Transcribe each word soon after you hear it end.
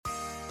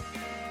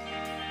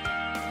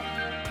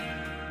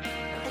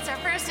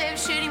first day of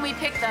shooting, we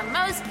picked the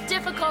most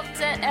difficult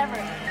set ever.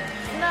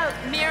 Smoke,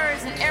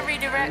 mirrors in every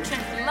direction.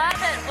 Love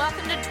it.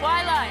 Welcome to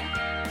Twilight.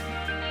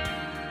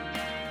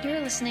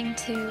 You're listening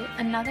to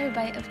Another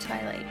Bite of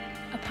Twilight,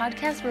 a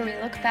podcast where we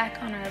look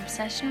back on our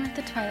obsession with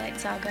the Twilight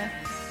Saga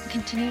and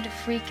continue to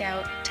freak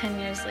out 10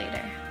 years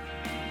later.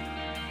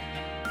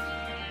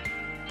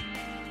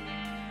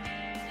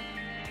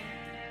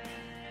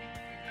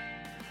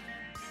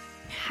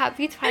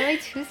 Happy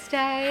Twilight Tuesday.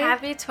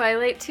 Happy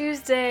Twilight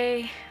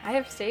Tuesday. I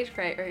have stage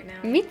fright right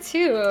now. Me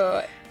too.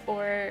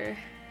 Or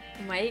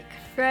mic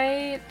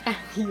fright.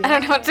 Yeah. I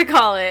don't know what to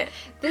call it.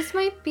 This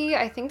might be,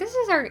 I think this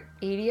is our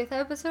 80th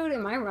episode.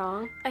 Am I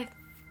wrong? I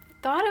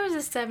thought it was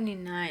a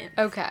 79.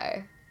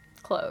 Okay.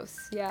 Close.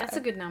 Yeah. That's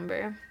a good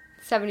number.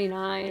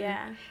 79.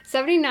 Yeah.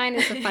 79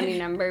 is a funny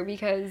number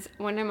because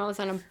one time I was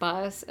on a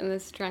bus and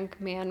this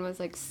drunk man was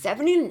like,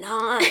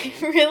 79.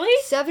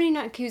 Really?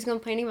 79. He was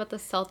complaining about the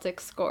Celtics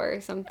score or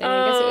something.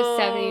 I guess it was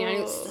 79.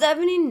 He was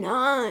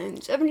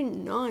 79.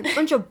 79.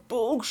 Bunch of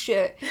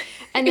bullshit.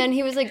 And then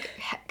he was like,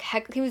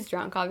 he was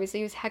drunk, obviously.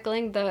 He was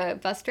heckling the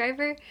bus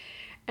driver.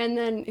 And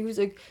then he was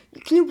like,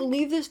 can you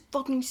believe this?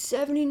 Fucking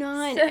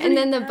 79. And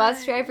then the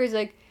bus driver's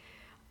like,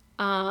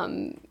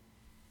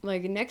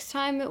 next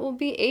time it will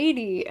be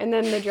 80. And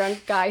then the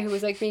drunk guy who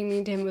was, like, being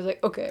mean to him was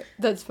like, okay,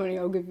 that's funny,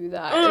 I'll give you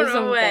that. Oh, or no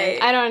something. way.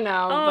 I don't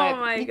know, but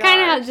my you kind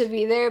of gosh. have to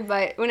be there.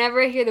 But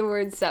whenever I hear the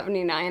word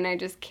 79, I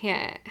just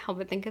can't help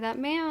but think of that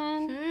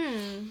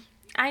man.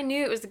 I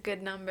knew it was a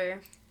good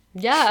number.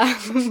 Yeah.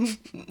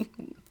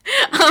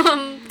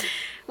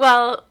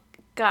 Well,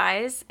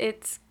 guys,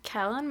 it's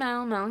Kel and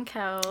Mel and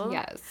Kel.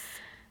 Yes.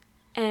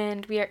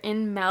 And we are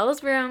in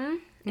Mel's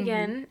room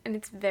again, and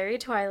it's very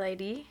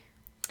Twilighty,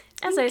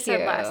 as I Thank said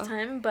you. last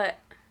time, but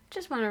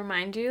just want to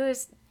remind you,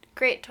 there's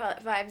great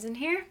Twilight vibes in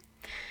here.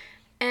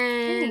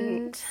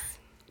 And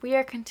we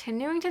are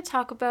continuing to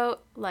talk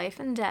about life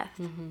and death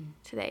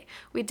today.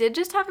 We did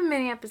just have a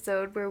mini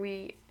episode where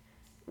we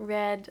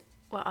read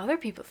what other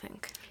people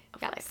think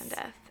of life and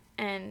death.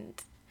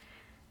 And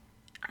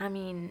I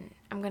mean,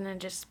 I'm gonna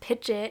just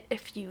pitch it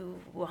if you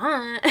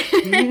want. I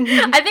think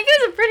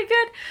it was a pretty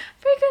good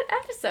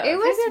episode. It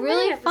was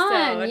really fun,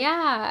 episode.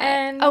 yeah.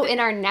 And and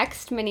our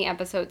next mini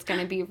episode's going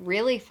to be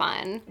really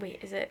fun. wait,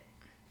 is it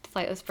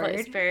Flightless Bird.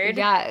 Flightless Bird?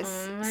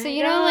 Yes. Oh my So,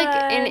 you know,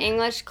 like in God.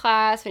 English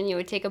class, when you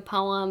would take a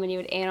poem and you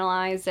would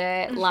analyze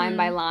it line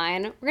by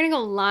line, we're going to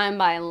go line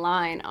by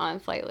line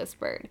on Flightless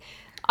Bird.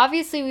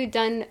 Obviously, we've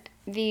done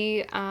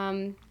the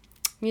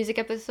music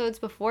episodes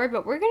before,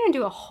 but we're going to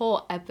do a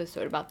whole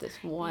episode about this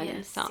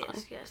one song.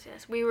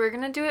 Yes. We were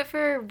gonna do it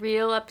for a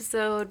real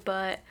episode,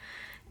 but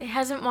it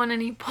hasn't won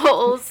any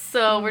polls,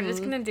 so we're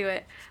just gonna do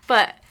it.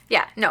 But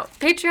yeah, no,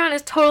 Patreon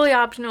is totally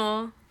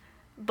optional,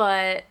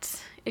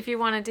 but if you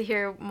wanted to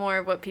hear more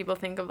of what people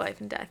think of life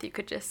and death, you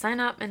could just sign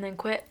up and then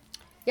quit.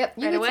 Yep,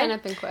 you Right can away? sign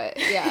up and quit.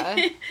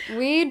 Yeah.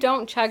 We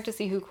don't check to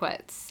see who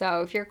quits.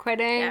 So if you're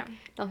quitting, Yeah.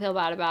 don't feel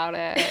bad about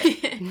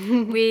it.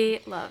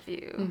 We love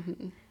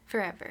you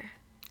forever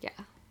Yeah.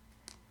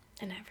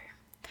 and ever.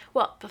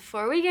 Well,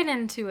 before we get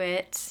into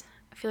it,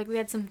 I feel like we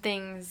had some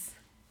things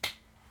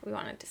we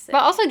wanted to say.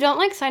 But also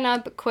don't sign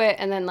up, quit,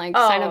 and then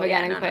sign up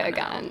again and quit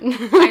again.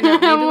 I know,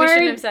 maybe I'm we shouldn't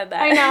worried- have said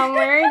that. I know, I'm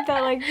worried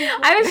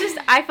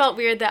that I felt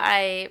weird that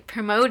I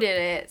promoted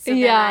it, so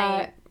then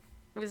I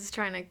was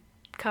trying to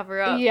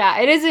cover up. Yeah,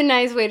 it is a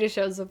nice way to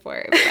show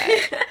support.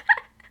 But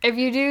if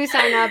you do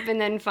sign up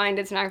and then find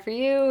it's not for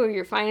you or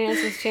your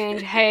finances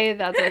change, hey,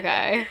 that's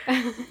okay.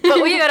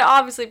 But we would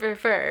obviously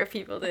prefer if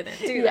people didn't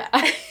do that.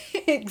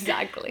 Yeah,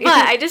 exactly.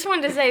 But I just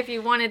wanted to say, if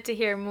you wanted to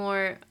hear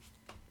more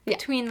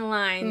between the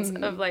lines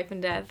of life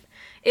and death,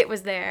 it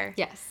was there.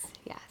 Yes,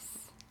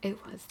 it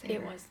was there.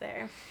 It was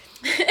there.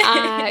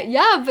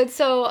 Yeah, but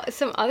so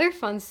some other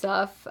fun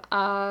stuff.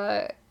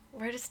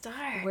 Where to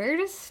start? Where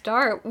to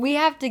start? We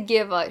have to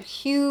give a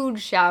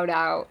huge shout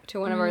out to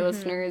one of our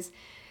listeners,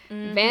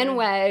 Van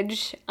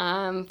Wedge,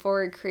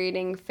 for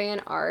creating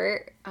fan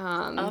art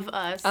Of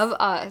us. Of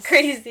us.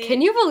 Crazy.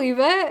 Can you believe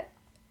it?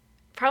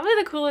 Probably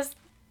the coolest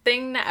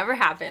thing that ever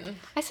happened.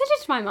 I sent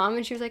it to my mom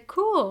and she was like,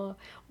 "Cool.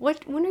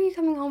 When are you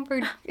coming home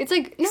for?" It's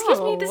like, no. Excuse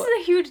me, this is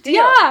a huge deal.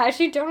 Yeah,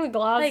 she totally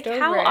glossed over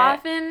how it.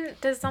 often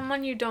does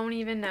someone you don't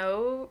even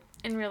know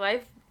in real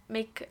life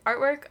make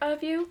artwork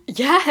of you?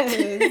 Yes.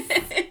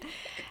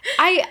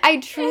 I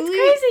truly,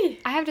 It's crazy.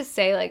 I have to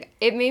say,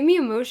 it made me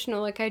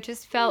emotional. I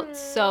just felt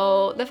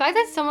so, the fact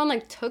that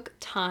someone, took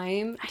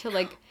time to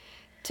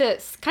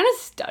kind of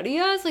study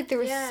us,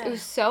 it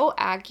was so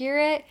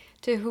accurate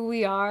to who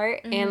we are,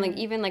 and,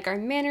 even, our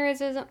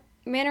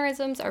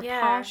mannerisms, our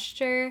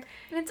posture.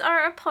 And it's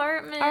our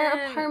apartment.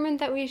 Our apartment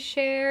that we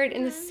shared,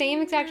 and the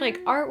same exact,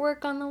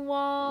 artwork on the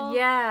wall.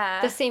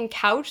 Yeah. The same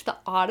couch, the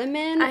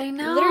ottoman. I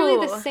know.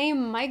 Literally the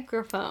same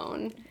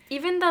microphone.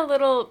 Even the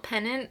little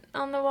pennant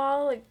on the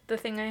wall, the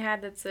thing I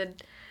had that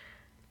said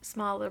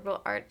small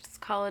liberal arts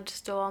college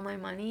stole all my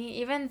money.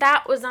 Even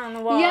that was on the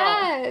wall.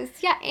 Yes,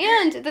 yeah,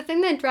 and the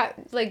thing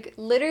that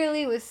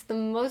literally was the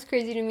most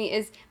crazy to me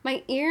is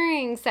my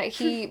earrings that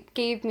he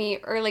gave me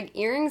are like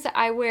earrings that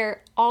I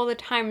wear all the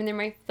time, and they're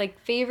my like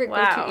favorite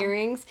go-to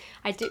earrings.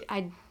 I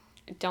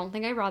don't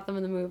think I brought them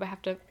in the move. I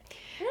have to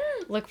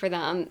look for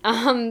them.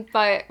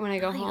 But when I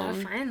go home,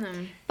 you gotta find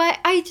them. But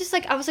I just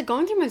I was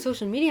going through my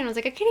social media and I was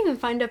like, I can't even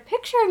find a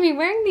picture of me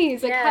wearing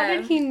these. How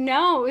did he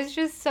know? It was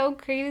just so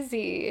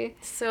crazy.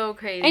 So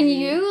crazy. And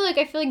you,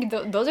 I feel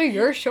like those are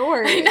your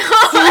shorts. I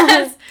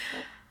know.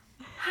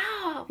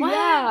 How? What?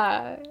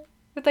 Yeah.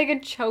 With a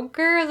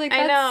choker. I was like,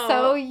 that's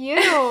so you.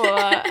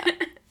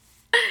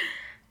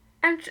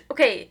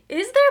 Okay,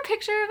 is there a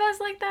picture of us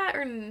like that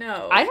or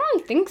no? I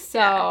don't think so.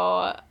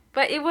 Yeah.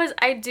 But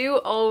I do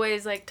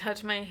always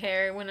touch my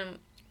hair when I'm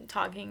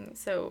talking,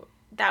 so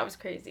that was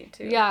crazy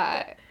too.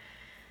 Yeah.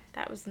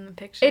 That was in the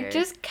picture. It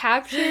just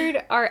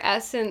captured our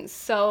essence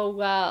so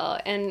well,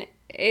 and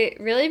it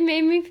really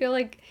made me feel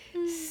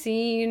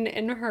seen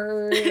and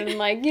heard,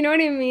 and you know what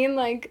I mean?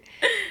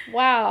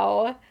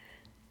 Wow.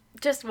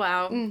 Just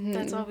wow. Mm-hmm.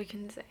 That's all we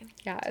can say.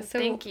 Yeah. So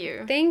thank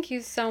you. Thank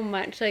you so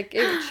much. It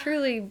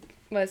truly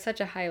was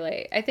such a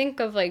highlight. I think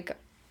of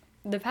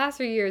the past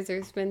 3 years,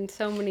 there's been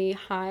so many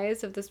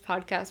highs of this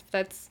podcast,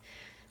 but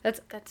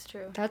that's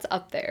true. That's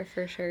up there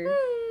for sure.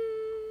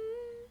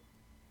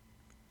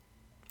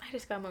 I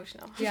just got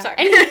emotional. Yeah. I'm sorry.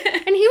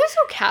 And he was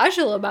so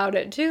casual about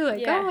it too.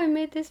 Oh, I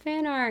made this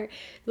fan art.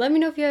 Let me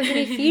know if you have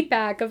any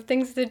feedback of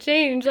things to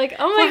change. Oh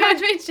my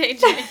God, we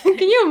changed it.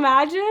 Can you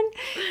imagine?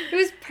 It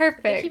was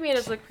perfect. I think he made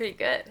us look pretty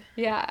good.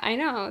 Yeah, I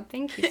know.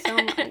 Thank you so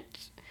much.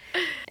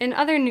 In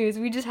other news,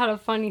 we just had a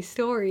funny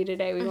story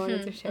today we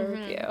wanted to share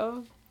with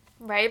you.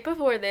 Right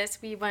before this,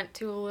 we went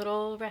to a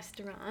little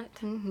restaurant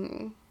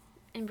in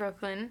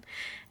Brooklyn,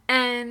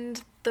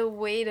 and the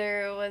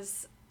waiter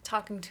was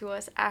talking to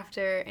us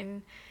after,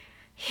 and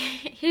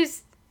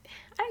he's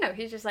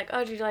just like,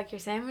 oh, did you like your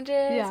sandwiches?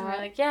 Yeah. And we're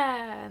like,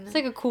 yeah. And it's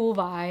a cool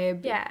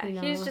vibe. Yeah, you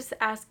know? He's just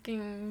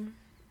asking,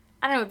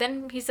 I don't know,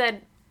 then he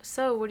said,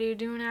 so what are you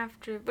doing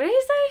after, what did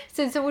he say? He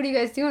said, so what are you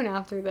guys doing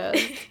after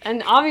this?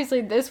 And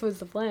obviously this was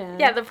the plan.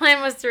 Yeah, the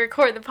plan was to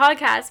record the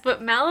podcast,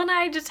 but Mel and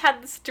I just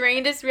had the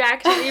strangest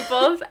reaction. We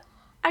both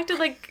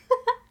acted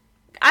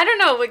I don't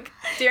know,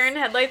 deer in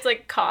headlights,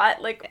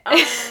 caught, we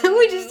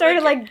just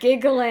started,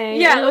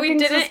 giggling. Yeah, we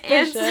didn't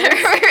answer.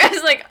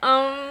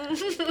 I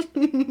was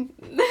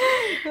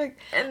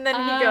and then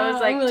he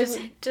goes,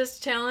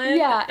 just chilling.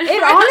 Yeah,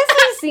 it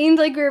honestly seemed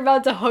like we were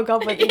about to hook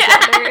up with each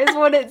other, is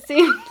what it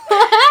seemed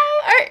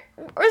like.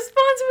 Our response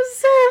was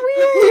so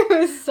weird. It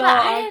was so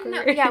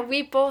awkward. Yeah,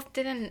 we both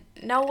didn't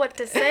know what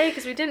to say,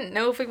 because we didn't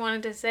know if we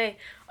wanted to say,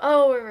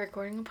 oh, we're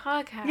recording a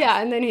podcast. Yeah,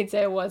 and then he'd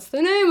say, what's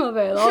the name of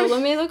it? Oh,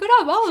 let me look it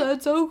up. Oh,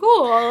 that's so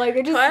cool.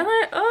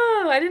 Twilight?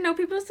 Oh, I didn't know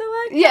people still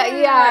like that.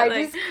 Yeah, I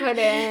just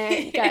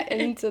couldn't get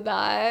into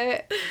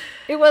that.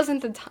 It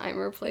wasn't the time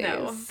or place.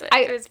 No,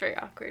 it was very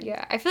awkward.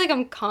 Yeah, I feel like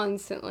I'm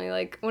constantly,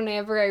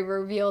 whenever I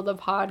reveal the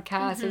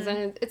podcast,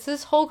 it's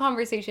this whole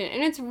conversation,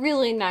 and it's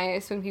really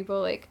nice when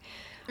people,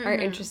 are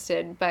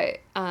interested, but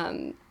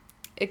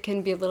it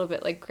can be a little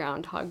bit like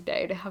Groundhog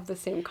Day to have the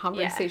same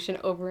conversation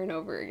over and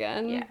over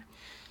again. Yeah.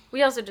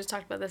 We also just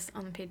talked about this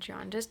on the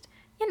Patreon. Just,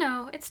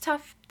 it's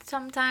tough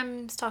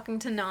sometimes talking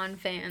to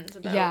non-fans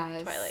about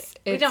Twilight.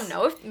 We don't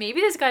know if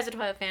maybe this guy's a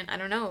Twilight fan. I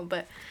don't know,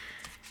 but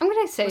I'm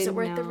going to say was it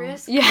worth the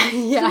risk? Yeah.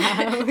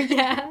 I'm going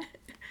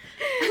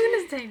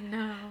to say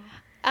no.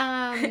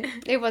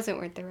 It wasn't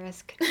worth the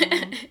risk.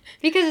 No.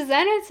 Because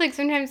then it's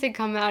sometimes they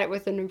come at it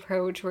with an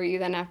approach where you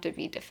then have to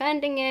be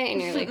defending it, and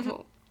you're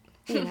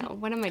well,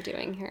 what am I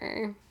doing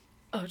here?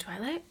 Oh,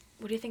 Twilight?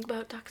 What do you think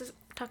about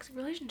toxic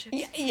relationships?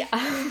 Yeah.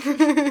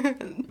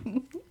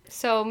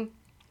 So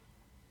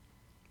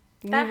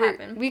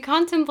happened. We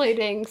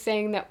contemplating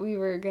saying that we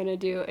were gonna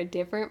do a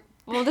different.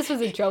 Well, this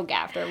was a joke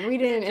after. We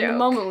didn't. In the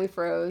moment, we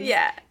froze.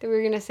 Yeah. That we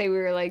were gonna say we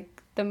were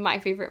the My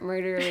Favorite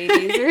Murder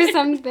Ladies or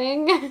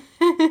something.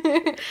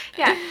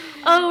 Yeah.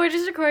 Oh, we're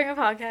just recording a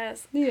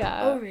podcast.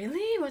 Yeah. Oh,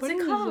 really? What's it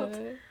called?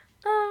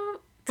 Oh.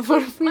 I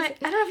don't know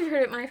if you've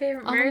heard of My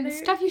Favorite Murder.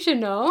 Stuff you should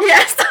know.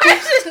 Yeah, stuff you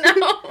should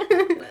know.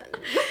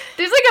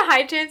 There's a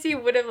high chance you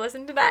would have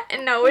listened to that,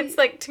 and no, it's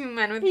two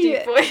men with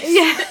deep voices.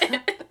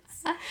 Yeah.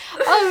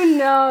 Oh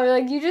no,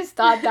 you just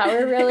thought that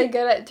we're really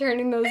good at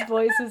turning those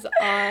voices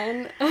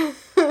on.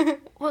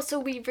 Well, so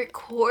we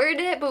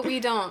record it, but we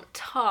don't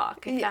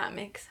talk, if that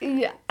makes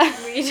sense. Yeah.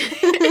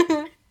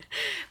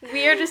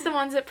 We are just the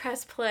ones that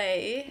press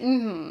play.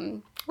 Mm-hmm.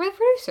 We're the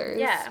producers.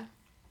 Yeah.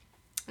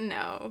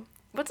 No.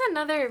 What's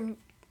another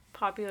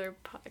popular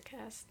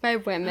podcast? By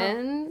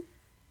women?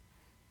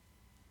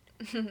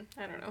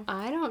 I don't know.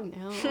 I don't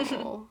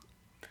know.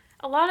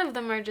 A lot of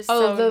them are just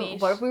so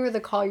niche. What if we were the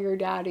Call Your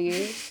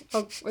Daddy?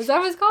 Oh, is that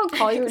what it's called?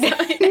 Call Your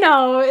Daddy?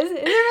 No, is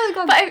it really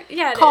called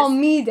Call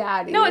Me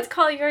Daddy? No, it's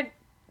Call Her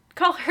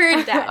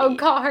Daddy. Oh,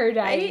 Call Her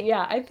Daddy. Right?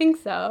 Yeah, I think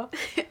so.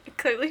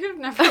 Clearly you've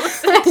never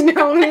listened.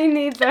 No, me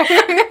neither. What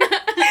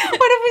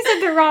if we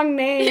said the wrong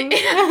name?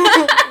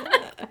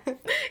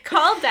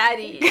 Call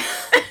daddy.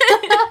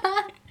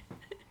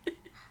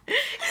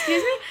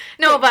 Excuse me?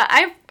 No, but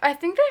I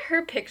think that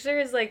her picture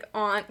is, like,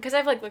 on... Because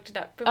I've, like, looked it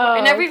up before.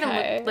 I never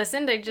even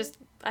listened.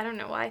 I don't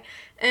know why.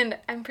 And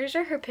I'm pretty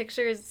sure her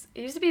picture is...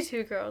 It used to be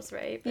 2 girls,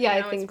 right? But yeah,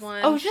 now I think it's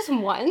one. Oh, just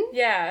one?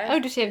 Yeah. Oh,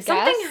 does she have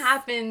Something guests?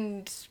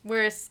 happened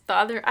where it's the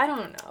other... I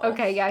don't know.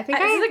 Okay, yeah, I think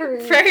I It's heard...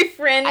 like a very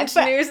fringe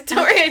news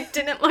story I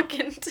didn't look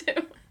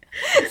into.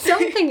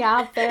 Something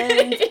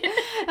happened.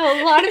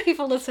 A lot of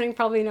people listening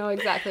probably know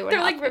exactly what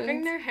happened. They're, like,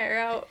 ripping their hair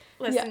out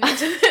listening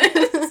to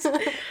this.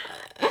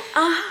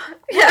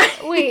 Yeah.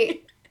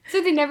 Wait,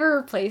 so they never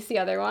replaced the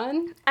other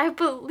one? I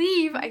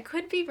believe, I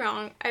could be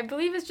wrong, I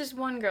believe it's just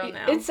one girl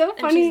now. It's so and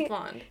funny she's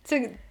blonde.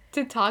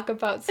 to talk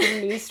about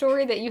some news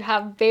story that you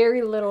have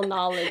very little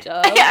knowledge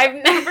of.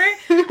 I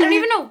don't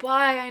even know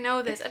why I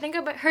know this. I think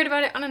I heard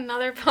about it on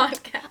another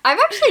podcast. I've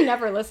actually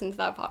never listened to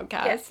that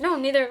podcast. Yes. No,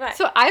 neither have I.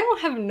 So I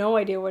don't have no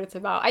idea what it's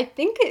about. Is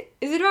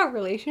it about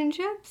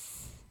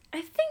relationships?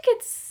 I think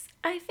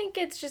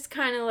it's just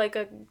kind of like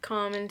a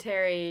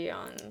commentary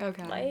on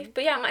life.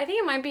 But yeah, I think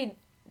it might be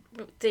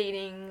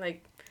dating,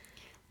 like,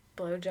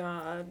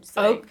 blowjobs.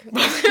 Like,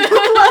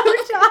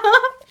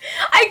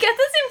 I get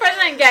this impression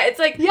I get. It's,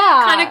 like,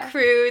 kind of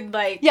crude,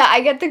 like... Yeah,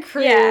 I get the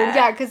crude.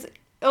 Yeah, because...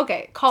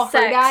 Okay, call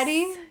sex. her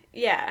daddy?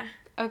 Yeah.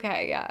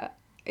 Okay, yeah.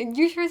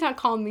 You sure it's not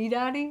call me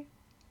daddy?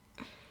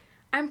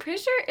 I'm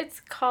pretty sure it's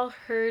call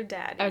her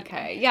daddy.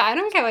 Okay, yeah, I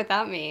don't get what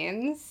that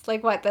means.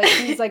 Like, what, that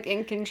he's, like,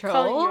 in control?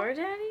 Call your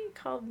daddy?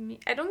 Call me?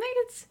 I don't think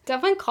it's...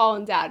 Definitely call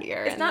and daddy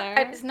are it's in not, there.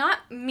 It's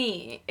not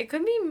me. It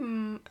could be...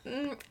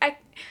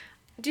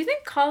 do you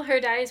think call her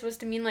daddy is supposed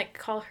to mean, like,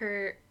 call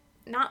her...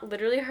 Not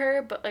literally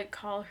her, but, like,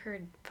 call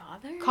her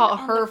father? Call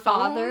her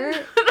father?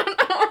 I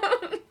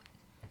don't know.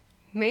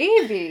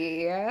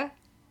 Maybe. Yeah,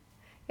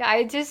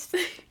 I just...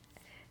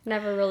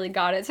 never really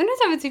got it. Sometimes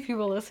I would see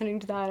people listening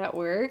to that at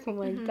work. I'm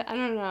like, I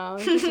don't know.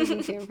 It just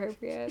doesn't seem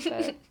appropriate,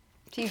 but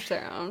to each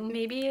their own.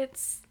 Maybe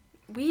it's...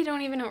 We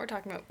don't even know what we're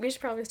talking about. We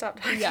should probably stop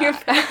talking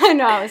about I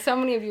know. So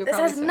many of you this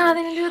probably has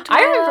nothing to do with I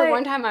Twilight. remember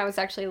one time I was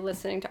actually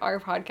listening to our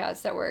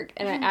podcast at work,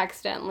 and I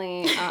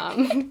accidentally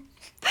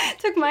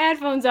took my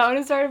headphones out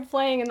and started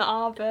playing in the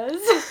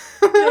office.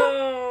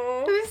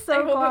 No. It was so I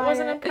hope quiet. it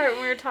wasn't a part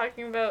when we were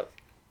talking about,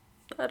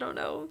 I don't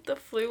know, the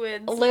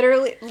fluids.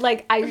 Literally,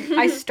 like,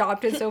 I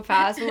stopped it so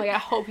fast. I'm like, I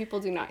hope people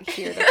do not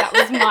hear that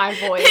was my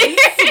voice.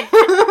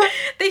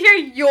 They hear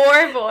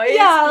your voice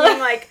being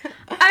like,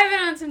 I've been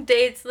on some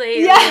dates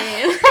lately. Yeah.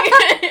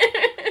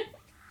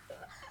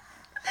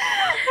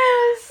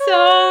 I was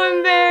so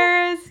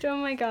embarrassed. Oh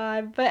my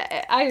god. But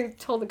I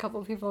told a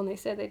couple people and they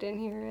said they didn't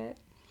hear it.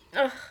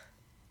 Ugh.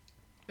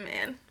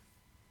 Man.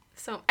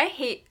 So, I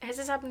hate... Has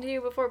this happened to you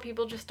before?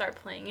 People just start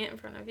playing it in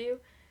front of you?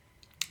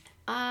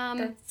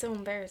 That's so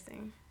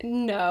embarrassing.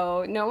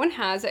 No one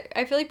has.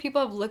 I feel like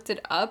people have looked it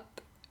up.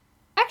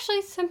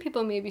 Actually, some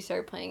people maybe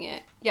started playing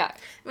it. Yeah.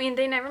 I mean,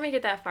 they never make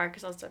it that far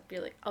because I'll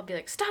be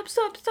like, stop.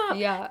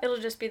 Yeah. It'll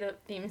just be the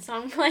theme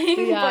song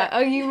playing. Yeah. But...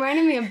 Oh, you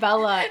reminded me of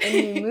Bella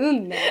in New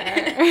Moon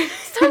there.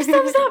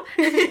 Stop.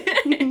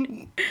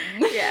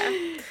 Yeah.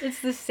 It's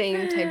the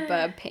same type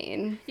of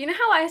pain. You know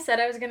how I said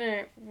I was going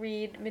to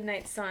read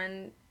Midnight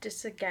Sun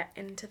just to get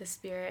into the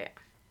spirit?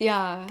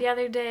 Yeah. The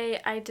other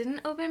day, I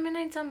didn't open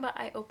Midnight Sun, but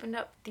I opened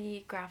up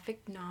the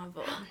graphic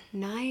novel.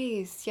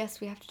 Nice. Yes,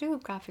 we have to do a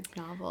graphic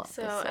novel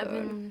So episode. I've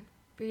been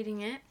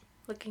reading it,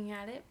 looking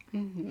at it.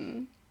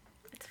 Mm-hmm.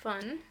 It's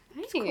fun.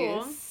 Nice. It's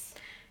cool.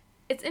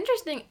 It's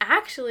interesting.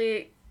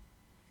 Actually,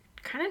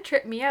 kind of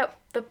tripped me out.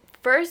 The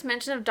first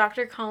mention of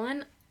Dr.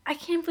 Cullen, I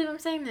can't believe I'm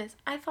saying this.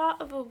 I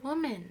thought of a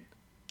woman.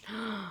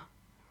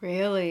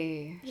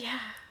 Really? Yeah.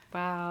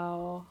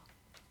 Wow.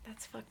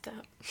 That's fucked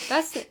up.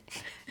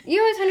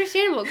 It's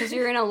understandable because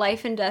you're in a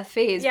life and death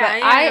phase. Yeah,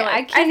 but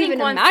I can't even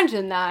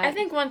imagine that. I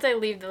think once I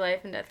leave the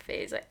life and death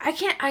phase, like, I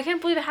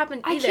can't believe it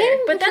happened either. can't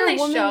even But then picture they a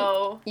woman-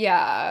 show.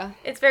 Yeah.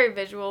 It's very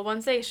visual.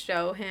 Once they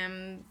show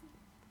him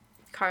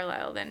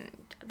Carlisle, then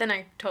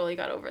I totally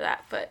got over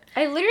that. But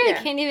I literally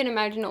yeah. can't even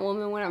imagine a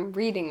woman when I'm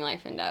reading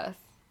Life and Death.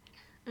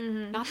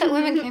 Mm-hmm. Not that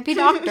women can't be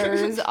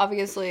doctors,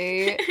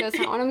 obviously. That's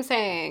not what I'm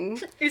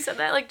saying. You said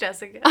that like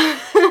Jessica.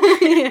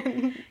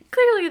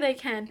 Clearly they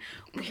can.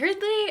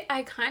 Weirdly,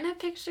 I kind of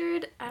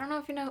pictured, I don't know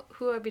if you know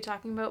who I'd be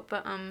talking about,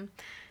 but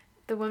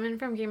the woman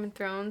from Game of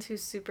Thrones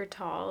who's super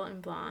tall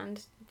and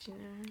blonde. Do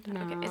you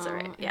know? Okay, it's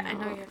alright. Yeah, I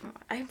know you're from...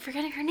 I'm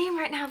forgetting her name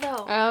right now,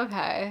 though.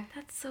 Okay.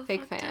 That's so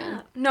Fake fucked fan.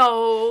 up.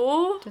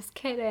 No. Just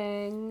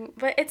kidding.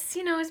 But it's,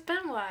 it's been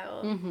a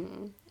while.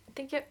 Mm-hmm. I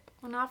think it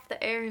went off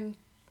the air in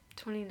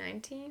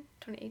 2019?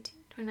 2018?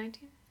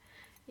 2019?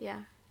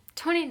 Yeah.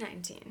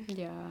 2019.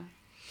 Yeah.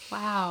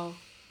 Wow.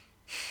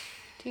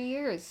 2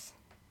 years.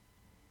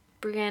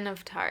 Brienne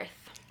of Tarth.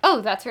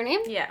 Oh, that's her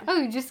name? Yeah.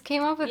 Oh, you just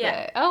came up with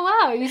Yeah. it. Oh,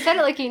 wow. You said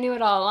it like you knew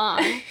it all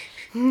along.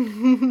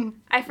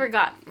 I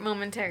forgot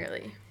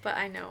momentarily, but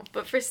I know.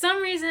 But for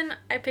some reason,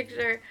 I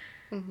picture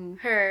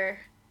her,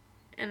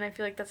 and I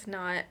feel like that's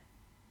not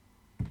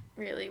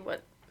really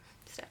what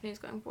Stephanie's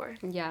going for.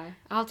 Yeah.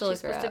 I'll have to She's look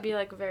her supposed to up. be,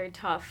 like, very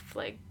tough,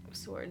 like,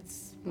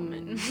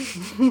 swordswoman.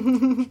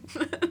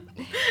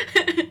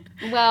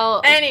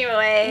 Well,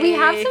 anyway, we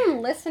have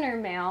some listener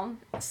mail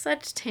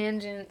such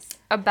tangents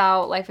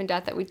about life and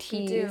death that we we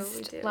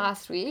teased do.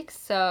 last week.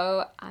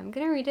 So I'm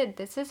going to read it.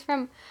 This is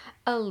from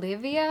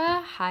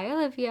Olivia. Hi,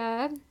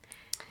 Olivia.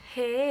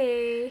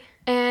 Hey.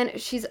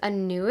 And she's a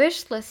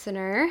newish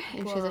listener,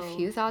 and she has a Whoa.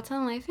 few thoughts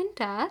on life and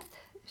death.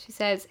 She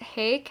says,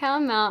 "Hey, Cal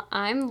and Mel,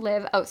 I'm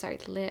Liv." Oh, sorry,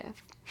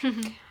 Liv.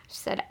 She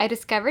said, "I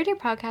discovered your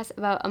podcast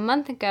about a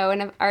month ago,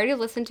 and I've already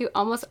listened to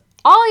almost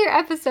all your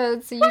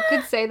episodes, so you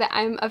could say that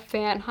I'm a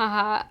fan.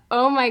 Haha.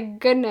 Oh my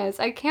goodness.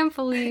 I can't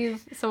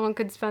believe someone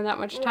could spend that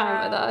much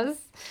time with Wow. us."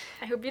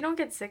 I hope you don't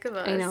get sick of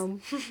us. I know.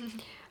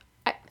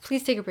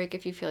 Please take a break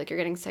if you feel like you're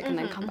getting sick, and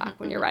then come back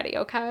when you're ready,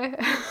 okay?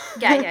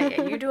 Yeah.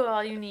 You do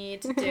all you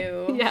need to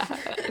do. Yeah.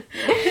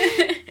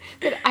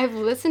 But I've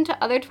listened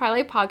to other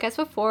Twilight podcasts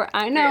before.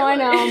 I know,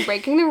 Really? I'm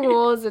breaking the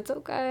rules. It's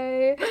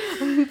okay.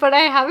 But I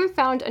haven't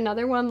found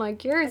another one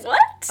like yours. What?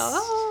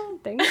 Oh,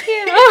 thank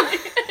you.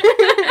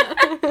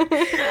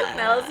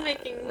 Mel's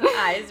making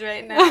eyes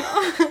right now.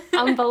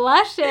 I'm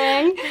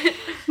blushing.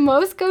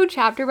 Most go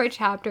chapter by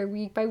chapter,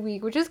 week by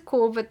week, which is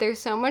cool, but there's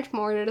so much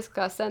more to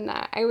discuss than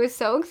that. I was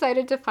so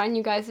excited to find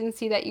you guys and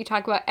see that you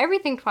talk about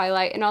everything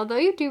Twilight, and although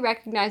you do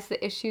recognize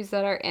the issues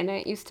that are in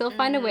it, you still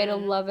find a way to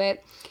love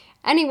it.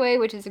 Anyway,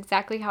 which is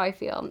exactly how I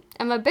feel.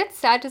 I'm a bit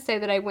sad to say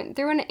that I went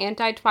through an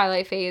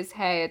anti-Twilight phase,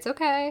 hey, it's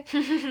okay,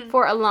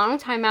 for a long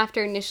time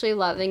after initially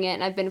loving it,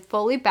 and I've been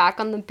fully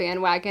back on the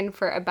bandwagon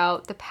for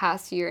about the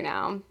past year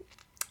now.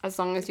 As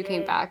long as you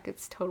came Yay. back,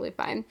 it's totally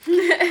fine.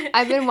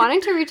 I've been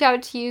wanting to reach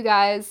out to you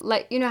guys,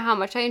 let you know how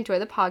much I enjoy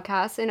the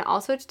podcast, and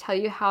also to tell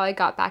you how I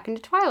got back into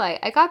Twilight.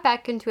 I got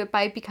back into it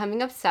by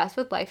becoming obsessed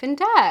with life and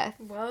death.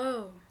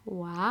 Whoa.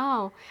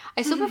 Wow.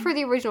 I still prefer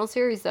the original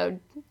series, though.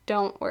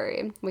 Don't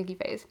worry. Winky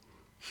face.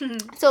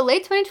 So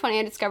late 2020,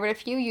 I discovered a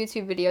few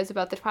YouTube videos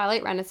about the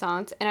Twilight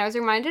Renaissance, and I was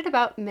reminded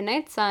about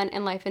Midnight Sun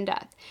and Life and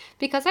Death.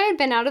 Because I had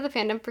been out of the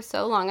fandom for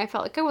so long, I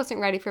felt like I wasn't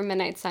ready for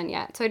Midnight Sun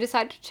yet, so I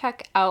decided to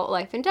check out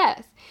Life and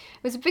Death. I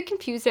was a bit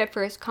confused at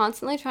first,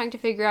 constantly trying to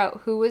figure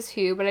out who was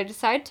who, but I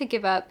decided to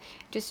give up,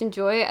 just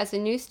enjoy it as a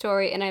new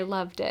story, and I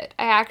loved it.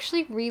 I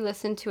actually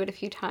re-listened to it a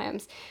few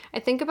times.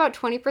 I think about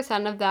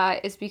 20% of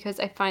that is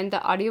because I find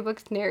the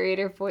audiobook's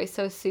narrator voice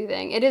so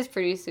soothing. It is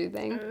pretty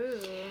soothing.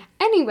 Ooh.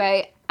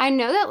 Anyway, I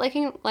know that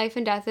liking Life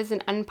and Death is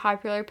an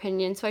unpopular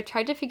opinion, so I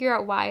tried to figure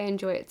out why I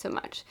enjoy it so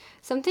much.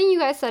 Something you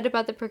guys said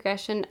about the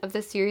progression of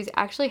the series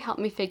actually helped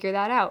me figure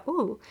that out.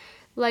 Ooh.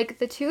 Like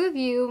the two of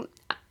you,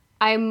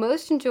 I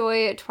most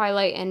enjoy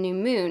Twilight and New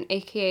Moon,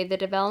 aka the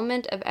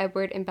development of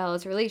Edward and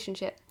Bella's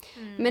relationship.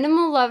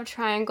 Minimal love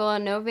triangle,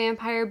 no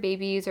vampire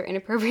babies or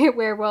inappropriate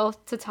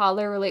werewolf to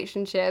toddler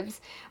relationships,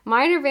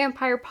 minor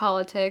vampire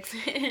politics,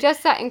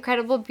 just that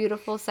incredible,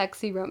 beautiful,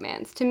 sexy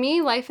romance. To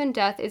me, Life and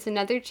Death is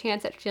another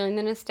chance at feeling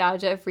the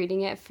nostalgia of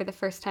reading it for the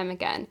first time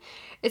again.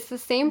 It's the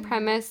same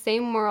premise,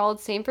 same world,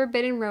 same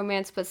forbidden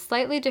romance, but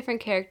slightly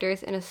different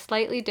characters and a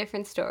slightly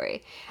different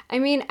story. I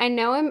mean, I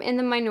know I'm in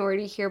the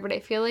minority here, but I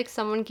feel like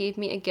someone gave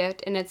me a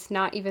gift and it's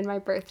not even my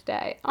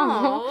birthday.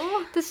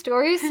 Aw. The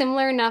story is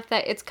similar enough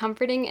that it's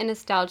comforting and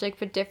nostalgic,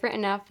 but different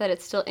enough that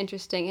it's still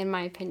interesting in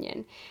my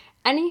opinion.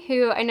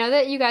 Anywho, I know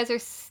that you guys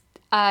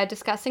are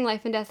discussing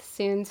Life and Death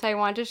soon, so I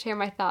want to share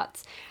my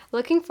thoughts.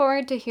 Looking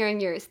forward to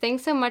hearing yours.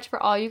 Thanks so much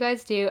for all you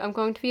guys do. I'm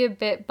going to be a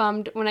bit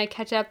bummed when I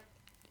catch up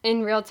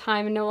in real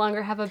time and no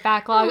longer have a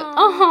backlog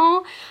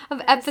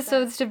of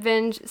episodes to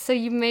binge, so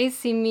you may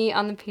see me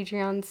on the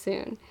Patreon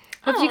soon.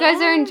 Hope you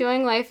guys are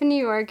enjoying life in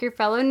New York, your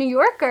fellow New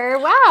Yorker.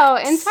 Wow,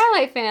 and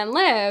Twilight fan,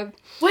 Liv.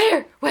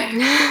 Where?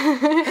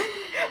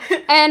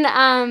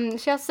 And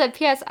she also said,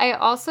 P.S. I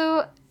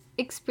also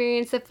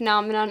experienced the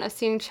phenomenon of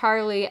seeing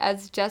Charlie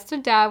as just a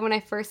dad when I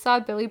first saw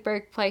Billy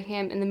Burke play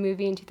him in the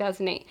movie in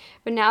 2008.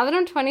 But now that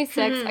I'm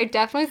 26, I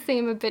definitely see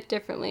him a bit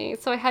differently.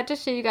 So I had to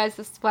show you guys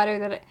the sweater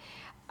that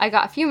I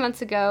got a few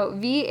months ago.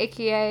 V,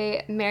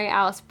 aka Mary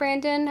Alice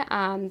Brandon,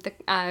 the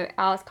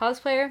Alice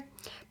cosplayer,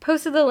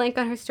 posted the link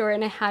on her story,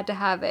 and I had to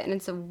have it, and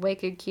it's a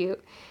wicked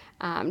cute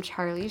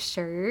Charlie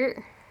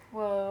shirt.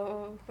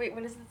 Whoa. Wait,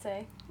 what does it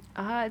say?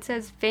 It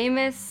says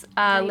famous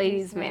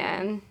ladies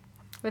man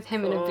with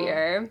him in a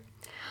beer.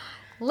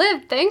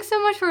 Liv, thanks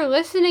so much for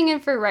listening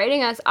and for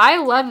writing us. I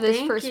love this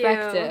Thank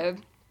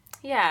perspective.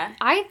 Yeah.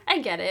 I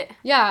get it.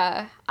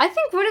 Yeah. I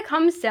think what it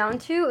comes down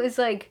to is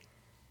like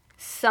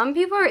some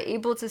people are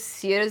able to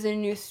see it as a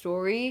new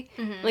story.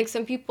 Like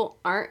some people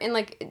aren't, and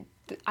like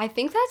I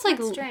think that's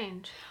like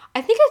strange.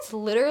 I think it's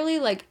literally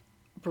like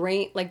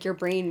your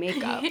brain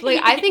makeup.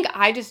 Like I think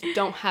I just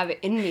don't have it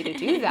in me to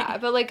do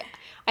that. But like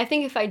I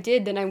think if I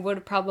did, then I would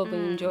have probably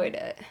enjoyed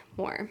it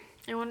more.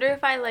 I wonder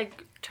if I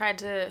like tried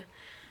to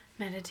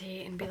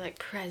meditate and be like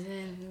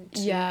present,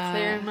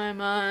 clear my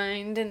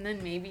mind, and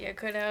then maybe I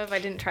could have. I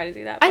didn't try to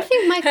do that. I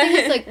think my thing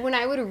is like when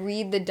I would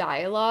read the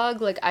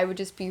dialogue, like I would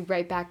just be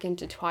right back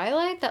into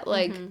Twilight. That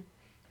like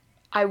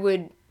I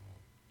would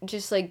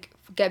just like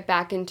get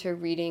back into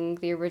reading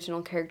the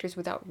original characters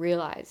without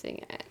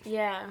realizing it.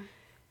 Yeah.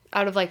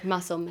 out of like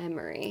muscle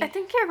memory. I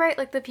think you're right.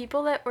 Like the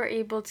people that were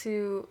able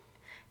to,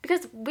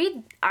 because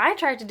I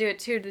tried to do it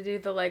too, to do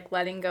the like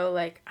letting go,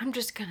 like I'm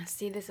just gonna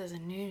see this as a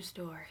news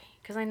story,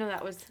 because I know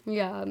that was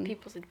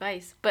people's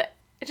advice, but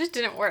it just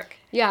didn't work.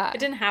 Yeah, it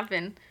didn't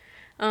happen.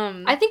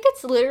 I think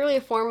it's literally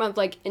a form of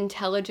like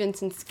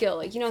intelligence and skill.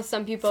 Like, you know,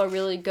 some people are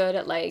really good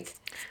at like.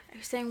 Are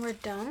you saying we're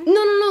dumb?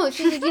 No. It's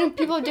just like, you know,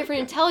 people have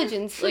different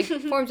intelligence, like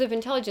forms of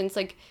intelligence.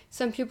 Like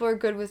some people are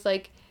good with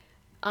like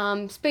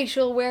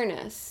spatial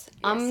awareness.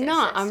 I'm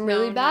not. I'm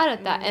really bad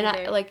at that. And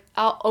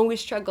I'll always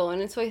struggle.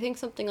 And so I think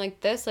something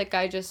like this, like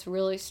I just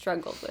really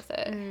struggled with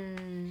it.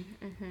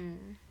 Mm-hmm.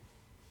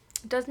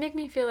 It does make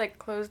me feel like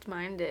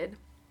closed-minded.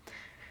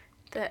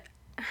 That,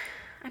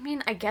 I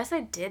mean, I guess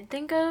I did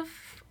think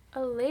of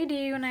a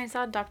lady when I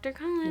saw Dr.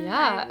 Cullen.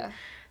 Yeah.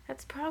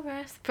 That's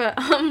progress. But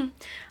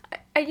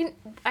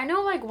I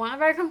know like one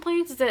of our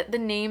complaints is that the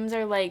names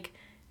are like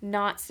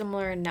not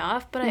similar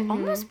enough, but I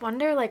almost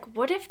wonder like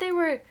what if they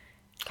were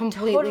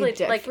completely totally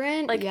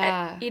different? Like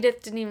yeah.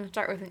 Edith didn't even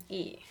start with an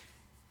E.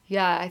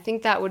 Yeah, I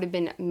think that would have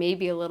been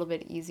maybe a little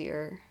bit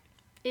easier.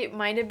 It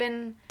might have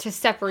been to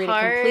separate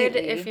hard it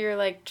completely if you're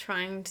like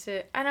trying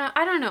to. I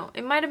don't know.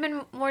 It might have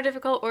been more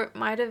difficult, or it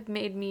might have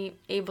made me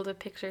able to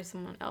picture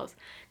someone else.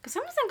 Because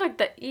sometimes I think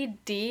like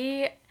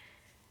the ED,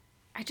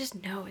 I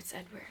just know it's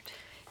Edward.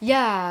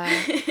 Yeah,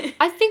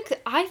 I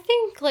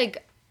think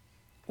like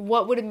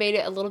what would have made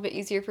it a little bit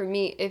easier for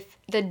me if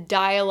the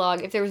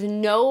dialogue, if there was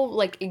no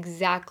like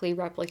exactly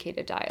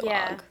replicated dialogue.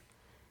 Yeah.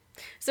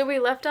 So we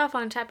left off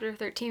on chapter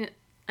 13,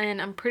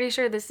 and I'm pretty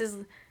sure this is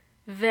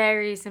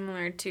very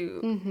similar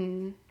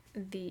to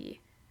the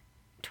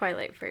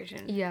Twilight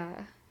version.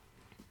 Yeah.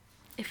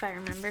 If I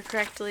remember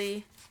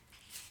correctly,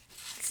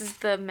 this is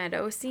the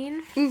meadow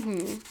scene.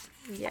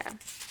 Yeah.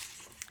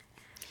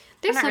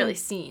 There's not some really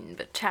scene,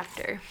 but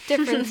chapter.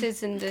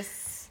 differences in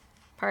this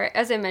part.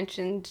 As I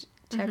mentioned,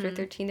 chapter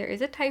 13, there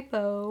is a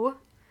typo.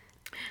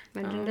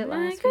 Mentioned it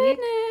last week.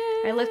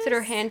 I lifted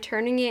her hand,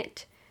 turning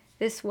it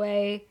this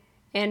way,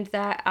 and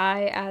that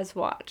I as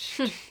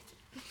watched.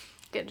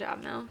 Good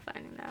job, Mel,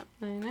 finding that.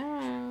 I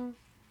know.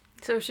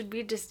 So should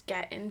we just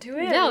get into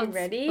it? Yeah, Are you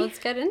ready? Let's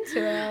get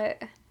into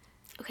it.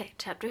 Okay,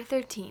 chapter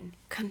 13,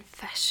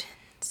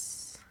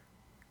 Confessions.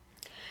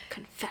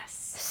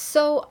 Confess.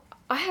 So,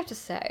 I have to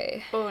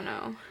say... Oh,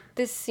 no.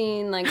 This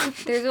scene, like,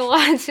 there's a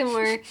lot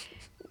similar...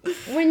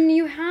 When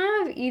you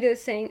have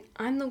Edith saying,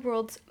 I'm the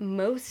world's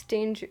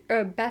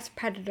best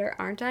predator,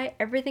 aren't I?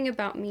 Everything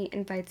about me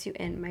invites you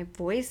in. My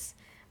voice,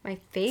 my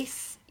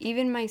face,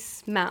 even my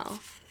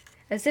smell.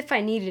 As if I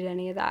needed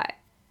any of that.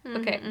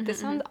 Okay, this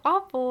sounds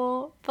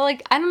awful. But,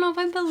 like, I don't know if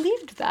I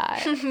believed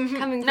that coming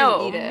from Edith.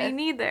 No, me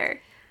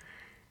neither.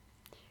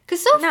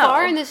 Because so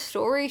far in this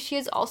story, she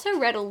has also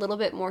read a little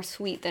bit more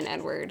sweet than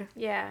Edward.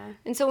 Yeah.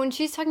 And so when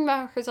she's talking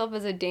about herself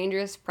as a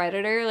dangerous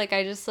predator, like,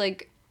 I just,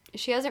 like...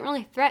 She hasn't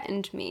really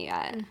threatened me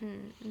yet.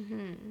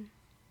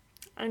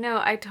 I know,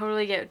 I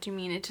totally get what you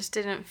mean. It just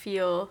didn't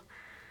feel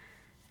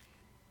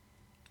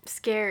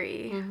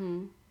scary. I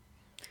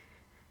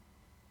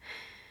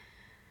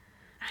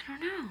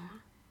don't know.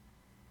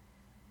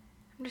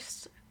 I'm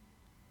just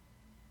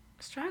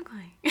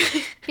struggling.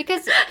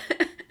 Because...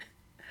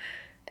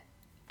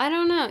 I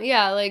don't know.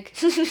 Yeah, like...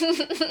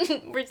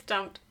 We're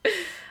stumped.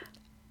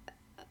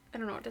 I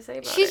don't know what to say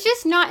about it. She's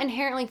just not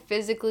inherently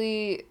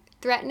physically...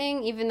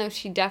 threatening, even though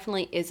she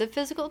definitely is a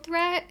physical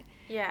threat.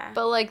 Yeah.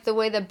 But, like, the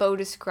way that Beau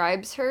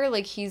describes her,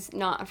 like, he's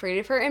not afraid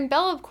of her. And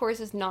Bella, of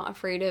course, is not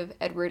afraid of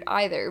Edward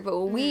either. But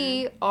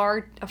we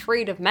are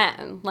afraid of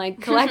men.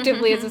 Like,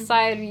 collectively as a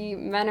society,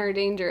 men are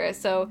dangerous.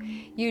 So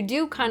you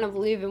do kind of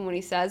believe him when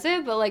he says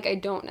it, but, like, I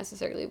don't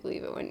necessarily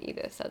believe it when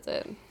Edith says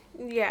it.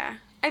 Yeah.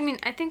 I mean,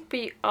 I think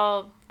we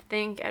all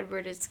think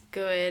Edward is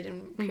good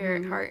and pure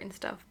at heart and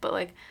stuff. But,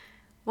 like,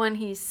 when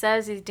he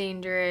says he's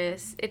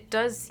dangerous, it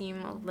does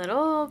seem a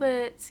little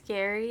bit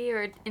scary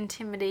or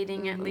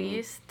intimidating at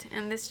least.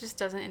 And this just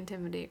doesn't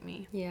intimidate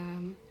me. Yeah.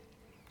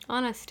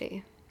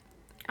 Honesty.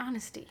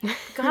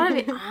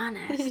 Gotta be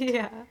honest.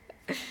 Yeah.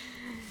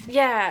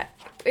 Yeah.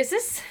 Is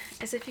this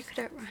as if you could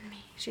outrun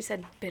me? She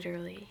said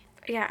bitterly.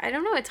 Yeah, I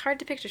don't know. It's hard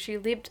to picture. She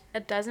leaped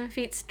 12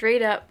 feet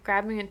straight up,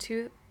 grabbing a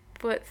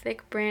 2-foot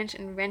thick branch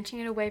and wrenching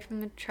it away from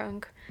the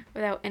trunk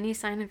without any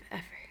sign of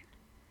effort.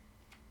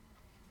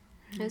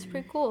 It's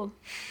pretty cool.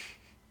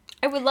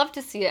 I would love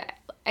to see it.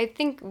 I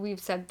think we've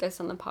said this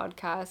on the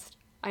podcast.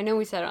 I know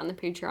we said it on the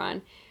Patreon.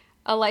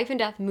 A life and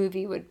death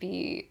movie would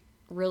be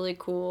really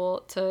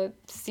cool to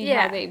see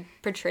how they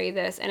portray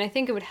this. And I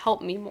think it would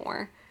help me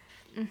more.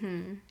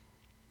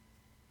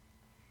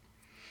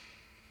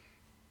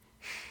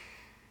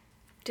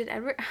 Did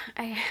Edward...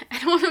 I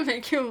don't want to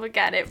make you look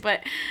at it,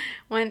 but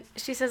when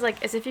she says,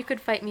 like, as if you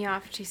could fight me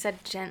off, she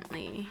said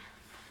gently.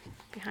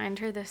 Behind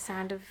her, the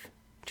sound of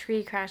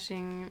tree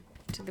crashing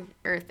to the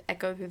earth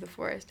echoed through the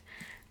forest.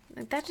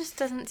 Like, that just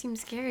doesn't seem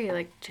scary,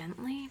 like,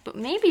 gently. But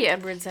maybe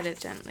Edward said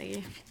it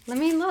gently. Let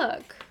me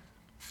look.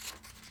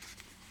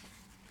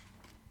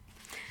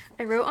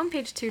 I wrote on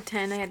page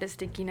 210, I had a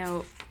sticky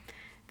note.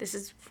 This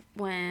is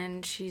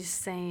when she's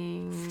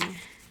saying...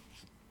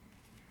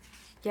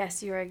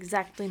 Yes, you are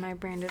exactly my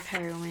brand of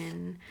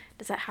heroine.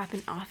 Does that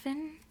happen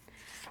often?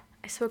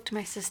 I spoke to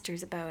my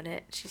sisters about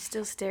it. She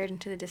still stared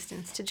into the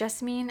distance. To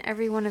Jessamine,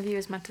 every one of you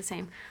is much the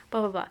same.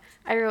 Blah, blah, blah.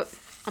 I wrote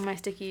on my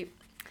sticky,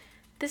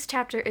 this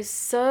chapter is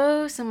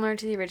so similar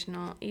to the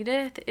original.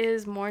 Edith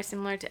is more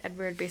similar to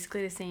Edward,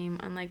 basically the same,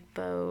 unlike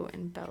Beau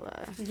and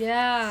Bella.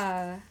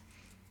 Yeah.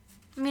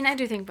 I mean, I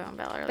do think Beau and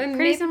Bella are like,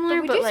 pretty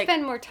similar, but we do like,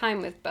 spend more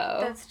time with Beau.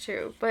 That's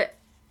true, but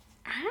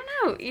I don't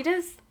know.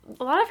 Edith,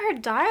 a lot of her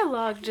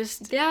dialogue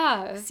just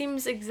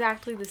seems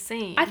exactly the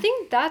same. I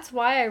think that's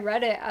why I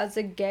read it as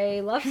a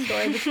gay love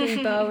story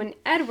between Beau and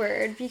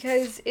Edward,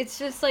 because it's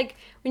just like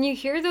when you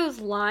hear those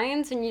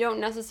lines and you don't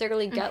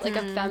necessarily get like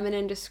a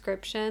feminine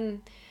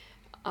description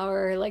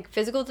or like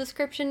physical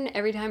description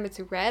every time it's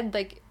read,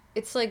 like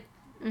it's like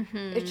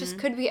it just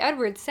could be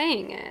Edward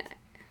saying it.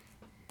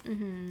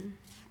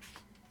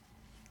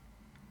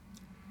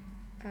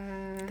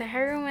 The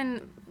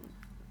heroin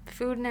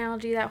food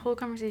analogy, that whole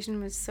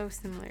conversation was so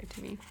similar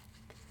to me.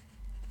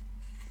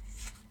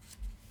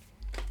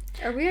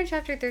 Are we on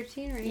chapter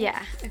 13 right?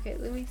 Yeah. Okay,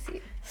 let me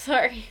see.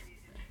 Sorry.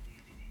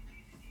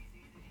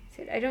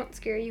 Said, I don't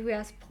scare you, he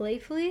asked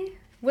playfully.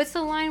 What's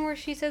the line where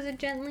she says it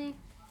gently?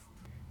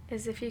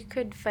 As if you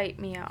could fight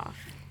me off.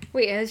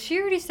 Wait, has she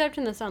already stepped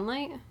in the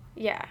sunlight?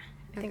 Yeah,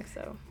 I think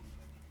so.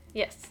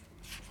 Yes.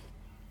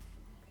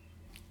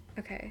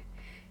 Okay.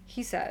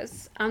 He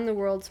says, I'm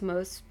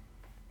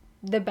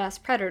the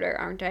best predator,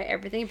 aren't I?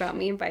 Everything about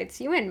me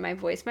invites you in. My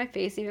voice, my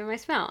face, even my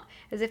smell.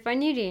 As if I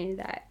knew you knew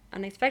that.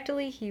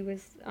 Unexpectedly, he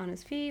was on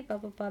his feet, blah,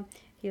 blah, blah.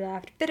 He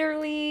laughed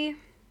bitterly.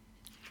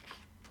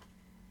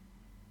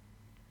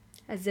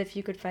 As if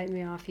you could fight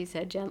me off, he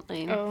said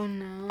gently. Oh,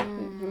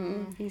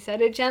 no. He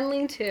said it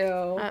gently, too.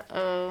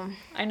 Uh-oh.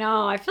 I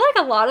know. I feel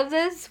like a lot of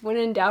this, when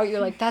in doubt, you're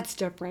like, that's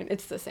different.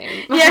 It's the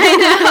same. Yeah,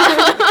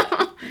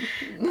 I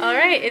know. All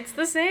right, it's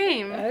the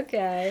same.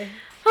 Okay.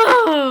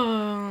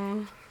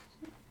 Oh.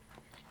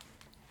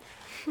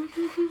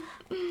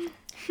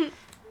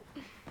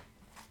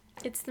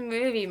 It's the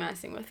movie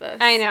messing with us.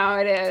 I know,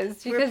 it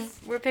is. Because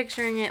we're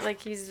picturing it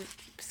like he's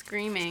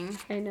screaming.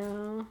 I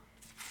know.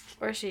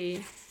 Or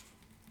she.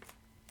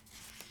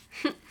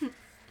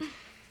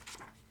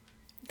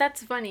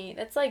 That's funny.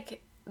 That's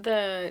like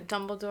the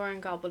Dumbledore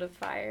and Goblet of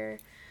Fire.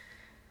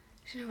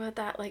 Do you know about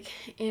that? Like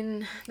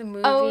in the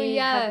movie, oh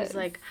yeah, he's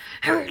like,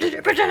 "How did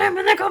you pretend I'm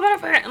in the Goblet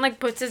of Fire?" and like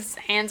puts his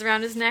hands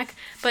around his neck.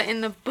 But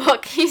in the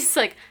book, he's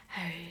like,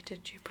 "Hey,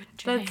 did you put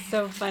your That's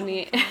so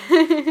funny.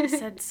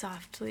 Said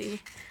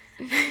softly.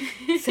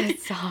 Said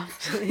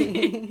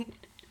softly.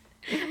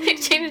 They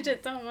changed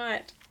it so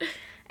much.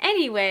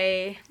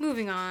 Anyway,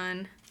 moving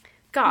on.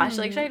 Gosh,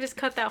 like, should I just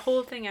cut that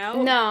whole thing out?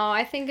 No,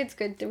 I think it's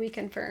good that we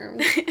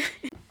confirmed.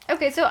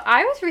 Okay, so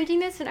I was reading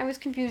this and I was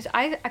confused.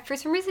 I for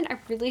some reason, I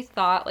really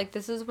thought, like,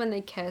 this is when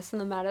they kiss in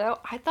the meadow.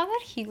 I thought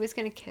that he was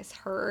going to kiss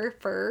her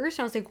first.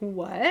 And I was like,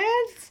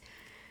 what?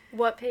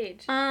 What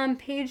page?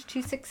 Page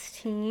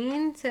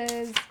 216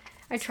 says,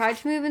 I tried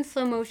to move in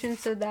slow motion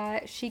so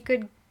that she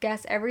could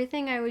guess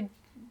everything I would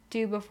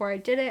do before I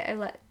did it. I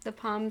let the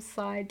palms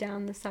slide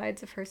down the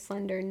sides of her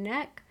slender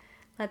neck.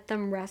 Let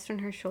them rest on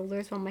her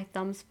shoulders while my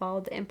thumbs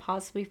followed the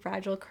impossibly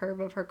fragile curve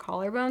of her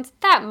collarbones.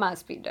 That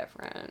must be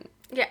different.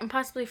 Yeah,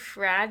 impossibly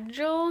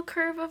fragile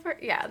curve of her.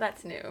 Yeah,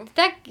 that's new.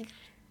 That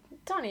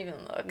don't even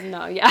look.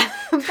 No, yeah.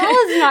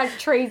 Bella's not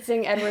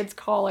tracing Edward's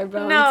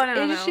collarbones.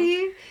 No. Is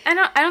she? I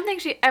don't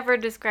think she ever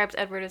describes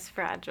Edward as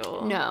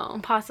fragile. No.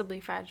 Possibly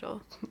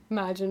fragile.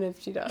 Imagine if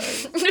she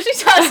does. No, she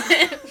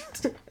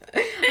doesn't.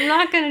 I'm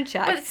not gonna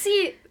check. But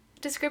see,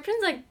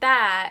 descriptions like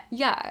that.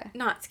 Yeah.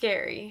 Not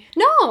scary.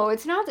 No,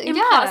 it's not.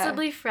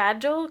 Impossibly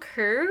fragile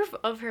curve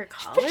of her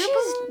collarbone.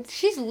 But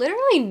she's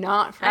literally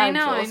not fragile. I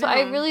know. So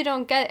I really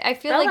don't get it. I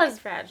feel Bella's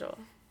fragile.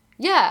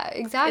 Yeah,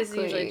 exactly. Is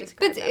usually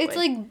described but it's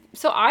like,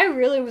 so I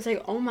really was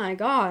like, oh my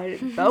god,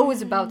 Beau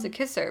was about to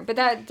kiss her. But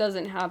that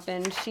doesn't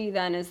happen. She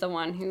then is the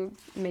one who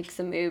makes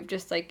the move,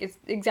 just like it's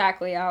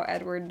exactly how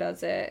Edward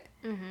does it.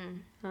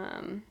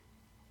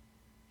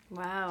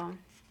 Wow.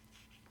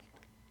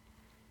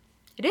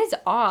 It is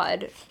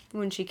odd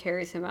when she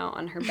carries him out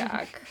on her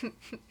back.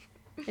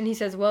 And he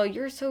says, well,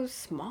 you're so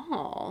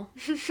small.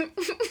 I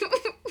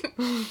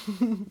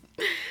don't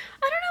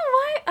know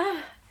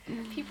why.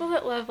 People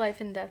that love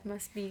life and death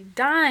must be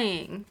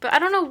dying. But I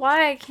don't know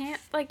why I can't,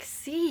 like,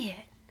 see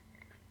it.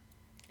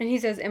 And he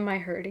says, am I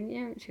hurting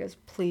you? And she goes,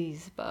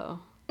 please, Beau.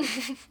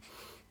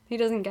 He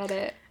doesn't get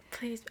it.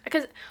 Please.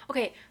 Because,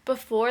 okay,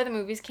 before the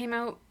movies came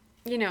out,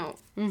 you know,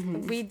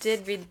 we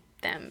did read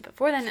them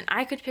before then, and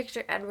I could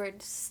picture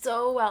Edward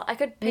so well. I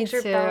could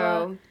picture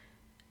Bella.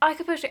 I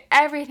could picture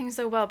everything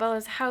so well.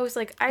 Bella's house,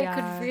 like, I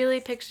could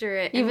really picture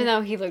it. Even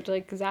though he looked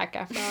like Zac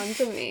Efron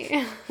to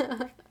me.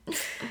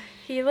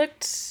 He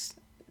looked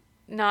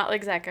not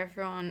like Zac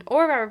Efron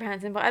or Robert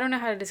Pattinson, but I don't know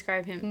how to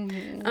describe him.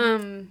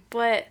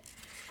 But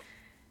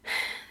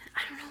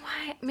I don't know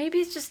why. Maybe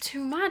it's just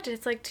too much.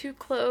 It's like too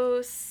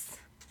close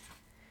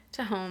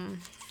to home.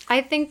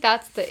 I think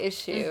that's the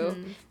issue.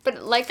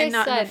 But like I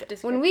said,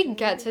 when we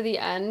get to the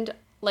end,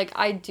 like,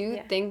 I do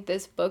Yeah. think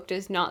this book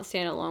does not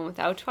stand alone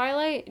without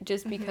Twilight,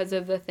 just because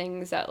of the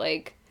things that,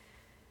 like,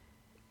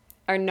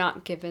 are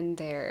not given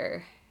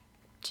their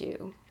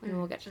due. And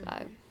we'll get to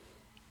that.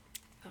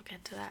 We'll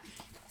get to that.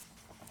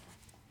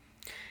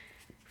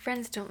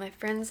 Friends don't let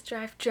friends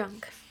drive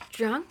drunk.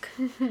 Drunk?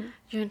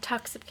 You're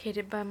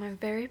intoxicated by my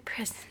very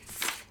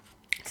presence.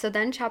 So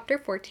then chapter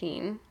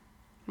 14.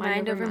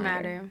 Mind over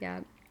matter.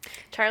 Yeah.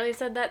 Charlie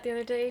said that the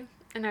other day,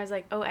 and I was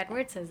like, oh,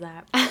 Edward says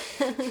that.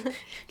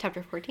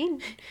 Chapter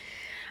 14.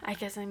 I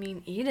guess I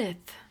mean Edith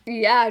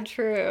Yeah,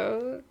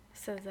 true.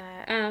 says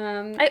that.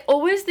 I I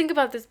always think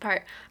about this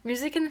part.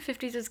 Music in the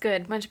 50s was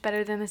good, much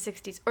better than the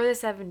 60s or the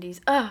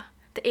 70s. Ugh,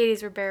 the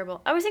 80s were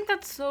bearable. I always think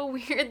that's so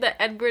weird that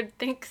Edward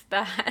thinks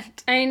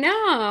that.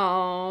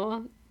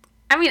 know.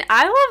 I mean,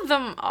 I love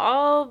them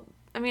all.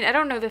 I mean, I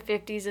don't know the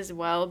 50s as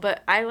well,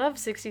 but I love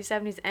 60s,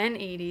 70s, and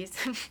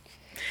 80s.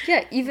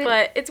 Yeah, even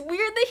But it's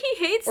weird that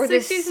he hates or the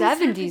 60s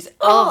and 70s. 70s.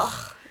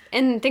 Ugh.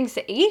 And thinks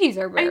the 80s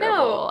are I bearable.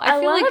 know. I A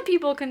feel lot like of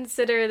people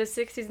consider the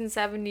 60s and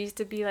 70s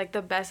to be like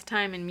the best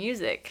time in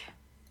music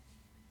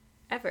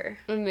ever.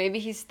 maybe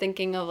he's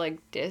thinking of like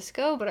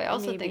disco, but I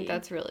also Maybe. think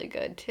that's really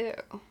good too.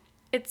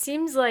 It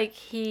seems like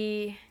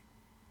he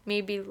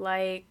maybe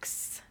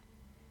likes,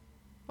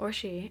 or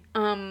she,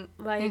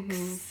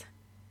 likes,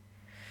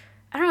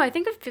 I don't know, I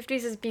think of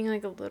 50s as being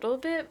like a little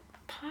bit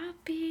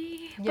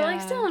poppy, but like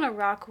Yeah. still in a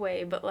rock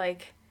way, but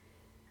like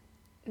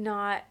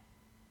not,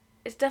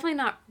 it's definitely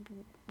not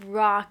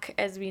rock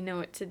as we know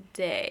it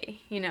today,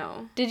 you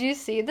know? Did you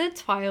see the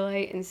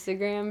Twilight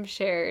Instagram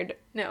shared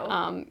No.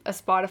 a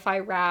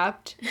Spotify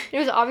Wrapped? It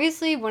was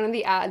obviously one of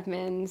the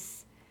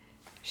admins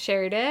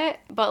shared it,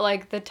 but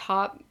like the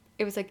top,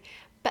 it was like,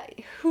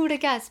 who'd have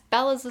guessed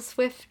Bella's a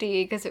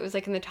Swiftie, because it was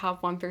like in the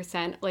top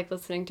 1%, like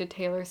listening to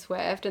Taylor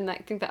Swift, and I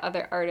think the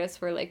other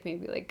artists were like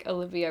maybe like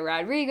Olivia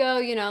Rodrigo,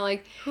 you know,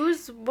 like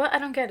Who's, what? I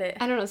don't get it.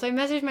 I don't know. So I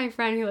messaged my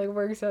friend who like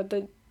works at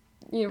the,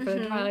 you know, for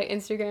the Twilight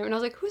Instagram, and I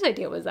was like, whose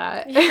idea was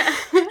that? Yeah.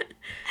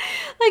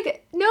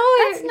 Like, no,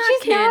 That's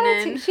not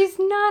canon. She's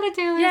not a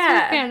Taylor Yeah.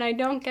 Swift fan. I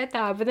don't get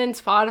that. But then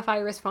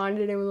Spotify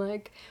responded and was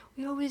like,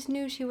 we always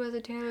knew she was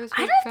a Taylor Swift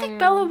I fan. don't think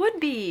Bella would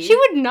be. She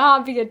would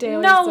not be a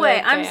Taylor Swift No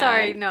way. I'm fan.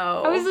 sorry.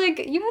 No. I was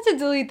like, you have to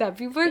delete that.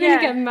 People are Yeah.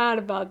 gonna get mad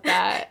about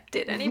that.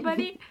 Did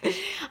anybody?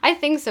 I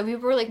think so.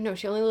 People were like, no,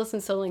 she only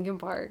listens to Linkin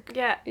Park.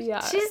 Yeah.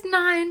 Yeah. She's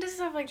not into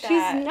stuff like that.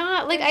 She's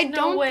not. Like, I There's no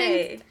don't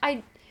way.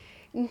 think...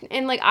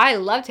 And, like, I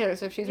love Taylor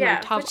Swift. She's my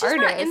top but she's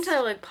artist. not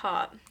into like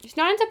pop. She's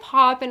not into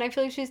pop, and I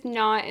feel like she's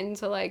not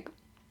into, like...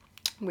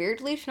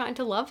 Weirdly, she's not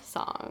into love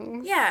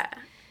songs. Yeah.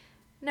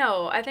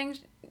 No, I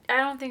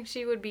don't think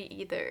she would be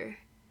either.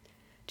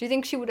 Do you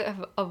think she would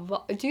have...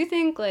 Do you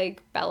think,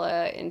 like,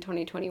 Bella in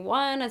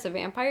 2021 as a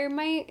vampire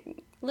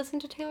might listen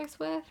to Taylor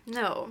Swift?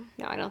 No.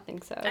 No, I don't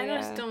think so. I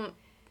just don't.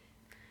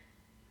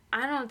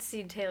 I don't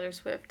see Taylor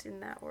Swift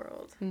in that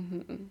world.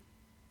 Mm-hmm.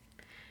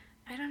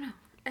 I don't know.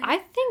 I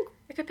think...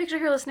 I could picture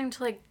her listening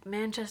to like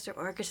Manchester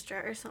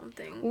Orchestra or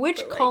something. Which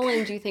but, like,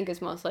 Colin do you think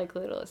is most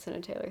likely to listen to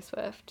Taylor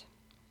Swift?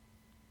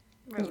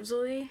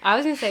 Rosalie? I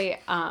was gonna say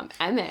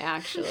Emmett,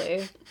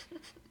 actually.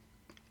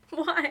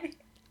 Why?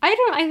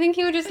 I think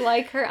he would just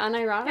like her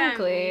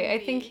unironically. Yeah, I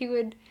think maybe. he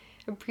would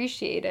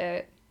appreciate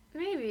it.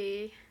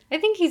 Maybe. I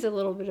think he's a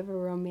little bit of a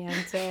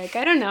romantic.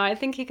 I don't know. I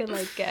think he could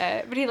like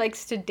it, but he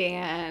likes to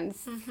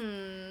dance. I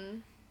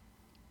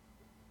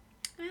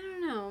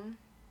don't know.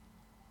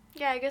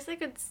 Yeah, I guess I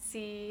could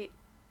see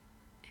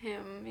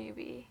him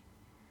maybe.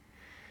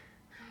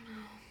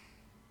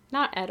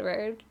 Not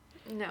Edward.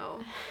 No.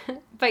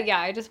 But yeah,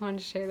 I just wanted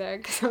to share that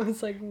because I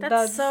was like,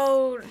 That's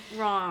so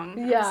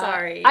wrong. Yeah. I'm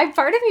sorry.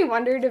 Part of me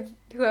wondered if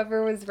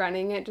whoever was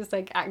running it just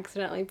like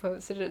accidentally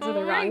posted it to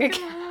the wrong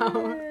account.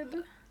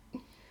 God.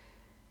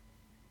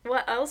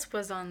 What else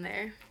was on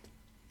there?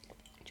 Do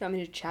you want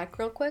me to check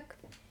real quick?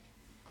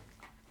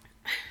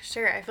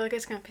 Sure, I feel like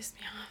it's gonna piss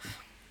me off.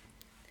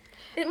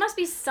 It must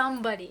be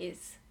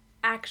somebody's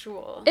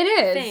actual It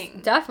is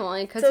thing.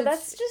 definitely because So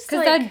that's just,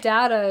 because like- that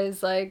data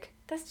is like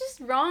That's just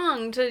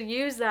wrong to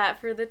use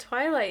that for the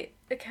Twilight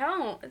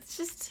account. It's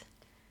just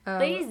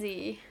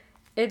lazy.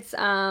 It's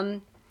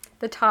the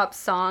top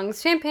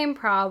songs: "Champagne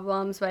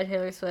Problems" by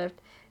Taylor Swift,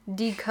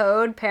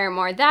 "Decode"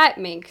 Paramore. That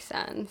makes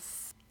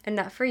sense.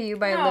 "Enough for You"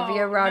 by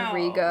Olivia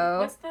Rodrigo. No.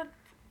 What's the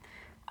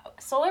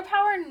Solar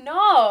Power?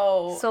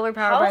 No. "Solar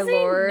Power" Halsey? by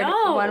Lorde.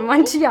 No.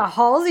 112. Yeah,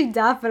 Halsey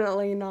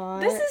definitely not.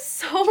 This is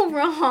so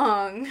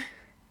wrong.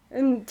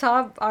 And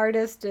top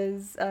artist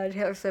is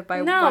Taylor Swift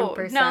by No,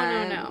 1%.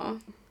 no.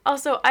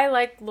 Also, I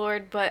like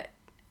Lorde, but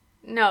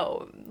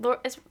no. Lorde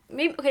is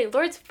maybe okay.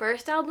 Lorde's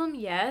first album,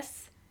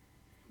 yes,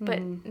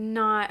 but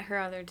not her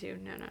other two.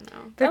 No.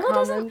 The Bella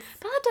comments.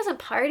 doesn't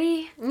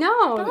party.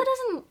 No. Bella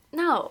doesn't.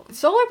 No.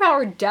 Solar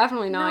Power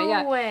definitely not. No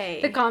Yeah. way.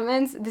 The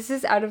comments. This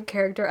is out of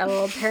character.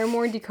 LOL.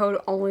 Paramore, Decode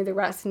only. The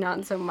rest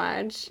not so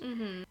much.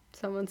 Mm-hmm.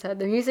 Someone said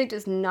the music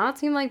does not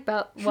seem like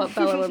what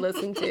Bella would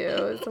listen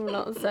to. Someone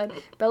else said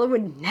Bella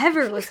would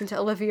never listen to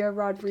Olivia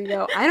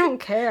Rodrigo. I don't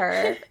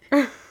care.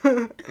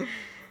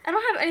 I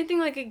don't have anything,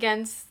 like,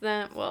 against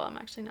them. Well, I'm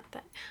actually not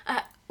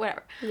that.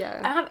 Whatever. Yeah.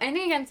 I don't have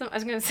anything against them. I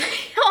was gonna say,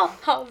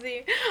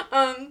 Halsey.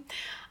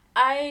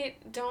 I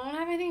don't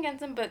have anything against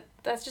them, but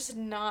that's just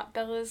not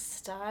Bella's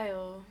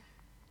style.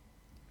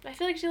 I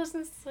feel like she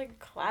listens to, like,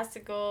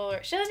 classical,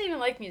 or she doesn't even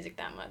like music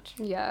that much.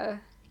 Yeah.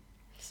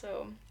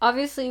 So.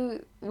 Obviously,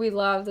 we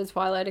love the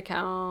Twilight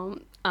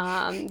account.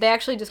 They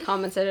actually just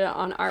commented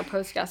on our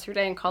post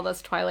yesterday and called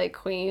us Twilight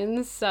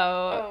Queens, so...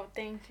 Oh,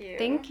 thank you.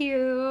 Thank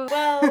you.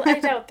 Well, I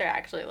doubt they're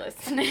actually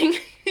listening.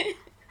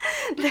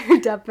 They're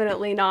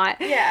definitely not.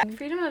 Yeah.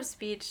 Freedom of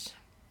speech,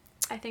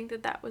 I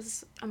think that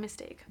was a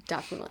mistake.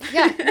 Definitely.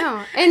 Yeah,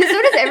 no. And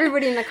so does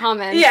everybody in the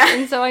comments. Yeah.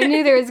 And so I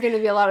knew there was going to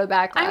be a lot of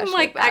backlash. I'm,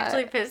 like, with that.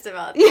 actually pissed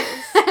about this.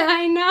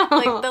 I know.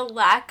 Like, the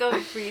lack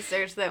of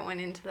research that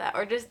went into that,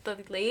 or just the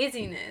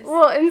laziness.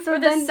 Well, and so or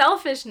then... the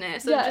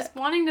selfishness of Yeah. just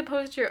wanting to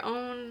post your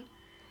own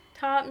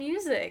top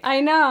music.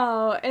 I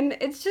know. And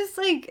it's just,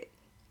 like...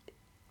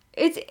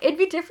 It'd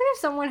be different if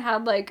someone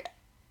had, like,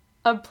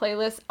 a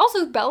playlist.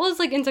 Also, Bella's,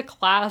 like, into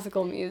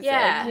classical music,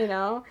 Yeah. you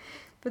know?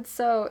 But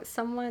so,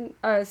 someone...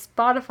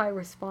 Spotify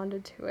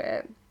responded to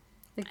it.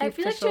 Like, the I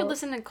feel like she would official-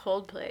 listen to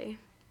Coldplay.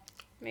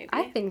 Maybe.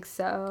 I think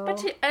so.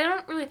 But I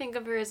don't really think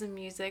of her as a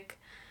music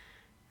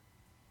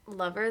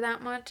lover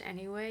that much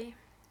anyway.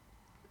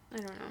 I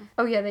don't know.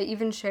 Oh, yeah, they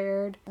even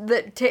shared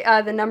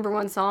the number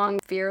one song,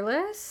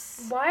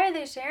 Fearless. Why are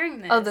they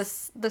sharing this? Oh,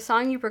 the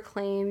song you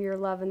proclaim, your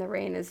love in the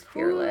rain is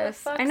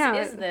fearless. Who the fuck I know.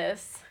 is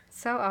this?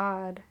 So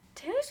odd.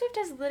 Taylor Swift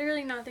has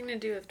literally nothing to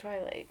do with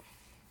Twilight.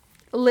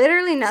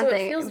 Literally So it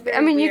nothing. feels very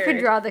I mean, you could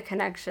weird. draw the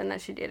connection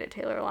that she dated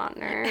Taylor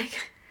Lautner. I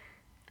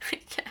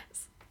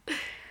guess.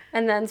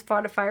 And then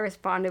Spotify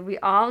responded, we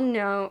all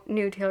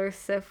knew Taylor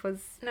Swift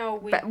was... No,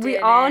 we we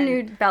all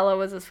didn't. knew Bella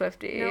was a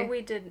Swiftie. No,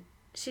 we didn't.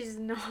 She's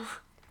no...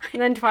 And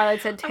then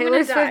Twilight said, I'm Taylor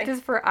gonna Swift die. is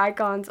for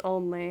icons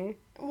only.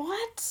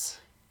 What?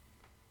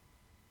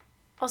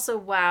 Also,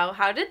 wow.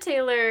 How did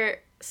Taylor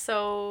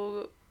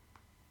so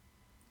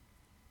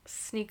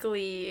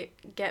sneakily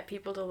get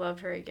people to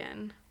love her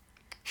again?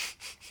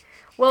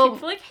 Well,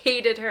 People, like,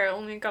 hated her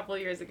only a couple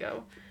years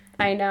ago.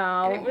 I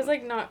know. And it was,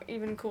 like, not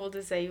even cool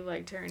to say you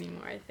liked her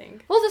anymore, I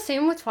think. Well, the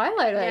same with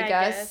Twilight, Yeah, I I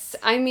guess. guess.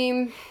 I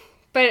mean,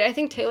 but I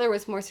think Taylor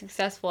was more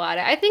successful at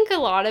it. I think a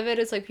lot of it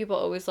is, like, people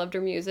always loved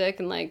her music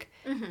and, like,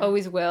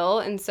 always will.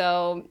 And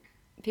so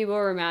people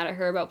were mad at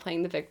her about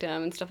playing the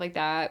victim and stuff like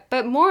that.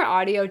 But more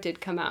audio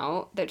did come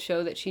out that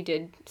show that she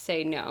did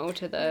say no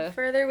to The the...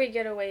 further we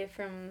get away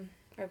from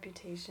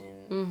Reputation,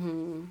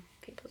 Mm-hmm.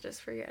 people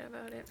just forget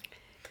about it.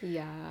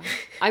 Yeah.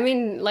 I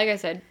mean, like I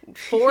said,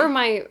 4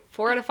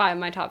 out of 5 of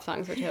my top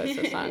songs were Taylor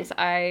Swift songs.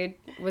 I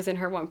was in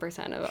her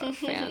 1% of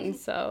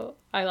fans, so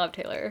I love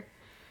Taylor.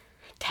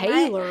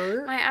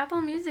 Taylor? My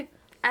Apple Music,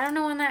 I don't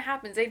know when that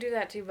happens. They do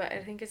that too, but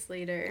I think it's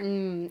later.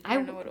 I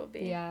don't know what it'll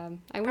be. Yeah.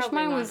 I wish Probably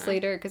mine was Lana.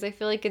 later, because I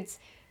feel like it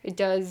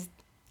does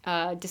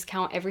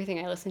discount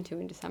everything I listen to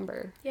in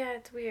December, Yeah,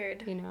 it's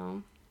weird. you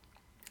know?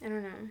 I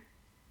don't know.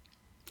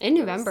 In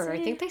We'll November. I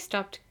see. think they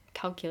stopped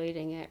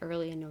calculating it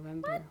early in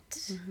November.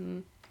 Mm-hmm.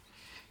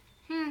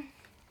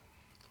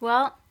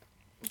 Well,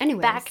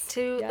 Anyways. back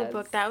to the yes.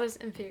 book. That was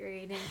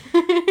infuriating.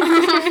 I'm I'm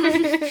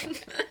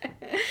just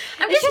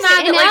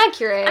mad that, like,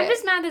 inaccurate. I'm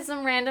just mad that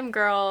some random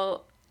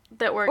girl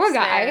that works Or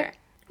guy. there.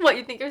 What,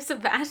 you think it was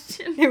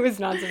Sebastian? It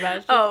was not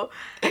Sebastian. Oh.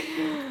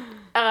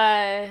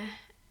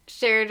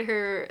 Shared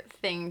her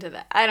thing to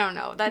that. I don't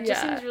know. That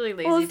just seems really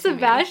lazy Well, to me.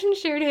 Sebastian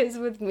shared his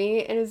with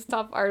me, and his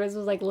top artist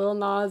was like Lil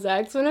Nas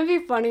X. Wouldn't it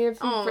be funny if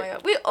Oh my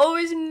god. We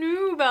always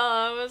knew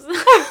Bella was...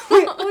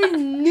 we always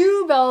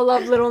knew Bella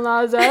loved Lil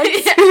Nas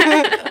X.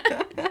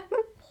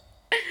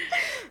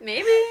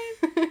 Maybe.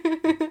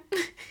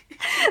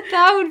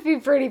 That would be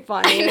pretty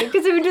funny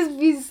because it would just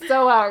be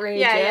so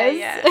outrageous.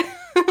 Yeah.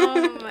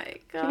 Oh my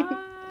god.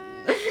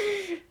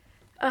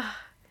 Ugh.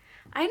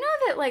 I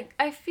know that, like,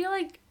 I feel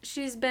like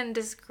she's been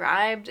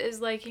described as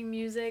liking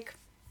music.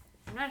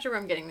 I'm not sure where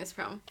I'm getting this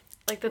from.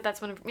 Like, that's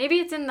one of... Maybe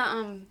it's in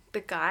the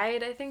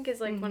guide, I think, is,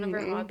 like, one of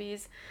her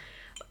hobbies.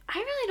 I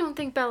really don't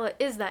think Bella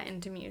is that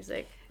into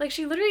music. Like,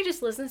 she literally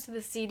just listens to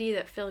the CD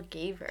that Phil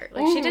gave her.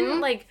 Like, she didn't,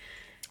 like...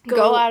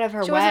 Go out of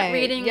her She way. wasn't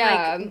reading,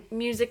 Yeah. like,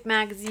 music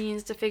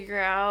magazines to figure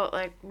out,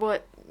 like,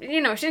 what... You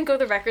know, she didn't go to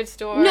the record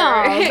store. No,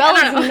 I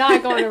Bella's don't know.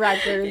 not going to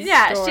records.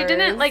 Yeah, stores. she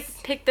didn't, like,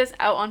 pick this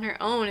out on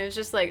her own. It was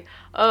just like,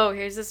 oh,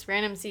 here's this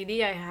random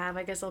CD I have.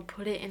 I guess I'll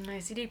put it in my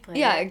CD player.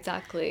 Yeah,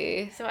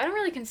 exactly. So I don't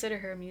really consider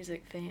her a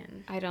music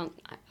fan. I don't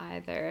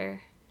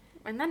either.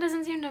 And that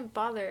doesn't seem to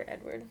bother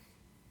Edward.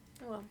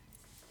 Oh, well.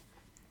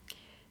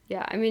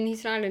 Yeah, I mean,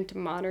 he's not into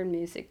modern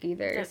music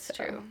either. That's so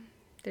true.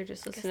 They're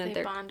just I guess listening they to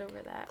their bond over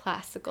that.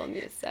 classical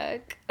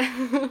music.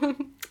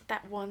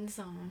 That one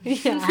song.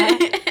 Yeah.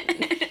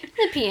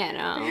 The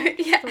piano.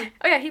 Yeah.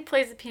 Oh, yeah, he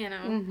plays the piano.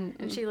 Mhm,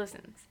 And she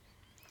listens.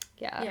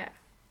 Yeah. Yeah.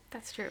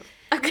 That's true.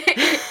 Okay.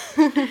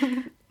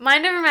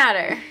 Mind over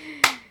matter.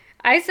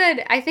 I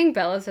think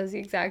Bella says the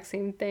exact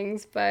same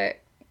things, but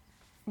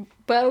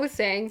Bella was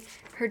saying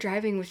her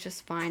driving was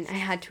just fine. I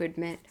had to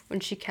admit when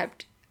she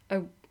kept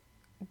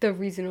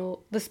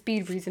the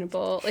speed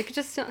reasonable. Like, it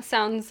just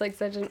sounds like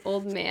such an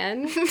old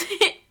man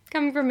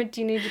coming from a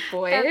teenage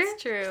boy.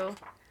 That's true.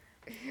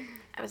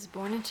 I was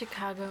born in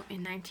Chicago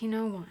in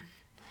 1901.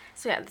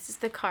 So yeah, this is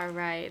the car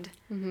ride.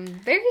 Mm-hmm.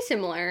 Very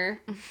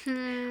similar.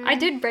 Mm-hmm. I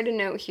did write a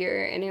note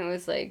here, and it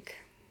was like,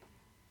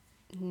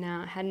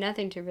 had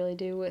nothing to really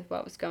do with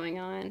what was going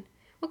on.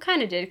 Well,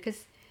 kind of did,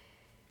 because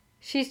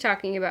she's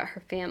talking about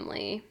her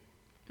family.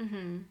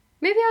 Mm-hmm.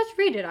 Maybe I'll just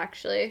read it,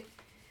 actually.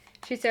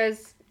 She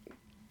says,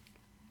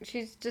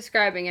 she's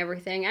describing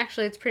everything.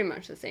 Actually, it's pretty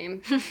much the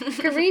same.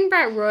 Kareen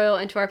brought Royal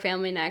into our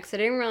family next. I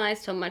didn't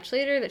realize till much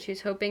later that she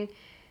was hoping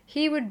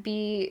he would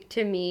be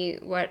to me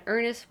what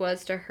Ernest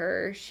was to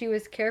her. She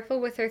was careful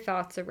with her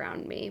thoughts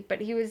around me,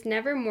 but he was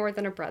never more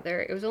than a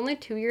brother. It was only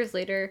 2 years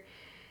later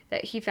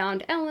that he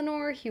found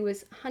Eleanor. He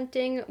was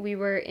hunting. We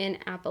were in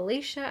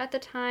Appalachia at the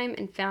time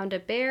and found a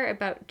bear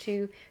about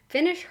to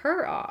finish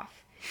her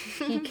off.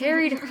 He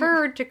carried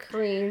her to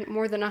Kareen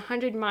more than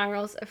 100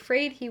 miles,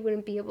 afraid he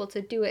wouldn't be able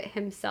to do it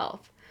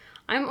himself.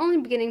 I'm only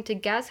beginning to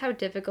guess how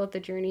difficult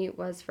the journey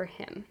was for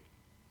him.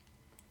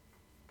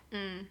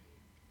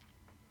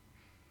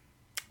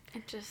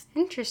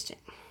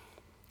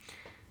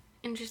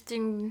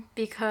 Interesting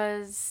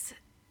because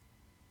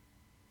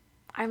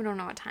I don't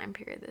know what time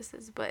period this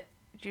is, but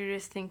you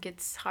just think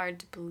it's hard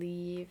to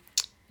believe.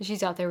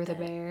 She's out there with a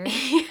bear.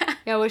 Yeah.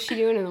 Yeah, what's she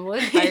doing in the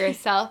woods by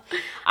herself?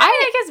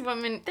 I guess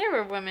there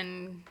were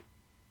women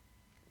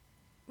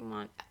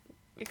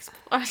let's say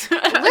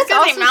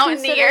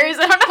mountaineers.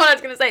 I don't know what I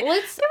was going to say.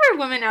 There were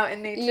women out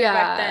in nature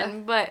back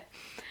then, but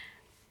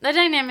the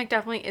dynamic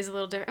definitely is a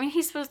little different. I mean,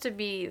 he's supposed to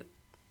be,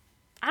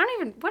 I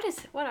don't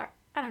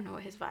know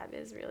what his vibe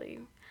is really.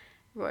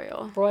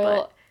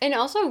 Royal. And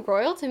also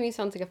Royal to me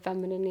sounds like a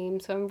feminine name,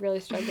 so I'm really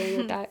struggling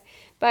with that.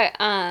 But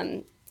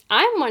I'm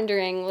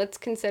wondering, let's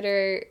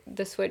consider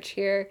the switch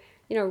here.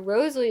 You know,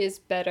 Rosalie is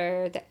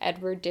better that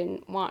Edward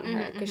didn't want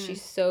her because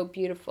she's so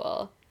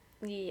beautiful.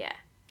 Yeah.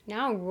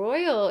 Now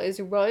is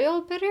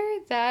Royal bitter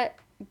that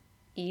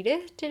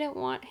Edith didn't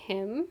want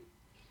him?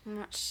 I'm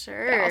not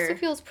sure. It also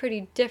feels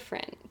pretty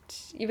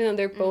different, even though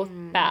they're both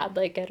bad.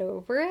 Like, get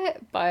over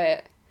it,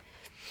 but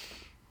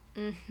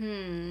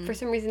for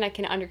some reason I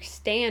can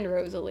understand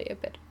Rosalie a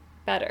bit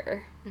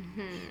better.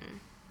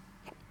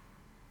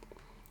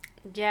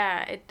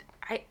 Yeah,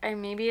 I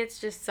maybe it's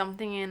just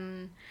something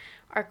in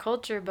our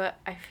culture, but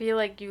I feel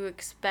like you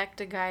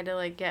expect a guy to,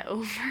 like, get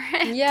over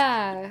it.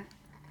 Yeah.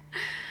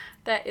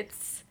 That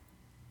it's...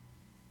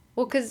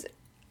 Well, because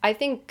I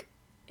think...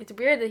 It's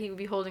weird that he would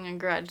be holding a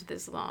grudge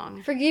this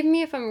long. Forgive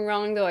me if I'm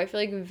wrong, though. I feel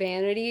like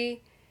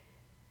vanity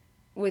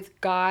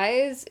with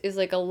guys is,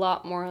 like, a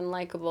lot more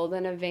unlikable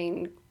than a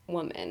vain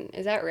woman.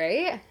 Is that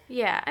right?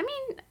 Yeah. I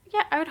mean,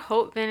 yeah, I would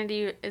hope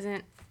vanity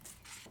isn't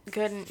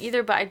good in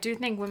either, but I do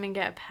think women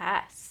get a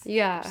pass.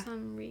 Yeah. For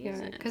some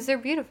reason. Because they're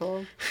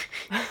beautiful.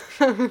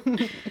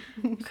 Kind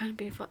of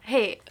beautiful.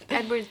 Hey,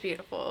 Edward's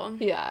beautiful.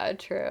 Yeah,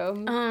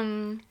 true.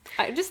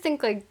 I just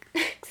think, like,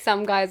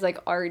 some guys,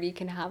 like, already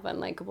can have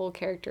unlikable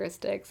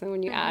characteristics, and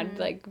when you add,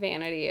 like,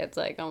 vanity, it's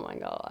like, oh my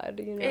god,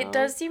 you know? It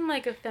does seem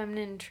like a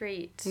feminine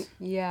trait.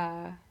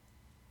 Yeah.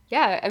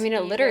 Yeah, I mean,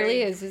 it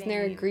literally is. Isn't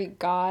there a Greek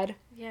god?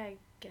 Yeah, I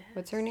guess.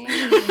 What's her name?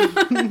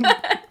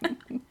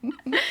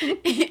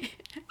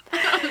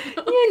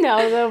 You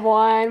know, the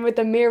one with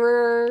the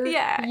mirror.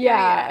 Yeah.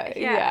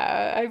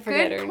 I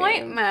forget her name. Good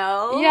point,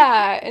 Mel.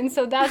 Yeah, and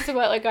so that's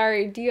what, like, our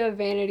idea of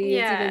vanity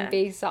is even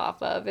based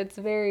off of. It's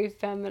very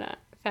feminine.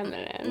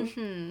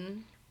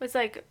 It's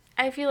like,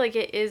 I feel like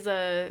it is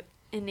a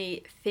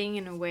innate thing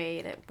in a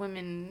way that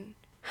women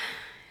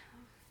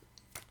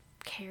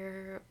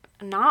care.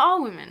 Not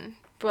all women,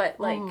 but,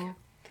 like,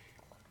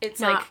 it's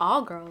not like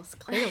all girls,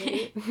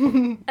 clearly.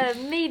 a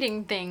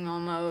mating thing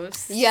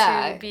almost.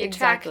 Yeah, to be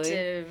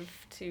attractive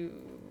to,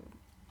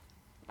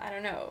 I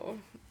don't know,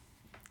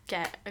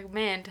 get a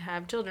man to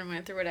have children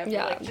with or whatever.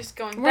 Yeah. Like, just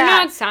going We're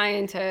back. not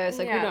scientists.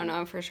 Like, we don't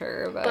know for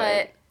sure.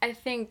 But I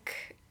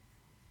think,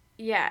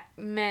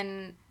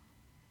 men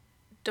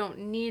don't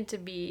need to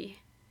be,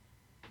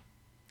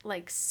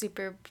 like,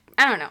 super,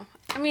 I don't know.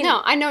 I mean.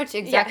 No, I know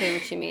exactly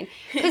what you mean.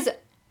 Because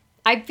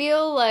I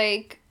feel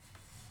like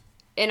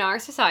in our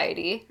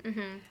society,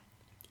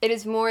 it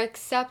is more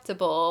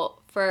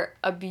acceptable for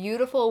a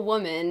beautiful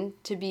woman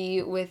to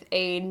be with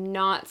a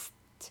not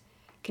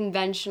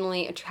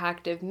conventionally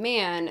attractive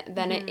man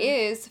than it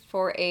is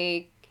for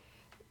a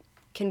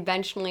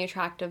conventionally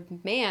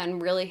attractive man,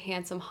 really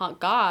handsome, hot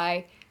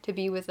guy, to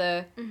be with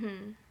a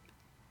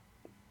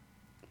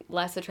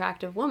less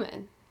attractive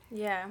woman.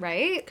 Yeah.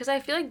 Right? Because I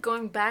feel like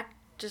going back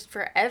just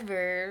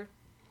forever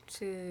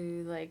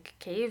to, like,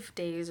 cave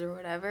days or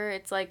whatever,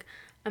 it's like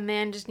a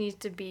man just needs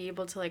to be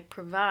able to, like,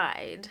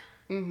 provide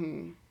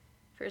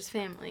for his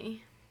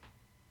family.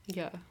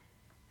 Yeah.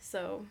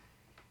 So.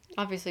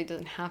 Obviously, it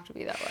doesn't have to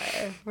be that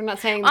way. We're not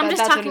saying I'm just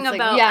that's talking what it's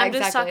about. like. Yeah, I'm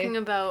exactly. just talking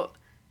about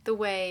the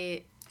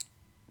way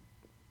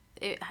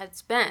it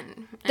has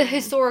been. The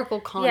historical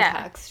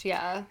context,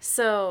 yeah.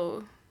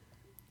 So,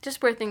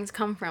 just where things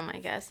come from, I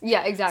guess.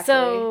 Yeah, exactly.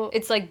 So,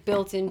 it's, like,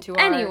 built into our...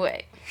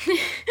 Anyway.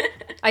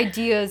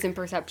 ideas and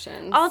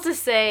perceptions. All to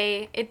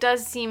say, it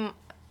does seem...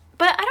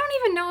 But I don't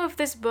even know if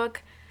this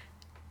book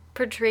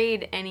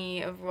portrayed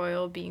any of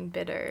Royal being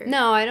bitter.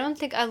 No, I don't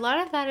think... A lot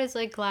of that is,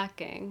 like,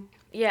 lacking.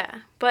 Yeah,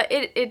 but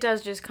it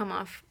does just come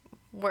off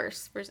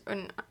worse,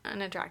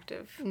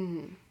 unattractive.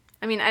 Mm-hmm.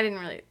 I mean, I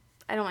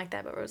don't like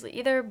that about Rosalie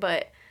either,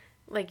 but,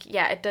 like,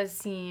 yeah, it does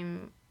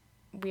seem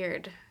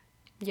weird.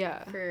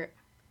 Yeah. For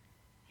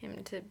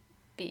him to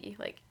be,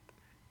 like,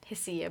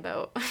 hissy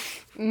about...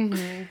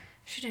 Mm-hmm.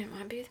 She didn't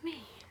want to be with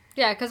me.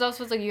 Yeah, because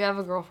also it's like, you have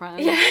a girlfriend.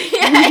 Yeah.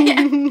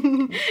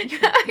 You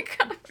have a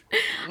girlfriend.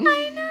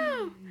 I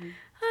know.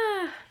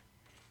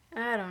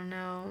 I don't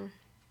know.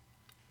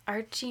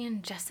 Archie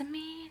and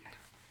Jessamine?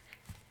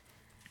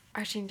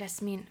 Archie and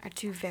Jessamine are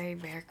two very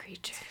rare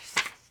creatures.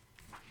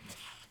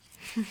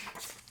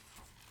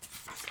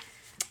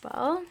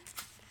 Well,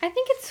 I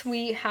think it's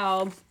sweet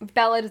how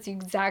Bella does the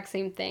exact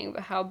same thing,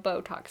 but how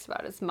Beau talks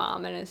about his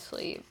mom in his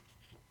sleep.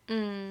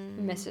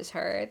 Misses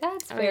her.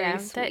 That's very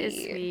sweet. That is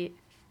sweet.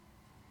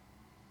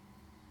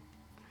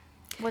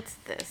 What's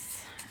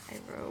this I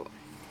wrote?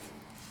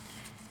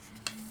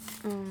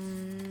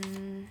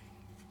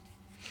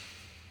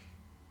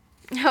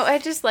 Oh, I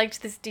just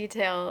liked this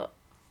detail.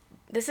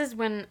 This is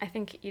when I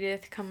think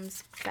Edith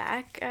comes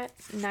back at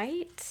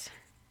night.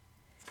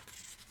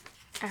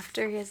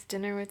 After he has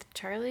dinner with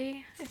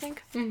Charlie, I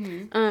think.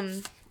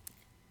 Mm-hmm.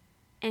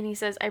 And he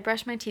says, I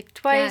brush my teeth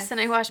twice, and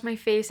I wash my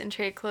face and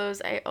trade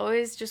clothes. I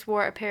always just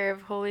wore a pair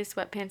of holey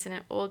sweatpants and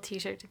an old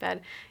t-shirt to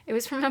bed. It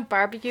was from a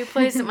barbecue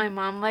place that my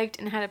mom liked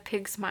and had a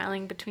pig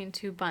smiling between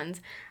two buns.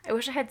 I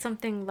wish I had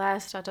something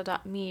less ...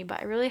 me, but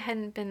I really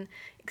hadn't been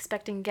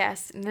expecting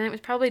guests. And then it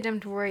was probably dumb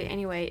to worry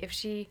anyway. If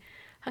she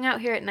hung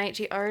out here at night,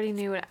 she already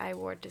knew what I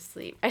wore to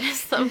sleep. I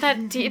just love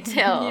that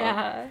detail.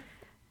 Yeah.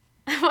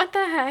 What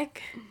the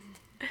heck?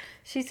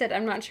 She said,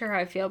 I'm not sure how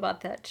I feel about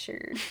that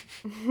shirt.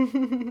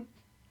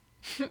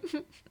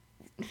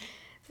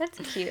 That's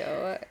cute.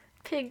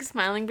 Pig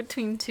smiling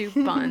between two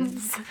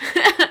buns.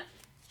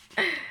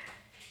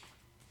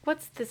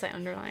 What's this I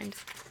underlined?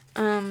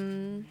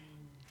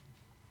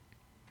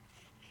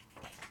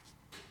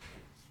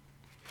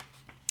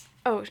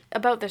 Oh,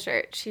 about the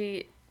shirt.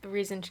 The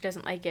reason she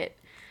doesn't like it.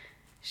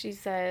 She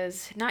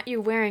says, not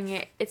you wearing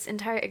it, its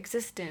entire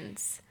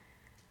existence.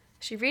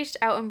 She reached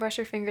out and brushed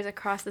her fingers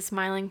across the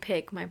smiling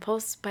pig. My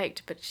pulse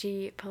spiked, but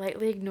she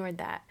politely ignored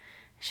that.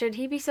 Should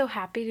he be so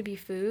happy to be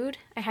food?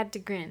 I had to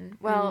grin.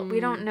 Well, we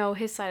don't know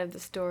his side of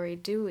the story,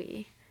 do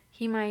we?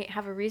 He might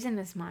have a reason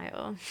to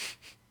smile.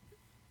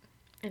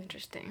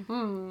 Interesting.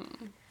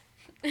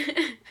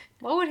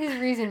 What would his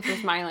reason for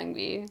smiling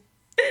be?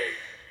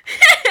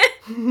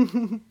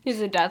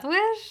 Is a death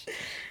wish?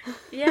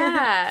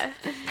 Yeah.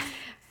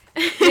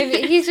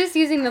 Maybe he's just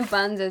using the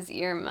buns as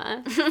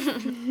earmuffs.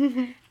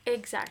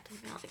 Exactly,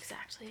 Mel,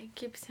 exactly. It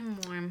keeps him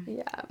warm.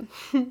 Yeah.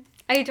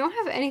 I don't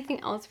have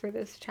anything else for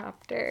this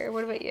chapter.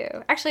 What about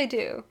you? Actually, I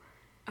do.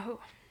 Oh.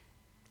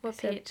 What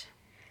page?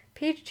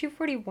 Page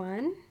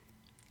 241.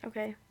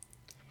 Okay.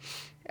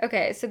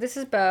 Okay, so this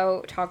is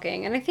Beau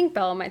talking, and I think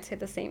Bella might say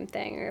the same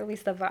thing, or at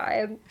least the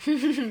vibe.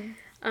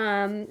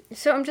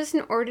 So I'm just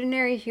an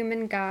ordinary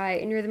human guy,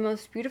 and you're the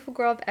most beautiful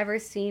girl I've ever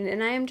seen,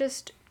 and I am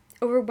just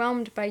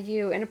overwhelmed by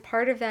you, and a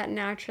part of that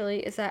naturally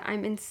is that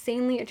I'm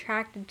insanely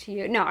attracted to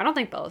you. No, I don't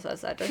think Bella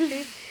says that, does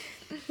she?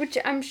 Which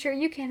I'm sure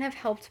you can't have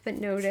helped but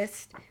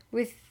noticed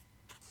with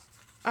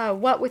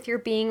with your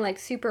being like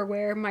super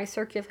aware of my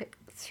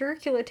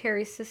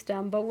circulatory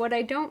system, but what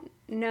I don't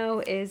know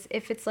is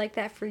if it's like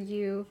that for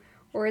you,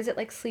 or is it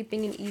like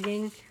sleeping and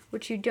eating,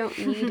 which you don't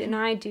need and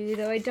I do,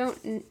 though I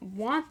don't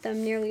want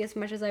them nearly as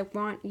much as I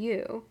want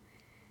you.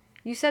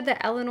 You said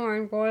that Eleanor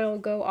and Royal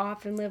go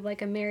off and live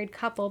like a married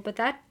couple, but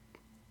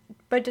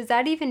does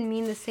that even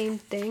mean the same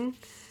thing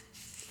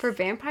for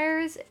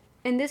vampires?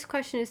 And this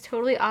question is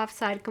totally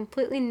offside,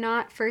 completely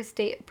not first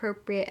date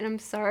appropriate, and I'm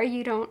sorry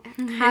you don't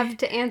have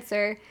to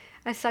answer.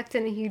 I sucked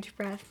in a huge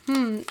breath.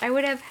 I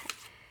would have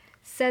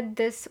said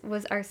this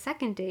was our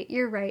second date.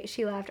 You're right,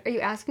 she laughed. Are you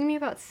asking me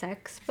about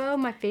sex, Beau?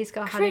 My face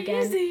got hot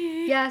again.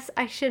 Yes,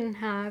 I shouldn't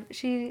have.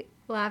 She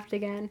laughed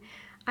again.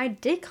 I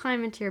did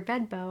climb into your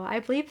bed, Beau. I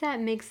believe that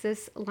makes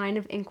this line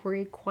of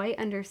inquiry quite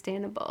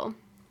understandable.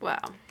 Wow.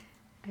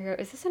 I go,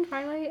 is this in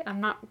Twilight? I'm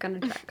not gonna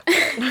check.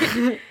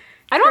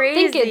 I don't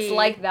think it's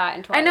like that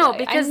in Twilight. I know,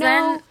 because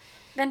then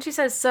she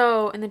says,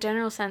 so, in the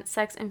general sense,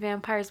 sex and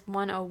vampires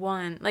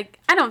 101. Like,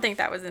 I don't think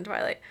that was in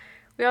Twilight.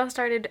 We all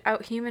started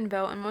out human,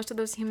 Beau, and most of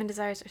those human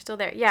desires are still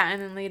there. Yeah,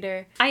 and then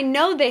later... I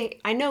know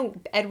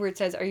Edward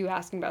says, are you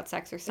asking about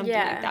sex or something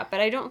like that, but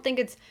I don't think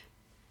it's,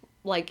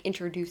 like,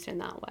 introduced in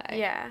that way.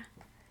 Yeah.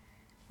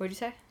 What'd you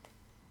say?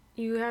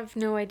 You have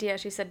no idea,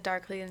 she said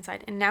darkly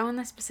inside. And now in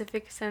the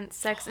specific sense,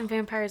 sex and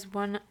vampires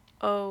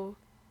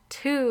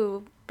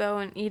 102, Beau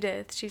and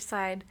Edith, she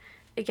sighed.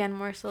 Again,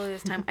 more slowly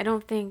this time. I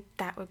don't think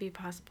that would be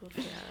possible for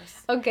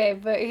us. Okay,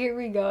 but here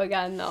we go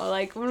again, though.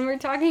 Like, when we're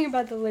talking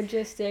about the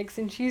logistics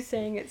and she's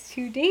saying it's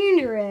too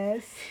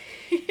dangerous.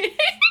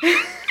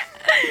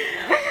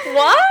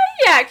 What?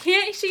 Yeah,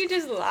 can't she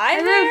just lie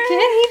there?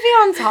 Can't he be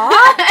on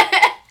top?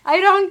 I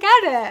don't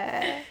get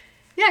it.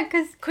 Yeah,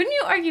 because... Couldn't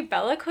you argue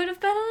Bella could have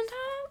been on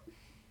top?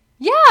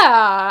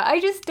 Yeah, I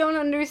just don't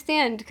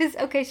understand. Because,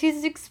 okay,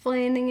 she's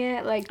explaining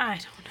it, like... I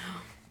don't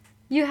know.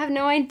 You have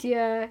no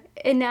idea.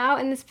 And now,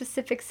 in the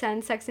specific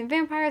sense, sex and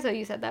vampires,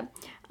 you said that.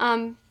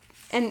 And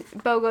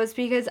Bo goes,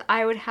 because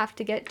I would have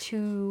to get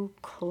too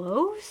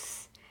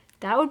close?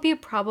 That would be a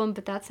problem,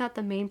 but that's not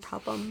the main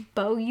problem.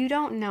 Bo, you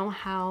don't know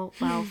how,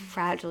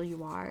 fragile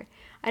you are.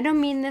 I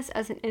don't mean this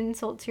as an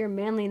insult to your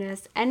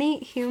manliness. Any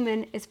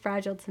human is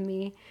fragile to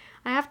me.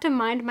 I have to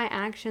mind my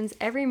actions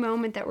every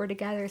moment that we're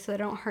together so I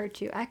don't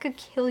hurt you. I could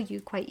kill you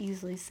quite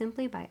easily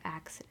simply by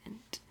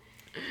accident.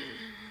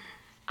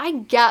 I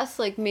guess,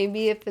 like,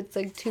 maybe if it's,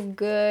 like, too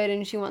good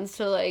and she wants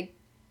to, like,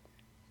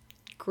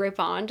 grip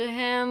onto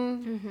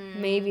him,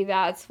 maybe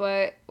that's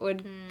what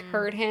would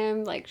hurt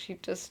him. Like, she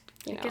just,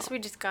 you know. I guess we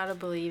just gotta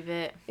believe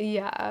it.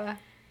 Yeah.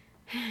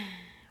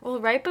 Well,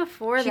 right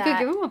before she that... could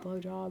give him a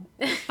blowjob.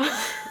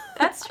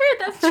 That's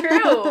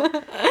true.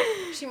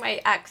 She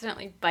might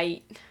accidentally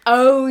bite.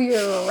 Oh,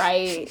 you're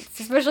right.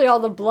 Especially all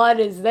the blood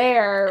is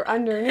there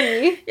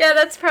underneath. Yeah,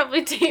 that's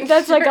probably dangerous.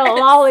 That's like a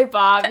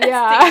lollipop, That's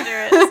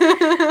dangerous.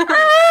 I'm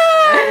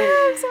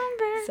so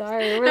embarrassed.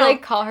 Sorry, we're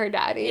like, call her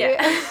daddy.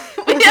 Yeah.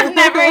 We have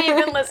never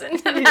even listened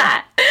to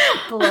that.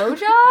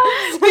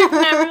 Blowjobs? We've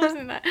never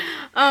listened to that.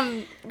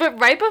 But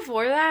right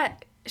before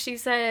that, she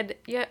said,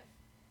 yeah,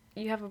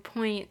 you have a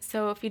point.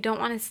 So if you don't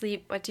want to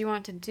sleep, what do you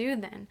want to do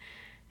then?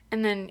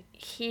 And then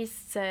he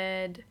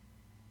said,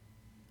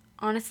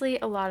 honestly,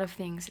 a lot of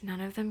things. None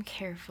of them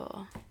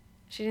careful.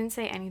 She didn't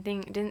say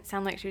anything. It didn't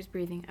sound like she was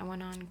breathing. I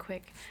went on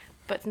quick.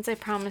 But since I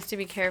promised to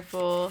be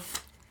careful,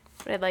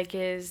 what I'd like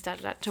is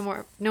to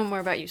know more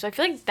about you. So I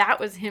feel like that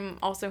was him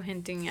also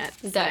hinting at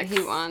that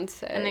he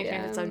wants it. And then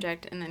changed the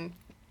subject and then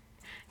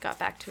got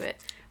back to it.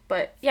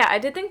 But yeah, I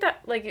did think that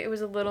like it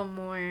was a little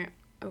more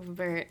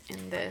overt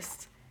in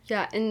this.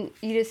 Yeah, and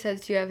Edith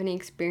says, do you have any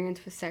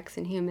experience with sex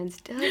and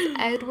humans? Does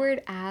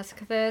Edward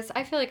ask this?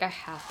 I feel like I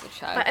have to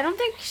check. But I don't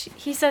think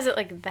he says it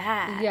like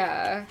that.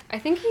 Yeah, I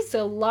think he's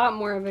a lot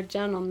more of a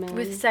gentleman.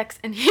 With sex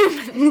and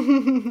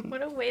humans.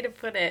 What a way to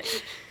put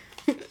it.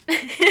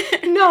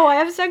 No, I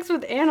have sex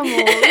with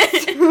animals.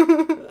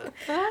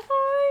 Oh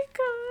my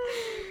god.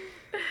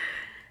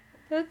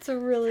 That's a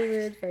really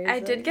weird phrase. I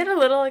did get a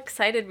little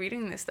excited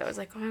reading this, though. I was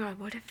like, oh my god,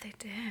 what if they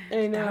did?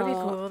 I know. That would be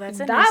cool.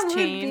 That's a that nice would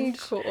change. Be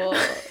cool.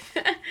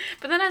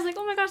 But then I was like,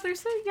 oh my gosh, they're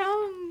so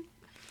young.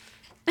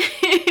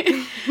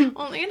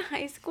 Only in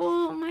high school?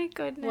 Oh my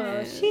goodness.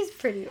 Well, she's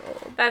pretty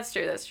old. That's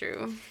true.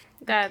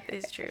 That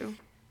is true.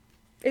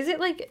 Is it,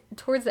 like,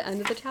 towards the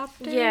end of the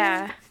chapter?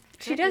 Yeah.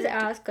 She does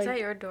ask, like... Is that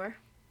your door?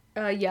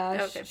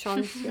 Yeah, okay.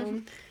 Sean's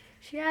film.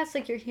 She asks,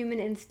 like, your human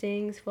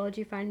instincts. Well, did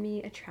you find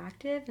me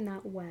attractive in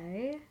that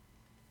way?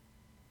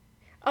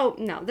 Oh,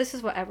 no, this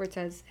is what Edward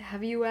says.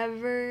 Have you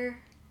ever... ...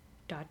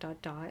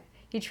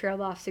 He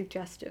trailed off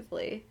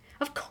suggestively.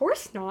 Of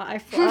course not, I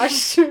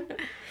flushed.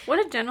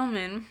 What a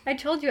gentleman. I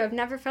told you, I've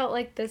never felt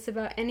like this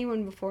about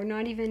anyone before,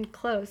 not even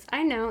close.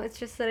 I know, it's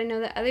just that I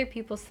know that other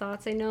people's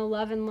thoughts, I know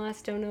love and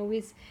lust don't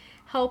always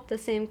help the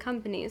same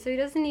company. So he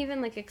doesn't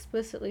even, like,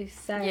 explicitly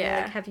say,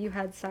 like, have you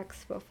had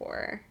sex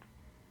before?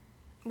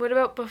 What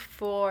about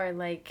before,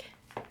 like...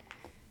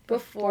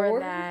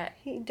 Before that?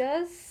 He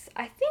does,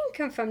 I think,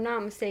 if I'm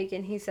not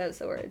mistaken, he says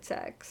the word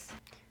sex.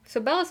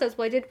 So Bella says,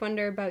 well, I did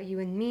wonder about you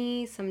and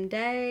me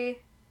someday.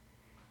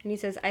 And he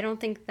says, I don't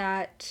think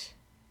that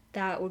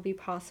would be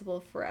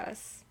possible for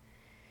us.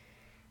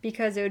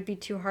 Because it would be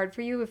too hard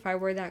for you if I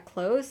were that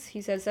close.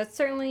 He says, that's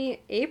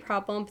certainly a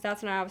problem, but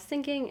that's not what I was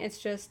thinking. It's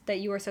just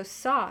that you are so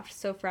soft,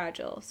 so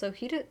fragile. So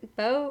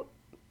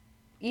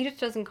Edith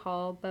doesn't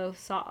call Bo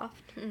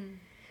soft. Mm.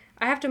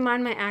 I have to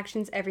mind my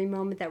actions every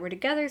moment that we're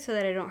together so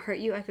that I don't hurt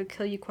you. I could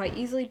kill you quite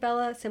easily,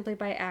 Bella, simply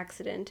by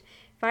accident.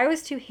 If I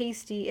was too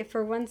hasty, if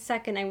for 1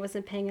 second I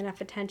wasn't paying enough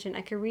attention,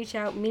 I could reach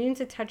out, meaning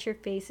to touch your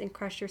face and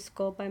crush your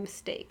skull by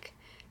mistake.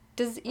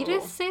 Does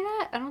Edith say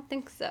that? I don't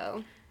think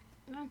so.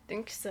 I don't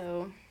think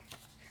so.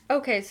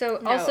 Okay, so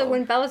No. Also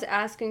when Bella's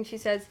asking, she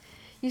says,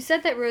 you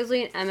said that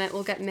Rosalie and Emmett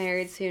will get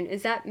married soon.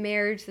 Is that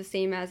marriage the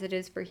same as it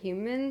is for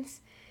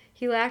humans?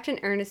 He laughed in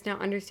earnest, now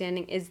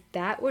understanding. Is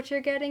that what you're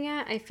getting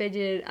at? I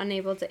fidgeted,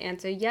 unable to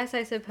answer. Yes,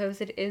 I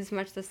suppose it is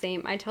much the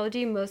same. I told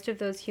you most of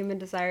those human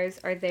desires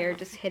are there,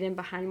 just hidden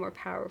behind more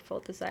powerful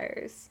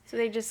desires. So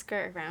they just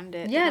skirt around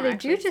it. Yeah, they do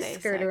actually just say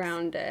skirt sex.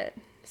 around it.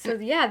 So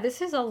yeah,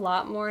 this is a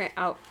lot more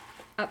up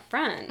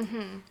front.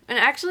 Mm-hmm. And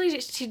actually,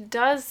 she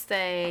does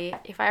say,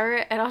 if I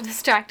were at all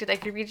distracted, I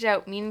could reach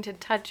out, meaning to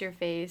touch your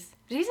face.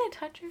 Did he say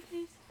touch your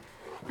face?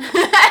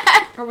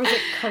 Or was it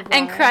caress?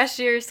 And crush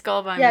your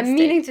skull by Yeah, mistake.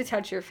 meaning to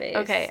touch your face.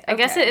 Okay, I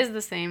guess it is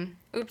the same.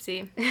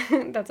 Oopsie.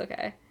 That's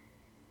okay.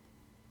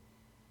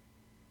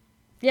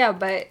 Yeah,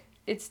 but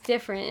it's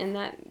different in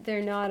that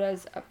they're not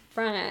as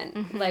upfront.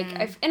 Mm-hmm. Like,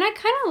 and I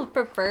kind of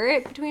prefer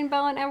it between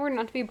Bella and Edward,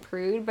 not to be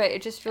prude, but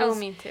it just feels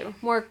me too.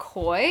 more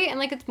coy, and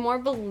like it's more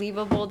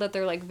believable that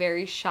they're like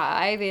very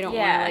shy. They don't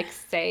want to like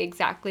say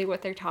exactly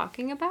what they're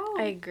talking about.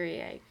 I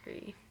agree.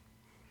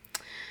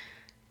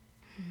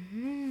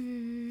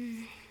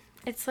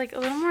 It's like a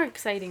little more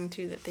exciting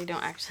too that they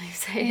don't actually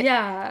say it.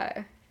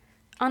 Yeah.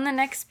 On the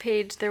next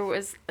page, there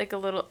was like a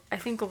little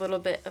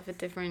bit of a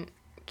different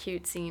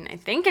cute scene. I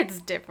think it's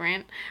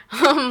different.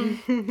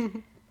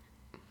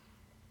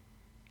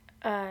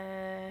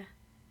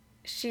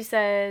 She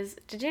says,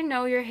 "Did you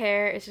know your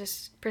hair is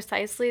just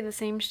precisely the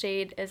same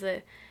shade as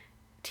a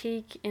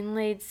teak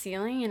inlaid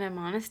ceiling in a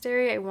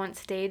monastery I once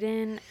stayed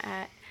in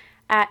I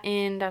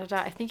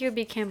think it would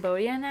be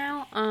Cambodia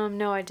now.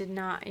 No, I did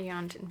not," I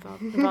yawned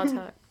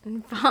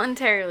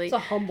involuntarily. It's a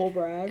humble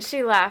brag.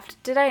 She laughed.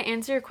 "Did I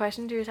answer your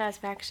question to your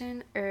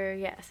satisfaction?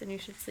 Yes, and you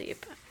should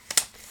sleep."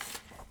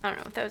 I don't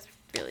know if that was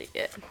really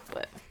it,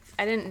 but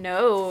I didn't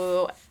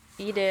know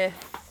Edith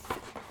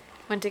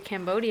went to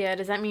Cambodia.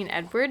 Does that mean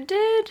Edward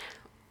did?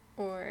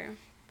 Or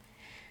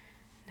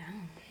no?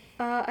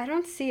 I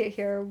don't see it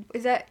here.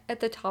 Is that at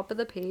the top of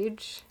the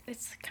page?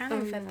 It's kind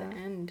of at the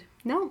end.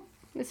 No,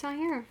 it's not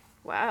here.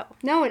 Wow.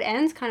 No, it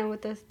ends kind of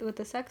with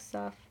the sex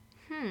stuff.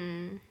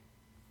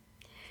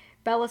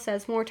 Bella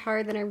says, "More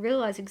tired than I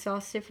realized,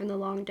 exhausted from the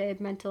long day of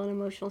mental and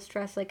emotional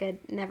stress like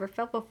I'd never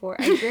felt before.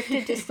 I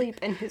drifted to sleep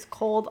in his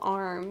cold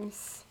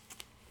arms."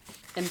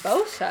 And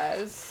Bo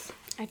says,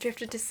 "I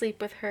drifted to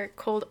sleep with her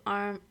cold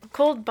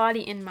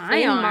body in my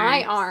 "In arms."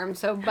 my arms."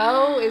 So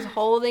Bo is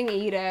holding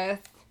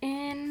Edith.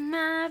 In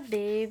my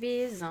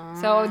baby's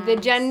arms. So the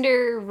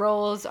gender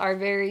roles are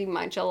very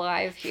much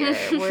alive here,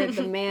 where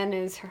the man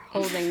is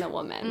holding the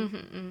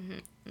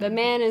woman. The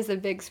man is the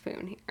big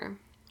spoon here.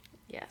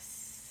 Yes.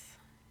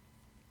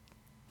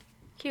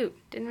 Cute.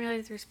 Didn't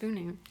realize they were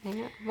spooning.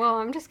 Yeah. Well,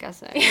 I'm just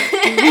guessing.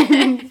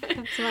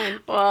 That's fine.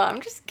 Well,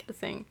 I'm just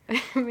guessing.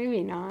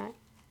 Maybe not.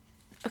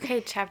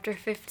 Okay, chapter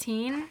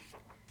 15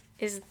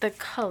 is the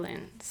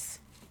Cullens.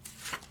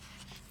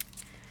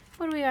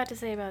 What do we got to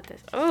say about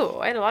this? Oh,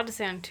 I had a lot to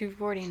say on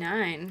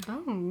 249.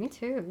 Oh, me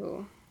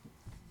too.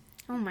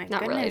 Oh my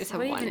Not goodness. really, I just have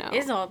what one even note.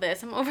 is all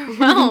this? I'm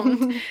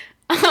overwhelmed.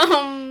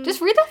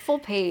 Just read the full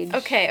page.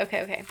 Okay.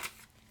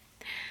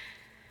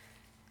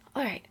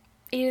 All right.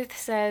 Edith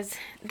says,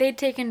 "They'd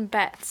taken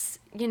bets,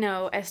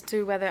 as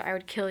to whether I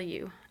would kill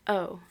you."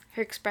 Oh,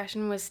 her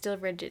expression was still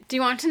rigid. "Do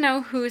you want to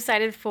know who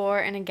sided for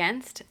and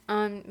against?"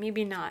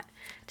 Maybe not.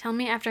 "Tell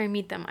me after I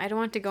meet them. I don't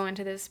want to go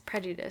into this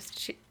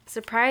prejudiced."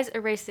 Surprise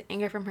erased the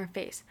anger from her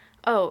face.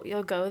 "Oh,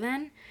 you'll go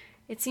then?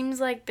 It seems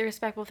like the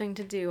respectful thing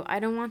to do. I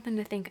don't want them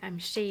to think I'm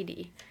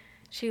shady."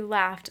 She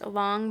laughed, a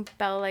long,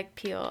 bell-like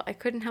peal. I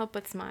couldn't help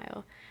but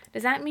smile.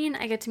 "Does that mean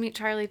I get to meet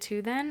Charlie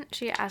too, then?"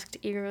 she asked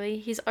eagerly.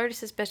 "He's already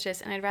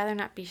suspicious, and I'd rather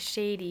not be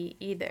shady,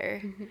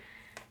 either."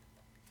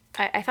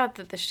 I thought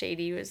that the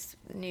shady was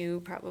new,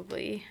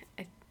 probably.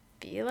 I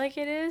feel like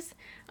it is.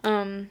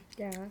 Yeah.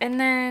 And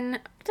then,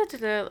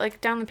 like,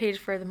 down the page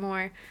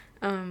furthermore,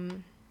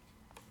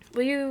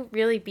 "Will you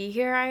really be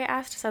here?" I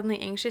asked, suddenly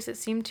anxious. It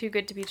seemed too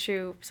good to be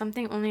true,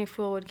 something only a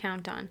fool would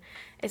count on.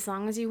 "As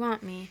long as you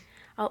want me.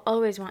 I'll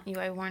always want you,"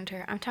 I warned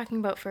her. "I'm talking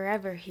about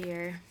forever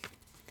here."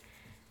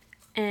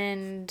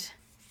 And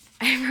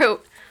I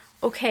wrote,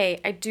 "Okay,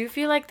 I do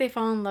feel like they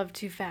fall in love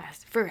too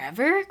fast.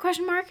 Forever? ?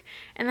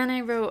 And then I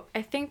wrote,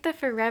 "I think the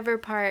forever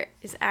part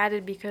is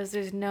added because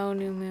there's no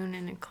new moon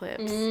and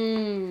eclipse."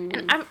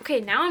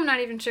 And now I'm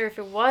not even sure if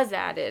it was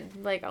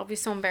added. Like, I'll be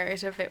so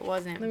embarrassed if it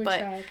wasn't. Let me but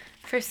check.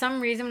 for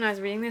some reason, when I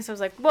was reading this, I was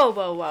like, whoa.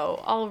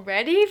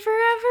 Already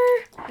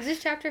forever? Is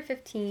this chapter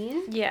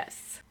 15?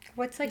 Yes.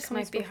 What's like This comes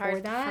might be before hard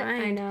to that? I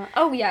find. know.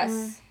 Oh,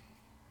 yes.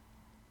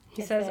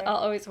 He Is says, there? "I'll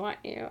always want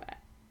you."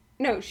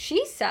 No,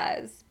 she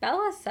says.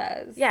 Bella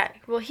says. Yeah,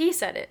 well, he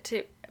said it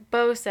too.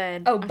 Bo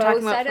said, Oh, "I'm Bo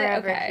talking about said it?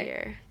 forever Okay.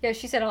 here." Yeah,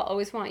 she said, "I'll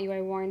always want you."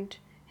 I warned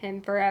him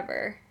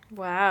forever.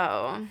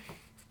 Wow.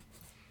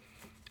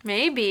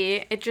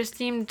 Maybe. It just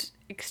seemed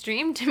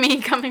extreme to me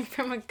coming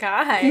from a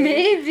guy.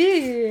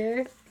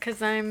 Maybe.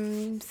 Because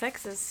I'm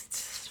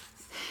sexist.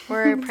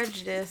 Or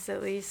prejudiced,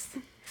 at least.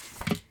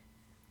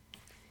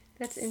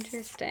 That's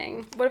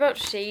interesting. What about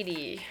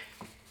shady?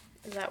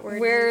 Is that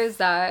word? Where is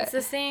that? It's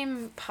the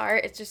same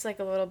part. It's just like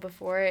a little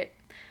before it.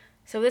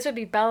 So this would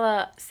be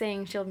Bella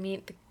saying she'll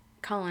meet the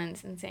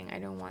Cullens and saying, "I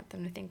don't want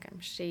them to think I'm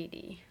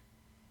shady."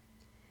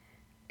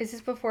 Is this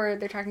before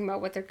they're talking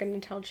about what they're going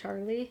to tell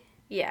Charlie?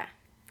 Yeah.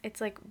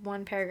 It's like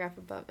one paragraph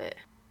above it.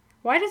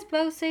 Why does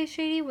Bo say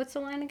shady? What's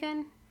the line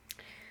again?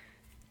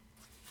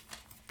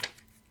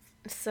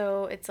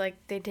 So it's like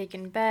they'd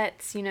taken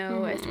bets,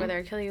 as to whether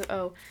I'd kill you.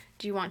 Oh,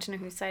 do you want to know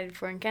who sided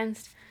for and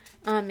against?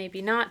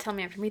 Maybe not. Tell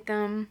me after I meet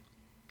them.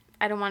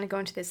 I don't want to go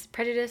into this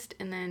prejudiced.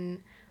 And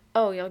then,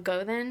 "Oh, you'll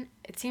go then?"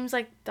 It seems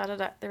like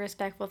the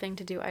respectful thing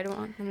to do. I don't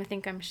want them to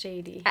think I'm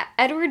shady.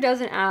 Edward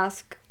doesn't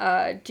ask,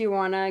 "Do you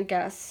want to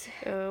guess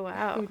Oh,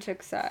 wow. who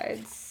took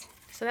sides?"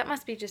 So that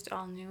must be just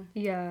all new.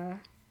 Yeah.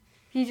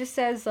 He just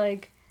says,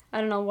 like, "I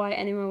don't know why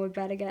anyone would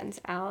bet against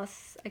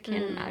Alice. I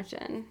can't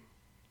imagine."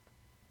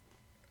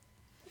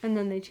 And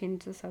then they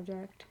change the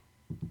subject.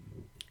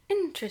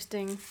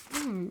 Interesting.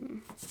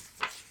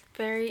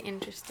 Very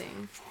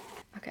interesting.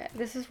 Okay,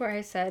 this is where I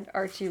said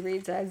Archie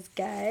reads as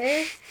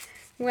gay.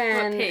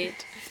 When, What page?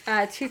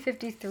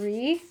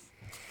 253.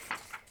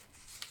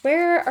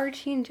 Where are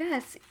Archie and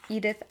Jess?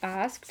 Edith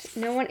asked.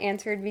 No one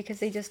answered because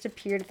they just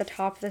appeared at the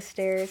top of the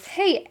stairs.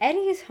 Hey,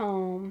 Eddie's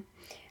home,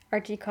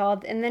 Archie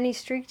called, and then he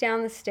streaked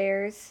down the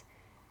stairs.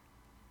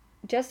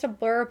 Just a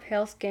blur of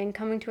pale skin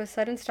coming to a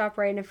sudden stop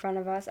right in front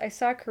of us. I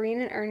saw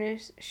Corinne and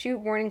Ernest shoot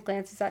warning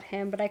glances at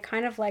him, but I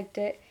kind of liked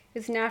it. It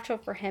was natural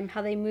for him,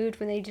 how they moved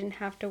when they didn't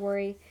have to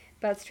worry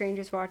about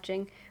strangers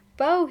watching.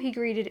 Beau, he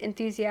greeted,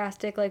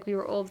 enthusiastic like we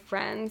were old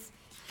friends.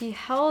 He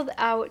held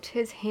out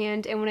his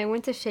hand, and when I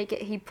went to shake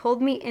it, he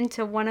pulled me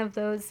into one of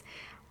those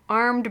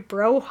armed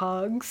bro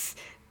hugs,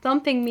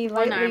 thumping me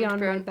lightly on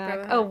my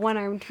back. Oh,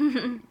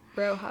 one-armed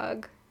bro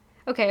hug.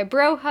 Okay, a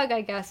bro hug,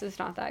 I guess, is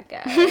not that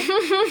gay.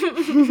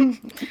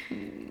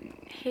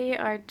 Hey,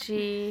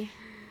 Archie.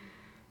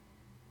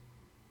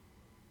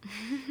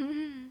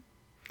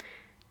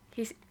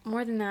 He's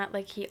more than that,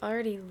 like, he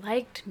already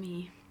liked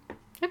me.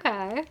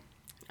 Okay.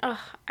 Ugh,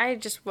 I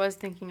just was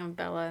thinking of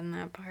Bella in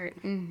that part.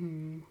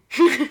 Mm-hmm.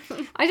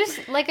 I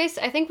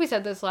think we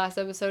said this last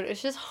episode,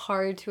 it's just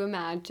hard to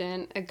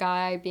imagine a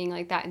guy being,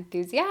 like, that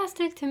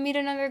enthusiastic to meet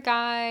another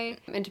guy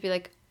and to be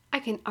like, I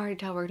can already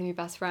tell we're going to be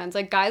best friends.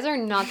 Like, guys are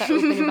not that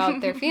open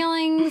about their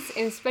feelings,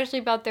 and especially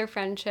about their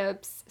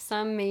friendships.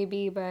 Some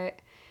maybe, but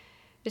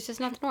it's just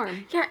not the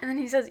norm. Yeah, and then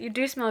he says, you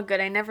do smell good.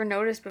 I never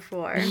noticed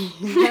before.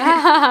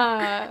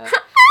 Yeah.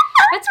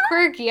 That's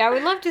quirky. I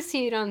would love to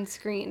see it on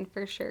screen,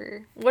 for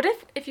sure. What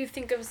if you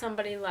think of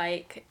somebody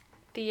like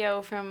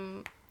Theo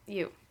from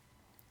You?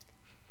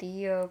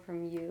 Theo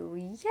from You.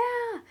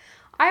 Yeah.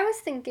 I was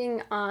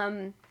thinking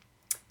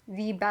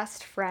the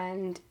best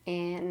friend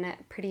in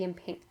Pretty in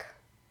Pink.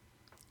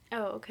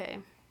 Oh, okay.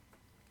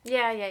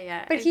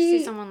 Yeah. But I he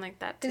see someone like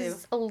that, too.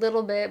 Is a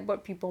little bit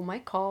what people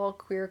might call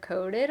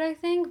queer-coded, I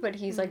think, but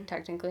he's, like,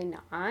 technically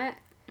not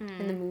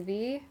in the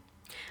movie.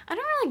 I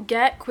don't really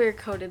get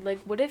queer-coded. Like,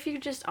 what if you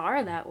just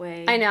are that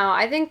way? I know.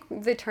 I think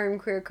the term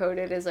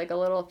queer-coded is, like, a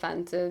little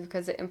offensive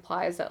because it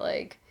implies that,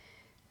 like,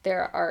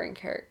 there are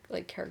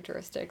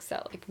characteristics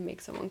that, like,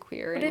 make someone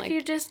queer. What and, if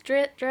you just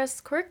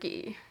dress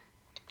quirky?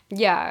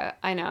 Yeah,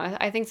 I know.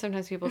 I think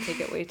sometimes people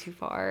take it way too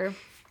far.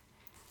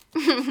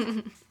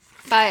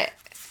 But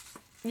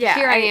yeah,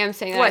 here I am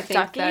saying that what, I think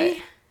Ducky? that...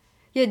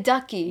 Yeah,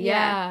 Ducky.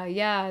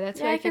 Yeah.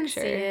 That's what I can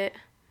picture. see it.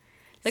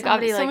 Like,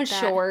 Somebody someone like that.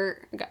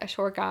 short, a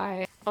short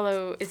guy.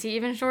 Although, is he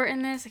even short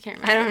in this? I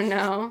can't remember. I don't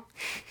know.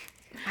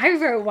 I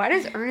wrote, why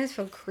does Ernest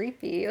feel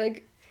creepy?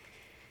 Like,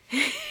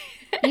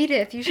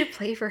 Edith, you should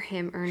play for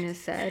him,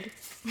 Ernest said.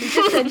 He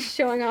just said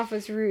showing off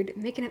was rude.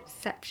 Make an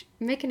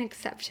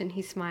exception,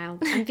 he smiled.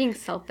 I'm being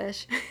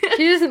selfish.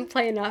 She doesn't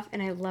play enough,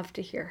 and I love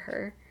to hear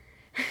her.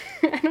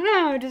 I don't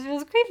know, it just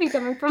feels creepy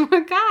coming from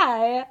a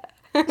guy.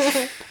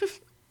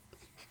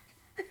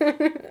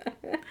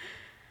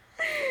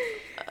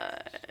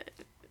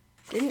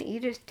 Didn't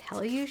Edith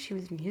tell you she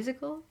was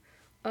musical?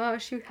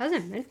 She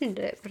hasn't mentioned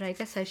it, but I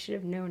guess I should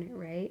have known it,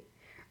 right?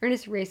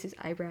 Ernest raised his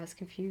eyebrows,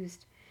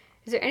 confused.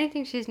 Is there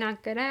anything she's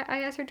not good at?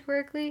 I asked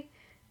rhetorically.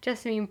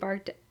 Jessamine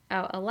barked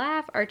out a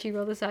laugh. Archie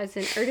rolled his eyes,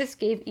 and Ernest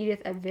gave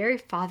Edith a very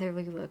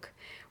fatherly look,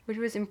 which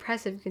was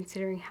impressive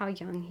considering how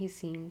young he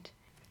seemed.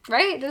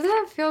 Right? Doesn't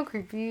that feel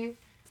creepy?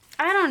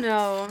 I don't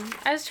know.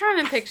 I was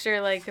trying to picture,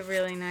 like, a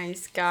really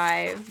nice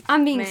guy.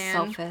 I'm being man.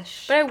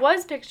 selfish. But I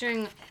was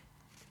picturing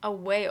a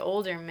way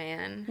older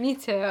man. Me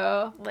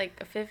too. Like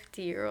a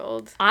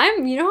 50-year-old.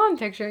 You know who I'm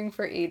picturing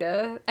for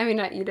Edith? I mean,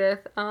 not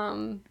Edith.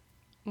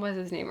 What's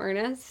his name?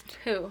 Ernest?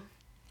 Who?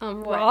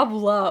 Rob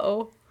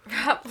Lowe.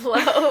 Rob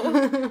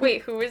Lowe.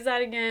 Wait, who was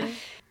that again?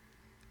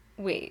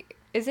 Wait,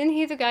 isn't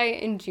he the guy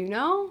in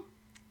Juno?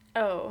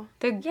 Oh.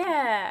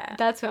 Yeah.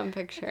 That's what I'm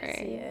picturing. I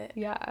see it.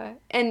 Yeah.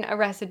 And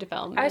Arrested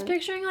Development. I was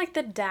picturing, like,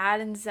 the dad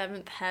in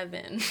Seventh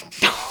Heaven.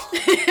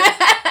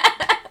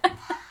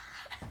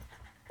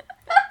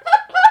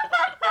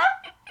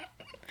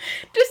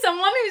 Just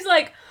someone who's,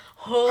 like,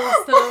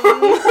 wholesome.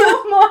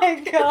 Oh my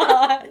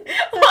god.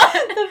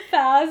 The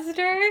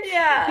pastor?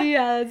 Yeah.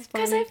 Yeah, that's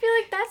funny. Because I feel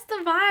like that's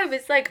the vibe.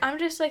 It's like, I'm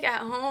just, like,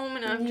 at home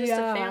and I'm just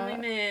Yeah. a family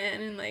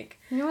man and, like...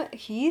 You know what?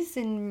 He's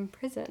in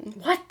prison.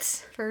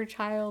 What? For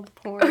child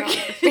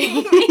pornography.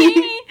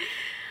 Okay.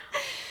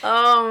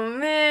 Oh,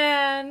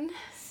 man.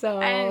 So...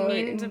 I didn't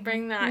mean to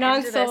bring that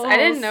into this. I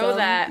didn't know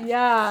that.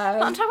 Yeah.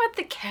 I'm talking about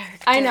the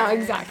character. I know,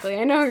 exactly.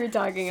 I know who you're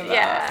talking about.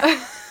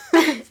 Yeah.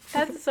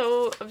 That's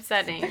so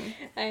upsetting.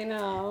 I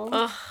know.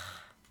 Ugh.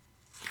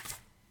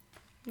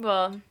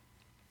 Well,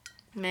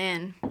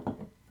 man.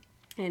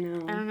 I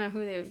know. I don't know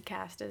who they would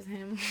cast as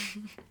him.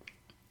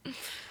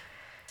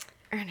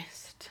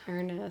 Ernest.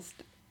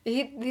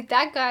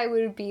 That guy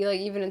would be, like,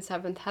 even in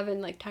Seventh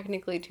Heaven, like,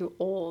 technically too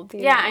old.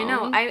 Yeah, I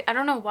know. I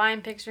don't know why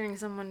I'm picturing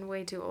someone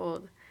way too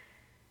old.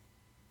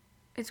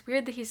 It's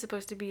weird that he's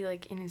supposed to be,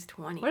 like, in his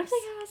 20s. What if they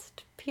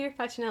cast Peter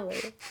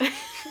Facinelli?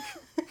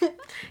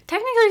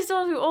 Technically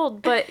still too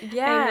old, but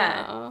yeah.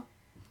 I know.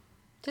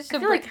 Just I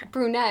feel like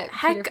brunette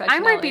Heck, Peter Facinelli. I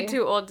might be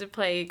too old to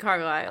play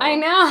Carlisle. I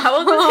know. How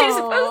old was he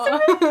supposed to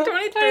be?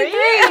 23?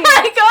 Oh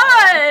my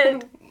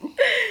god!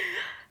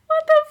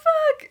 What the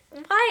fuck?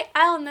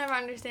 I'll never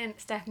understand,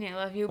 Stephanie, I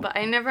love you, but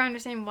I never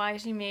understand why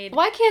she made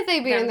Why can't they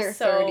be in them their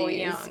so 30s?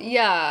 young.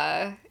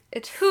 Yeah.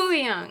 It's too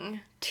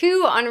young.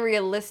 too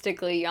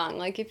unrealistically young.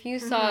 Like, if you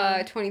saw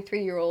a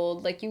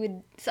 23-year-old, like, you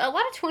would... So a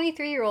lot of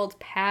 23-year-olds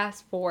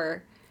pass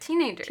for...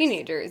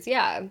 Teenagers,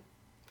 yeah.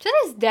 To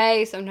this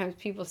day, sometimes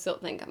people still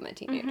think I'm a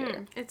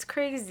teenager. It's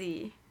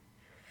crazy.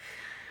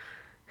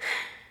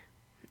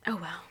 Oh,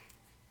 well.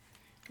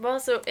 Well,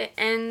 so it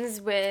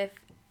ends with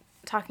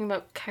talking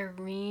about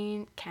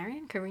Kareen's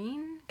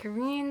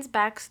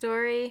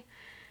backstory,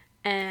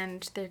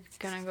 and they're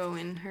gonna go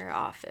in her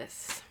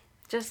office,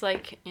 just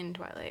like in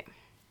Twilight.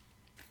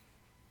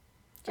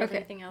 Do you have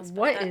anything else about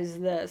what that? is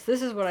this?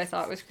 This is what I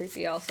thought was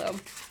creepy also.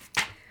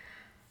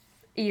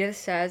 Edith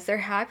says, they're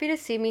happy to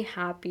see me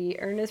happy.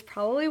 Ernest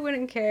probably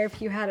wouldn't care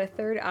if you had a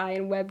third eye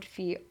and webbed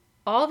feet.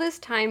 All this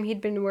time he'd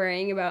been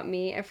worrying about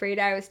me, afraid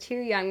I was too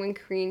young when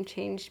Kareen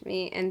changed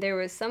me, and there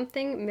was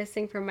something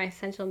missing from my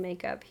essential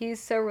makeup. He's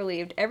so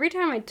relieved. Every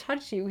time I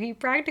touch you, he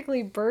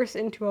practically bursts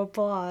into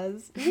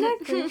applause. Isn't that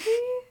creepy?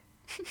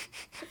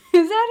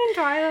 Is that in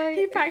Twilight?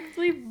 He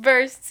practically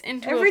bursts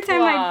into Every applause.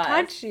 time I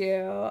touch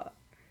you.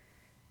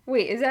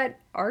 Wait, is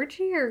that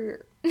Archie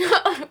or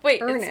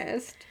Wait,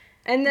 Ernest?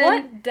 And then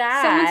what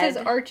dad? someone says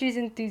Archie's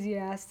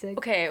enthusiastic.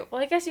 Okay,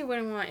 well, I guess you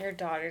wouldn't want your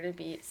daughter to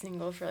be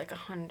single for like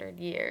 100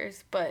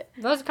 years, but...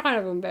 That's kind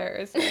of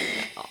embarrassing.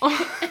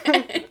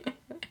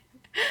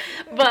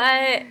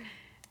 But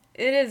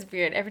it is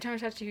weird. Every time I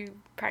touch you, you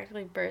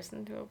practically burst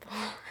into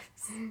applause.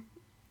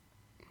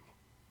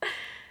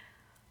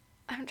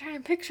 I'm trying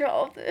to picture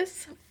all of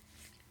this.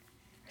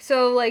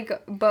 So, like,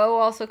 Beau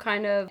also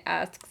kind of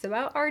asks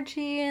about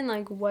Archie and,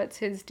 like, what's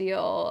his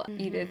deal.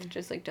 Edith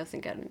just, like,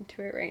 doesn't get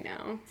into it right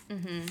now.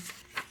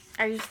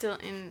 Are you still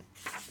in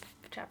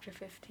chapter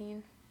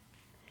 15?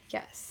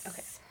 Yes.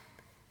 Okay.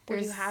 What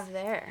do you have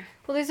there?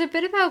 Well, there's a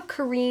bit about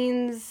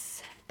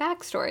Kareen's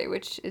backstory,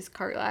 which is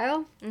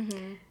Carlisle.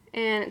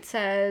 And it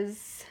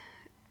says,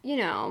 you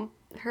know,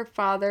 her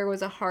father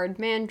was a hard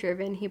man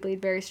driven. He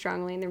believed very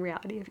strongly in the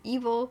reality of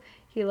evil.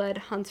 He led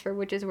hunts for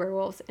witches,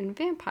 werewolves, and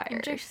vampires.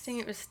 Interesting,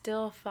 it was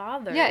still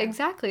father. Yeah,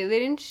 exactly. They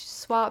didn't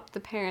swap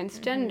the parents'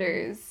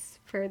 genders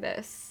for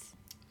this.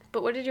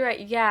 But what did you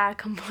write? Yeah,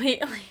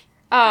 completely.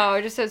 Oh,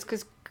 it just says,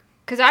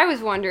 because I was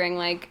wondering,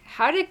 like,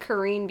 how did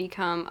Kareen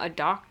become a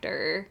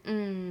doctor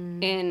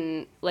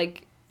in,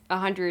 like,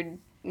 100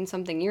 and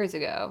something years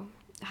ago?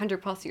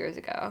 100 plus years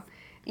ago.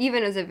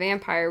 Even as a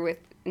vampire with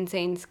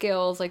insane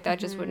skills, like, that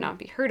just would not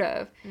be heard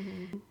of.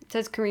 It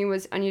says Kareen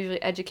was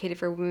unusually educated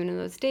for a woman in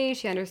those days.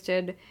 She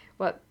understood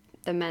what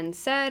the men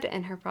said,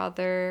 and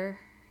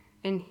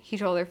he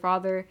told her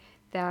father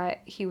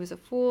that he was a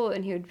fool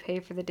and he would pay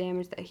for the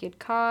damage that he had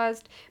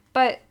caused.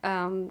 But,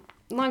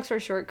 long story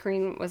short,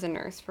 Kareen was a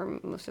nurse for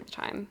most of the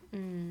time.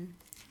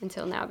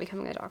 Until now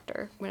becoming a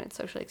doctor when it's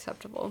socially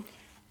acceptable.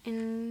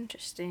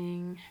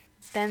 Interesting.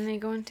 Then they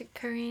go into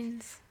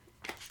Kareen's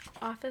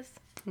office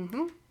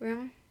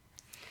room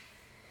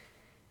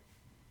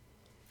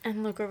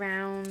and look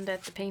around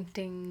at the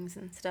paintings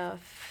and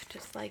stuff,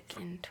 just like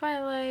in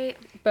Twilight.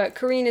 But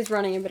Kareen is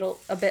running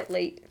a bit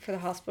late for the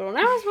hospital. And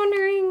I was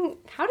wondering,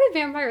 how do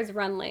vampires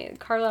run late?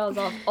 Carlisle is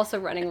also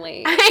running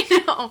late.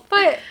 I know.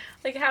 But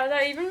like, how is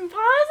that even possible?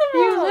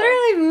 you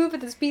literally move at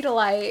the speed of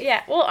light.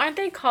 Yeah, well, aren't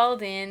they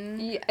called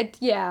in?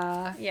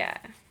 Yeah. Yeah.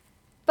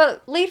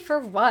 But late for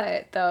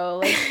what,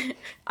 though? Like,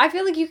 I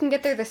feel like you can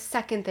get there the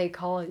second they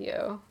call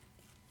you.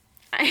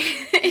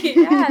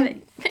 Yeah,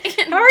 they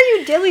can, How are you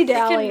they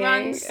dilly-dallying?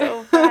 can run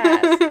so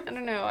fast. I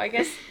don't know. I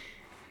guess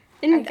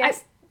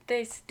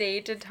they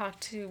stayed to talk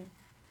to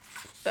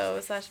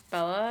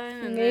Beau/Bella.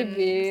 And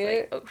Maybe. Then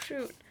it's like, oh,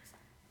 shoot.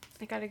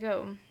 I gotta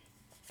go.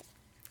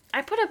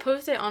 I put a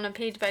Post-it on a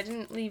page, but I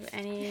didn't leave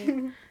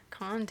any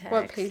context.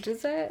 What page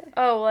is it?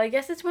 Oh, well, I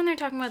guess it's when they're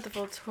talking about the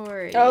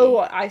Volturi. Oh,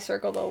 I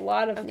circled a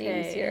lot of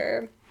names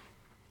here.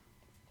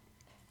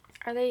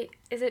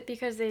 Is it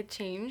because they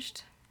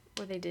changed?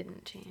 Or they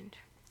didn't change?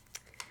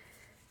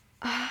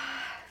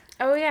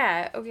 Oh,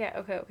 yeah.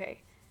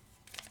 Okay.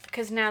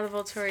 Because now the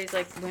Volturi is,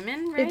 like,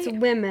 women, right? It's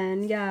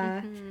women,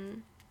 yeah.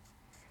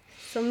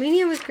 So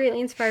Mania was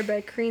greatly inspired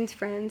by Kareen's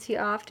friends. He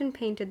often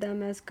painted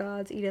them as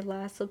gods, Edith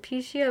laughed.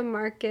 Sulpicia,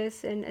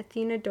 Marcus, and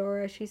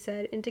Athenadora, she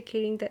said,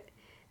 indicating that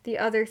the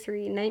other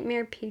three,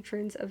 nightmare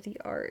patrons of the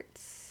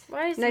arts.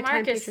 Why is Nighttime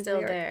Marcus patrons of still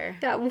the arts. there?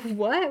 Yeah,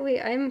 what?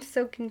 Wait, I'm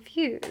so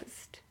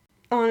confused.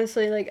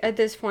 Honestly, like, at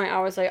this point, I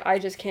was like, I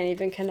just can't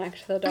even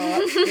connect the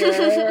dots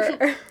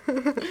here.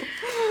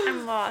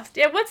 I'm lost.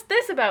 Yeah, what's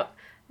this about?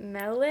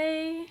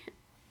 Melee?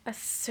 A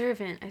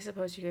servant, I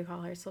suppose you could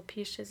call her.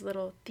 Sulpicia's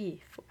little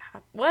thief.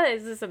 What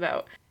is this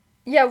about?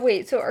 Yeah,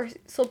 wait, so are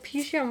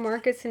Sulpicia,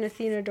 Marcus, and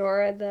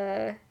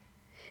Athenadora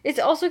It's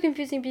also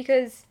confusing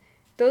because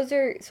those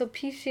are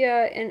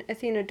Sulpicia and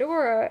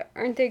Athenadora,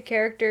 aren't they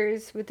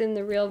characters within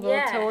the real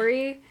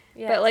Volturi?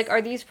 Yes. But, like,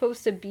 are these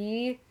supposed to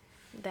be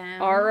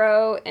Them.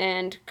 Aro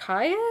and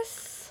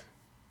Caius?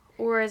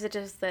 Or is it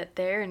just that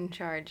they're in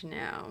charge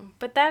now?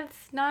 But that's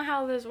not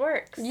how this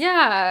works.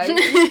 Yeah,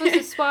 you're supposed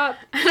to swap.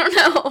 I don't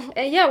know.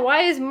 And yeah,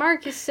 why is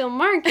Marcus still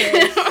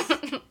Marcus?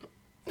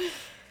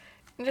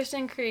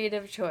 Interesting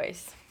creative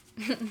choice.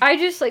 I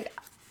just, like,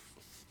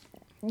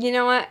 you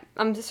know what?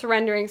 I'm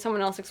surrendering.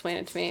 Someone else explain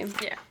it to me.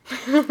 Yeah.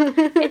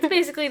 It's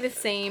basically the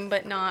same,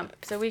 but not,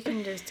 so we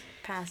can just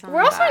pass on.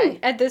 We're also, by.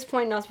 at this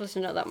point, not supposed to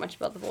know that much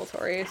about the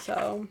Volturi,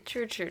 so.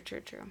 True.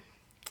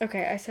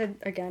 Okay, I said,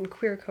 again,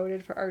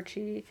 queer-coded for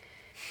Archie.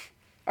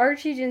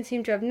 Archie didn't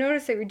seem to have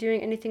noticed that we were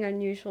doing anything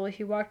unusual.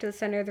 He walked to the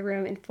center of the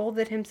room and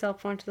folded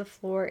himself onto the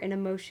floor in a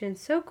motion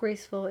so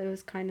graceful it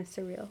was kind of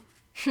surreal.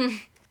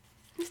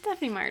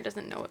 Stephanie Meyer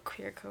doesn't know what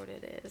queer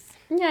coded is.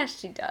 Yeah,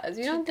 she does.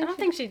 You don't I don't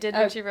think she did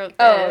when she wrote this.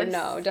 Oh,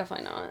 no,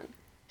 definitely not.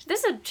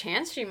 There's a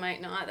chance she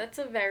might not. That's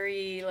a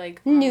very,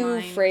 like, new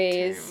online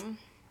phrase. term.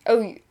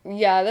 Oh,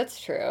 yeah,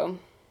 that's true.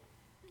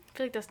 I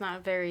feel like that's not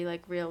a very,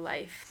 like, real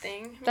life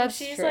thing. I mean, That's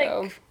she's true.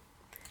 like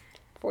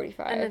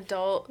 45. an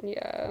adult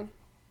Yeah.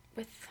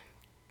 with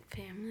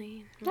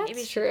family. That's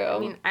she, true. I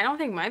mean, I don't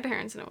think my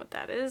parents know what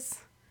that is.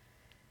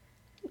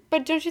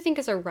 But don't you think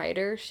as a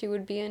writer she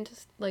would be into,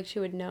 like, she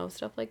would know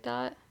stuff like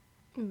that?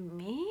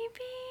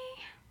 Maybe?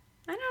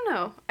 I don't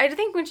know. I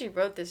think when she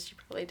wrote this, she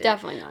probably did.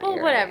 Definitely not. Well,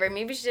 you're whatever. right.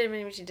 Maybe she did,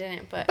 maybe she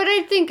didn't, but But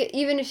I think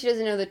even if she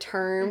doesn't know the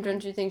term,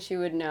 don't you think she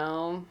would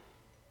know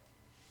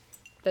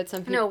that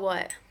some people... know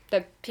what?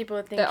 That People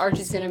would think that he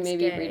Archie's gonna seems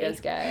maybe gay. read as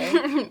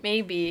gay.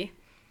 Maybe.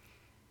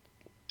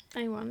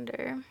 I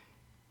wonder.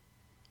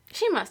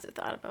 She must have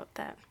thought about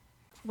that.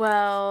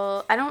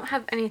 Well, I don't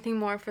have anything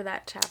more for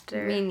that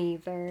chapter. Me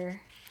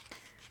neither.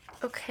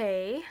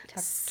 Okay.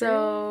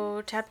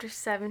 So, chapter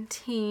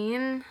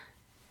 17.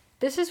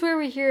 This is where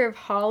we hear of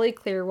Holly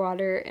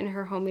Clearwater and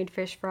her homemade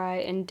fish fry,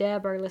 and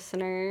Deb, our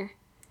listener,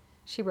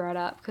 she brought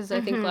up, because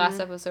I think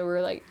last episode we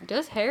were like,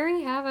 does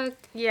Harry have a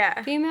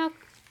Yeah. female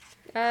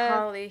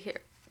Holly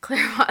here.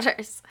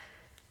 Clearwater's.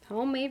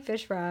 homemade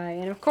fish fry?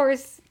 And of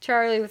course,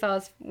 Charlie with all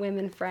his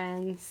women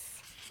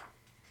friends.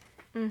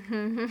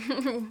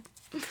 Mm-hmm.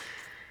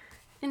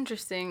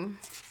 Interesting.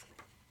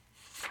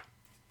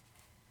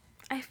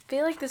 I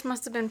feel like this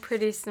must have been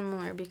pretty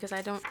similar because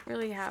I don't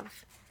really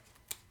have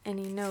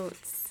any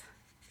notes.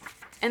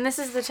 And this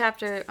is the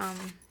chapter,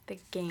 the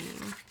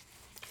game.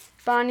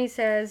 Bonnie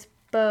says,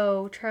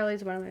 Bo,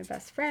 Charlie's one of my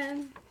best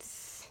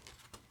friends.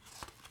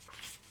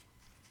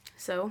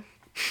 So.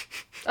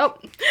 Oh.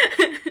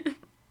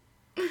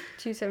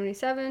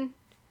 277.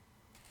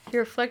 He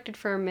reflected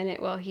for a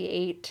minute while he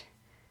ate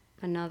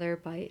another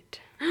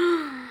bite.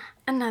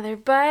 Another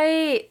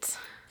bite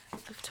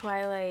of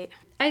Twilight.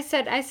 I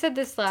said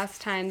this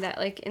last time that,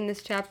 like, in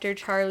this chapter,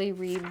 Charlie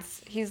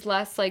reads, he's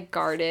less, like,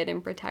 guarded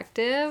and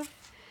protective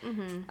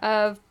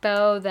of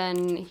Bo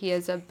than he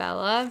is of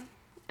Bella.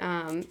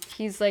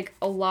 He's, like,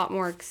 a lot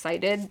more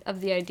excited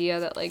of the idea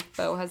that, like,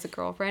 Bo has a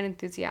girlfriend,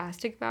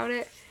 enthusiastic about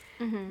it.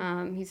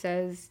 He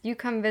says, you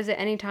come visit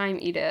anytime,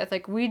 Edith.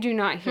 Like, we do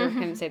not hear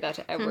him say that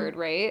to Edward,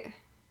 right?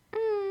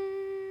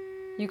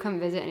 You come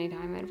visit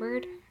anytime,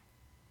 Edward?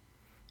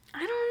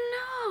 I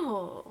don't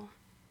know.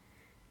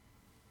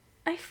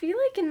 I feel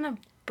like in the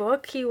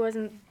book he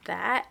wasn't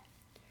that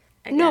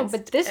No,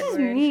 but this Edward. is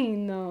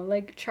mean, though.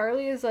 Like,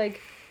 Charlie is,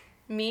 like...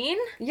 Mean?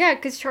 Yeah,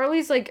 because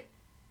Charlie's, like,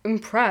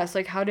 impressed.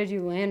 Like, how did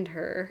you land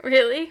her?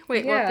 Really?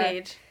 Wait, Yeah. what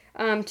page?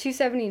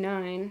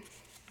 279.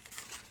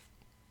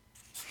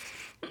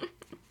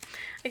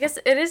 I guess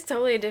it is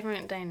totally a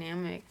different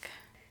dynamic.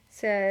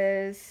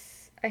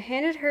 Says, I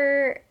handed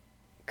her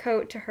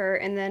coat to her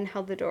and then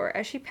held the door.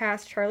 As she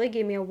passed, Charlie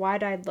gave me a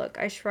wide-eyed look.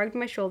 I shrugged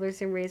my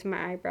shoulders and raised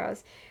my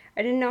eyebrows.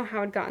 I didn't know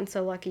how I'd gotten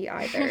so lucky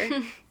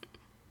either.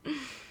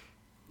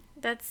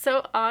 That's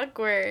so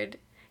awkward.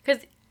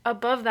 Because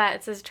above that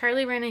it says,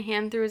 Charlie ran a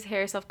hand through his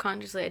hair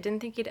self-consciously. I don't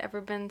think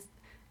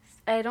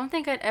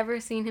I'd ever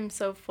seen him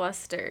so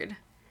flustered.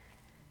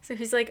 So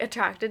he's, like,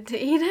 attracted to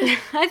Edith.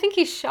 I think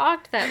he's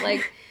shocked that,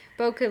 like,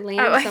 Bo could land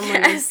I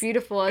someone guess. as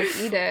beautiful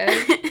as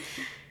Edith.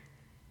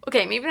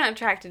 Okay, maybe not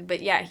attracted,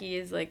 but yeah, he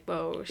is like,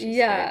 whoa, she's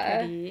very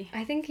pretty.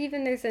 I think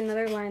even there's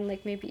another line,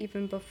 like, maybe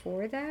even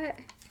before that.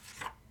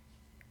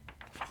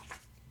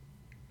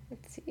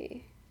 Let's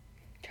see.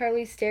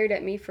 Charlie stared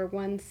at me for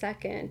 1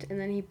 second, and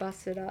then he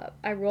busted up.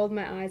 I rolled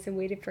my eyes and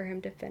waited for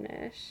him to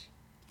finish.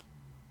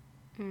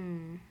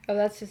 Oh,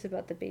 that's just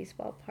about the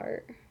baseball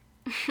part.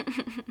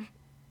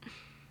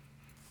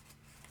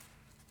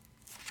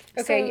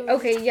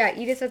 Okay, yeah,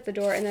 Edith's at the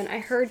door, and then I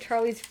heard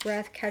Charlie's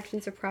breath catch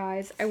in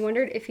surprise. I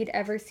wondered if he'd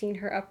ever seen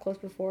her up close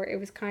before. It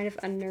was kind of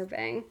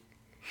unnerving.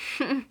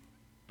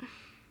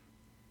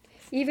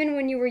 Even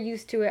when you were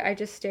used to it, I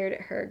just stared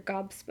at her,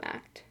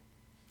 gobsmacked.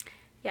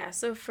 Yeah,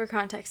 so for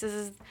context, this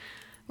is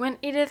when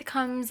Edith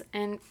comes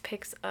and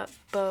picks up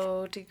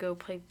Bo to go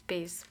play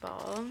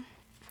baseball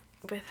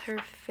with her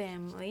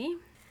family,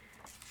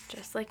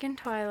 just like in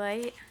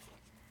Twilight.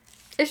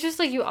 It's just,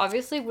 like, you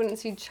obviously wouldn't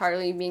see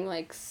Charlie being,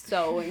 like,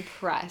 so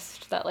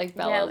impressed that, like,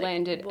 Bella Yeah, like,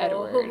 landed whoa.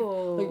 Edward.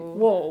 Like,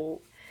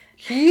 whoa.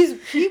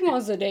 he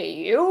wants to date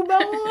you,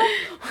 Bella.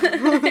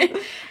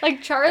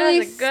 Like, Charlie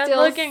That's a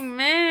good-looking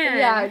man.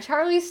 Yeah,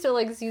 Charlie still,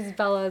 like, sees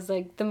Bella as,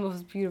 like, the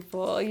most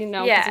beautiful, you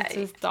know, because it's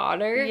his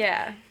daughter.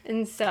 Yeah.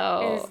 And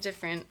so... It is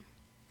different.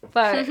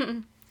 But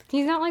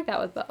he's not like that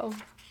with Bo.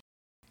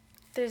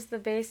 There's the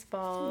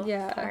baseball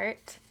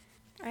part.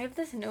 I have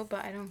this note,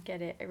 but I don't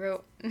get it. I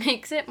wrote,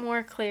 makes it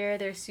more clear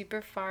they're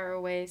super far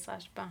away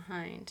 /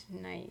 behind.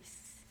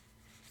 Nice.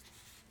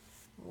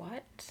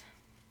 What?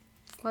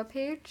 What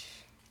page?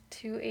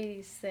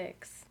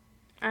 286.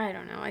 I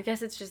don't know. I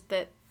guess it's just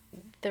that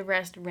the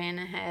rest ran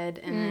ahead,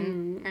 and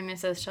then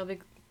Ernest says, Shelby,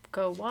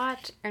 go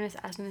watch. Ernest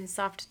asked in his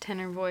soft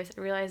tenor voice.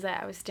 I realized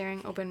that I was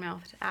staring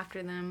open-mouthed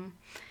after them.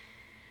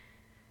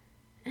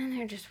 And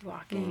they're just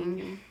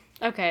walking.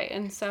 Okay,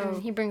 and so...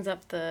 And he brings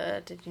up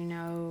the, did you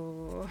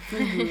know...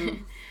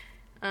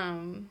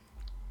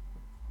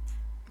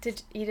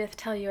 Did Edith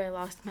tell you I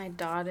lost my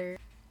daughter?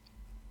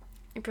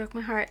 It broke my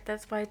heart.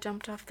 That's why I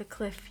jumped off the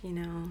cliff, you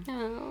know.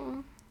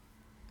 Oh.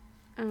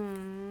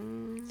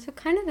 So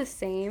kind of the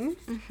same.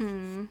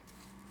 Mm-hmm.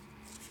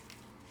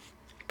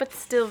 But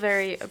still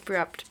very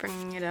abrupt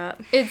bringing it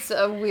up. It's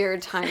a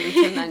weird time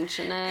to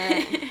mention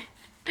it.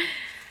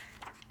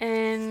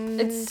 And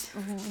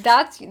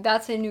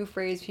that's a new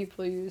phrase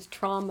people use,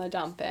 trauma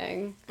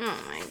dumping. Oh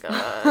my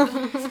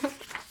god.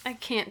 I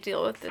can't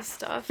deal with this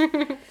stuff.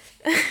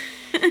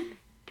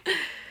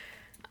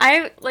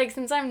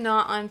 Since I'm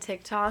not on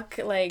TikTok,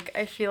 I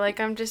feel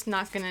like I'm just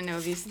not gonna know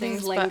these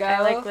things, but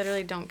I,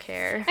 literally don't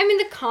care. I mean,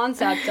 the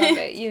concept of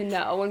it, you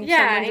know, when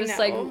someone just,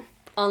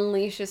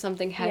 unleashes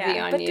something heavy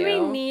on you. But do we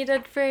need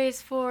a phrase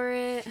for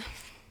it?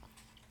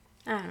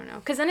 I don't know.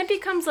 Because then it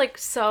becomes,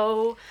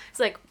 so... It's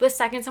the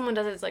second someone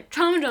does it, it's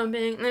trauma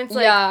dumping. And it's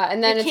yeah,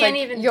 and then you it's can't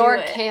even you're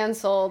do it.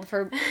 Canceled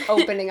for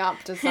opening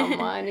up to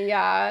someone.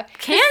 Yeah.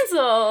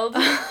 Canceled?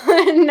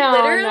 No,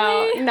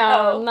 literally?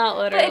 No, not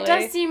literally. But it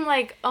does seem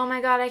oh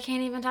my god, I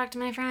can't even talk to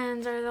my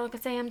friends, or they'll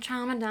say I'm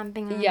trauma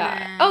dumping them.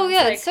 Yeah. Oh,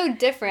 yeah, it's so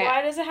different.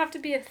 Why does it have to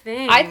be a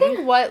thing? I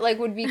think what,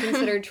 would be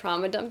considered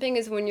trauma dumping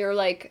is when you're,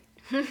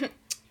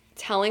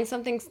 telling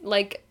something,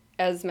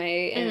 Esme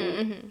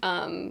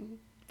and,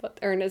 what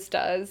Ernest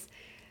does.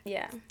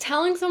 Yeah.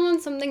 Telling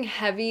someone something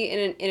heavy in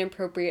an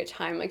inappropriate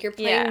time. You're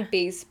playing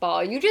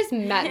baseball. You just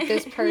met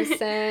this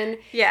person.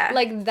 Yeah.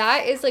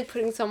 That is,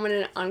 putting someone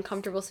in an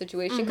uncomfortable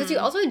situation. Because you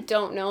also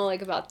don't know,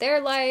 about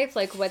their life,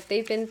 what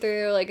they've been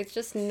through. It's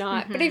just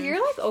not... But if you're,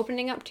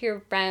 opening up to your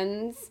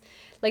friends,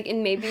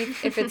 and maybe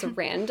if it's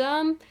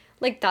random...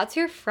 that's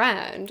your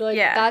friend.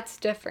 That's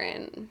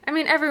different. I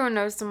mean, everyone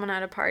knows someone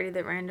at a party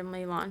that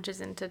randomly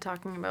launches into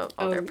talking about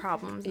all their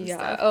problems and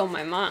stuff. Oh,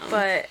 my mom.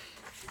 But...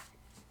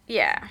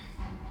 yeah.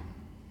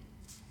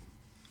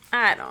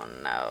 I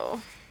don't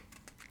know.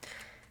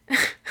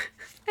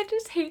 I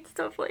just hate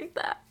stuff like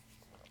that.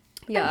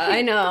 Yeah,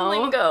 I know. The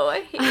lingo.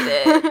 I hate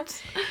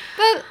it.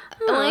 But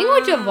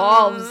language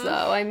evolves,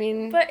 though. I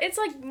mean... But it's,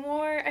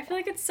 more... I feel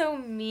like it's so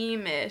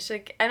meme-ish.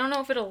 I don't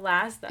know if it'll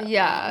last that long.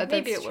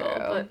 Maybe that's it true. will,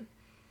 but...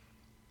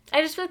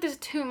 I just feel like there's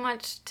too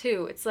much,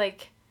 too. It's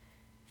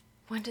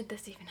when did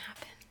this even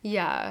happen?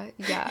 Yeah.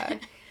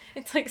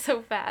 It's,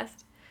 so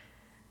fast.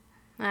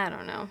 I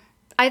don't know.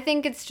 I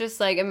think it's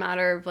just, a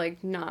matter of,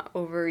 not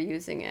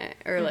overusing it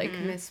or,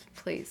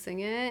 misplacing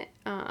it,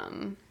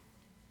 to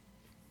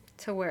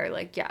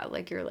where,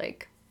 you're,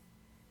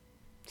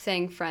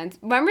 saying friends.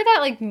 Remember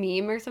that,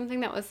 meme or something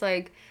that was,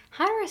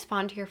 how to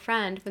respond to your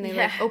friend when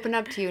they, open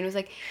up to you, and it was,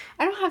 I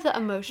don't have the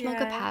emotional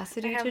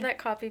capacity to... I have that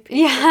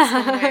copy-paste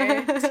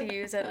somewhere to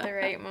use at the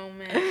right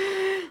moment.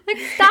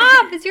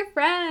 Stop! It's your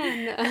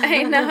friend!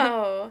 I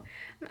know.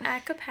 I'm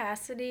at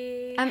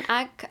capacity. I'm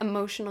at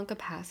emotional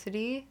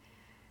capacity.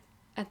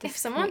 If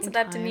someone said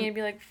that to me, I'd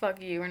be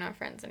fuck you, we're not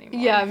friends anymore.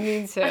 Yeah,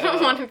 me too. I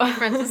don't want to be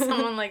friends with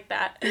someone like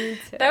that. Me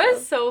too. That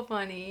was so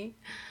funny.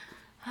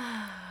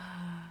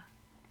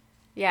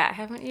 Yeah, I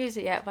haven't used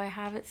it yet, but I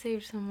have it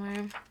saved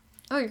somewhere.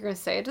 Oh, you're going to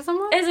say it to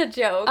someone? It's a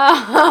joke.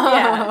 Oh.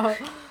 Yeah.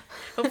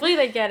 Hopefully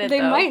they get it, They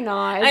though. might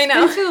not. I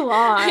know. It's been too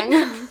long.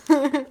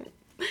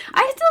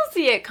 I still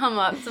see it come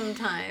up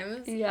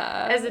sometimes.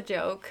 Yeah. As a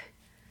joke.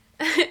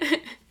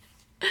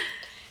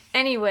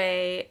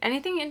 Anyway,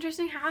 anything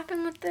interesting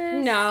happen with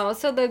this? No,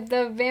 so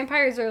the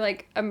vampires are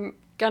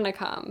gonna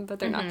come, but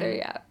they're not there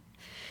yet.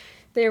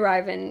 They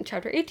arrive in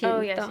chapter 18.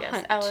 Oh, yes.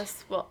 Hunt.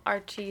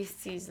 Archie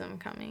sees them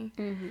coming.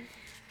 Mm-hmm.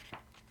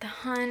 The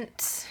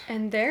hunt.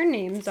 And their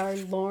names are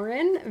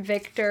Lauren,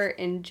 Victor,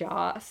 and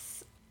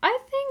Joss. I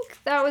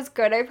think that was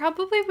good. I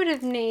probably would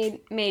have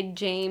made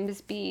James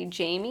be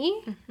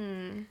Jamie.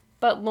 Mm-hmm.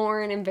 But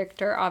Lauren and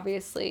Victor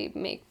obviously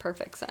make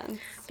perfect sense.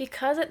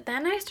 Because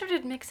then I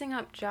started mixing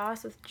up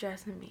Joss with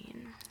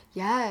Jessamine.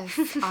 Yes,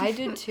 I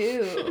did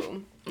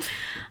too.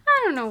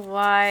 I don't know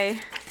why.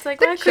 It's why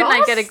couldn't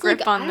I get a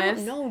grip on this?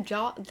 I don't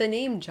know the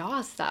name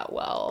Joss that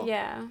well.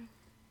 Yeah.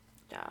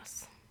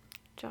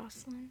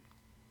 Jocelyn.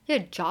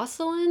 Yeah,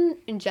 Jocelyn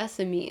and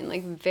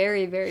Jessamine,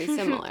 very, very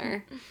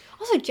similar.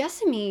 Also,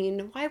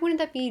 Jessamine, why wouldn't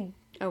that be...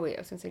 Oh, wait,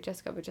 I was going to say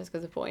Jessica, but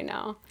Jessica's a boy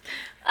now.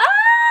 Ah!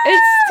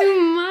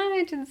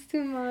 It's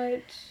too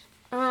much.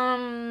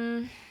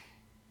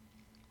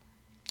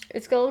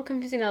 It's a little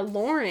confusing that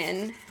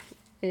Lauren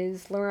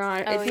is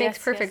Laurent. Oh, It makes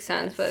perfect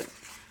sense, but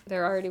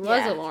there already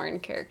was a Lauren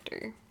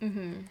character.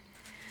 Mm-hmm.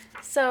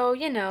 So,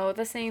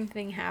 the same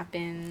thing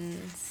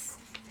happens.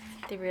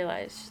 They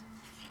realize...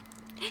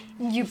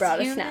 You brought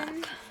a human? snack.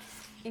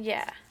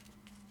 Yeah.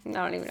 I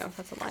don't even know if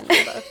that's a line in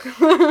the book.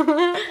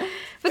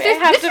 But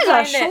this is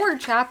a short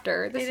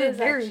chapter. This is a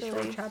very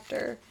short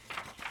chapter.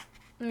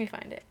 Let me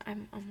find it.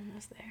 I'm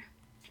almost there.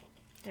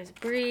 There's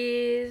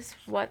Breeze.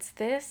 What's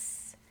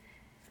this?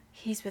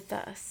 He's with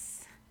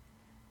us.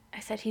 I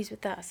said he's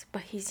with us,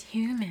 but he's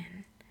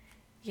human.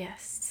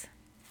 Yes.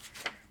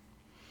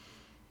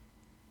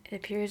 It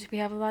appears we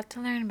have a lot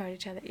to learn about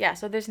each other. Yeah,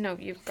 so there's no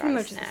you brought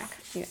a snack.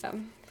 Yeah,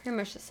 pretty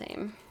much the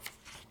same.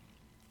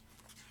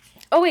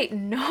 Oh, wait,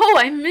 no,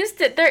 I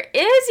missed it. There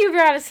is you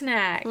brought a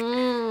snack.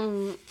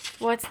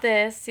 What's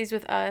this? He's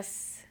with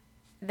us.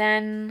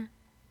 Then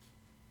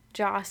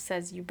Joss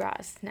says you brought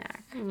a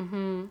snack.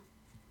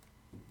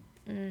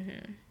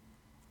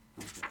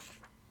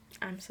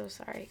 I'm so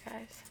sorry,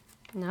 guys.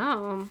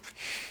 No.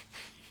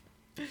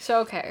 So,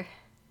 okay.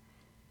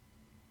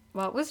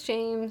 What was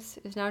James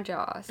is now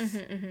Joss.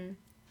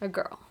 A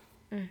girl.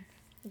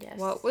 Yes.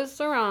 What was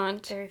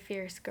Laurent? Very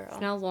fierce girl. Is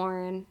now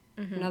Lauren.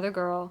 Another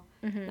girl.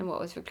 And what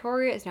was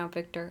Victoria is now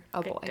Victor.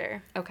 A boy.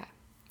 Victor. Okay.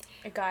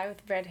 A guy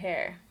with red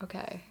hair.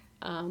 Okay.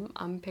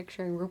 I'm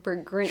picturing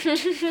Rupert Grint.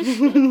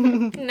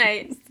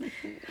 Nice.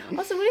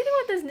 Also, what do you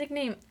think about this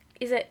nickname?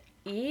 Is it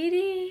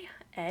Edie?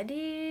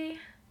 Eddie?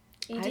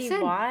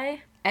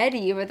 E-D-Y?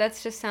 Eddie, but that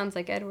just sounds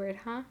like Edward,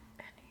 huh?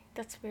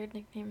 That's a weird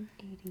nickname.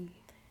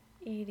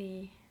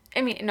 Edie.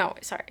 I mean, no,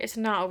 sorry. It's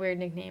not a weird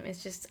nickname.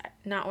 It's just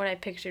not what I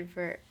pictured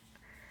for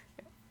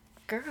a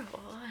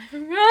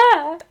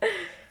girl.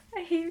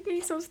 I hate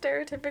being so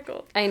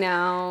stereotypical. I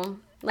know.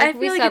 Like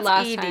we said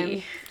last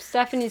time,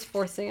 Stephanie's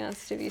forcing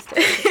us to be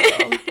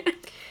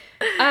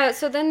stereotypical.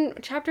 So then,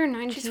 chapter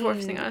 19. She's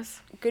forcing us.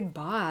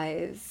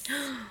 Goodbyes.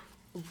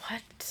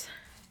 What?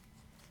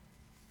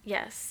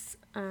 Yes.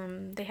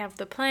 They have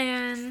the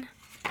plan.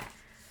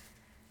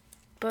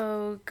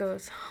 Beau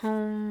goes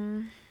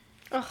home.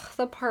 Ugh,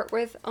 the part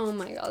with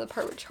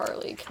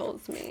Charlie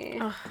kills me.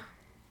 Ugh.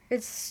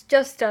 It's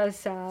just as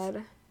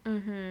sad.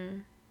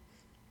 Mm-hmm.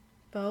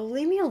 Beau,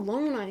 leave me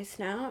alone, I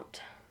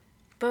snapped.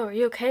 Beau, are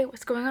you okay?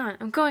 What's going on?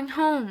 I'm going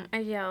home, I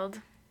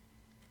yelled.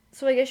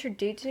 So I guess your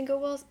date didn't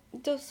go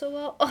so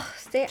well? Ugh,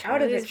 stay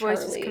out of it, Charlie. Charlie's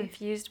voice is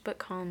confused but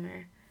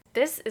calmer.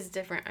 This is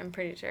different, I'm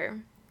pretty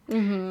sure.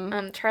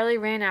 Mm-hmm. Charlie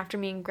ran after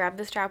me and grabbed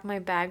the strap of my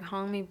bag,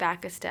 hauling me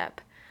back a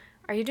step.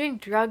 Are you doing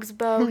drugs,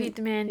 Beau? He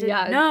demanded.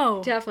 Yeah,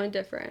 no. Definitely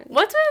different.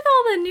 What's with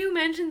all the new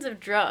mentions of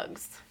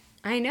drugs?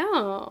 I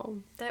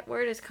know. That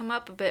word has come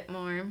up a bit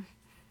more.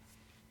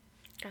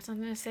 Got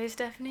something to say,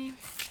 Stephanie?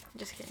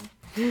 Just kidding.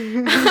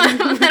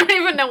 I don't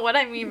even know what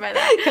I mean by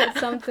that. Got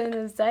something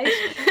to say.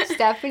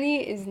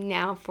 Stephanie is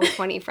now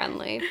 420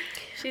 friendly.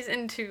 She's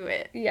into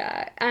it.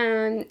 Yeah.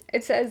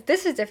 It says,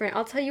 this is different.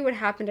 I'll tell you what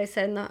happened, I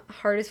said in the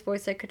hardest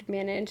voice I could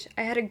manage.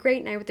 I had a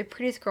great night with the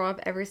prettiest girl I've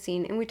ever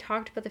seen, and we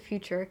talked about the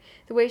future,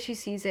 the way she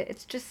sees it.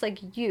 It's just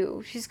like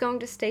you. She's going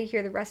to stay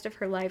here the rest of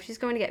her life. She's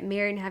going to get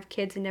married and have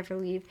kids and never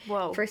leave.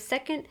 Whoa. For a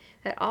second,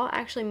 that all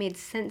actually made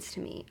sense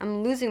to me.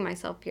 I'm losing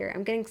myself here.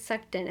 I'm getting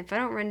sucked in. If I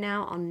don't run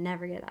now, I'll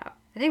never get out.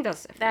 I think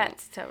that's different.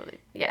 That's totally,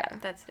 yeah,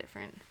 that's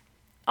different.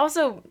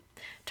 Also,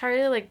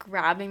 Charlie,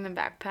 grabbing the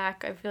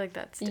backpack, I feel like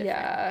that's different.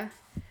 Yeah.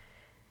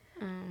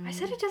 I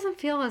said it doesn't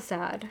feel as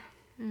sad.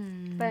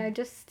 But I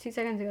just 2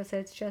 seconds ago said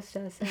it's just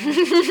as sad.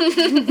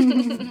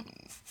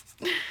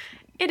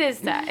 It is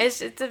sad.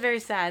 It's a very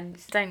sad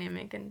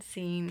dynamic and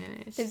scene.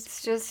 And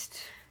it's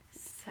just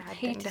sad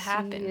thing to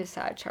happen. See a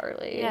sad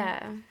Charlie.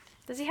 Yeah.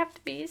 Does he have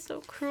to be so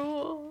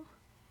cruel?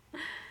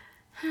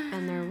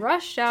 And they're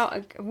rushed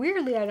out.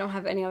 Weirdly, I don't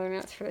have any other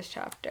notes for this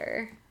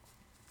chapter.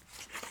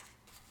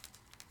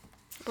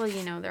 Well,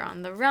 they're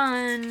on the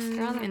run.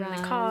 They're on the in run.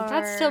 The car.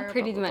 That's still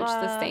pretty blah, blah, much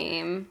blah. the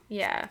same.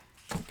 Yeah.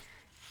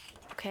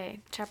 Okay,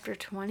 chapter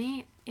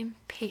 20,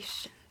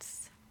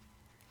 impatience.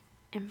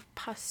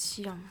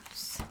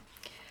 Impatience.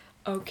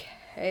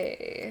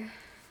 Okay.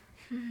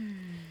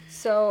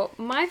 So,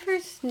 my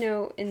first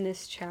note in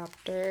this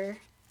chapter...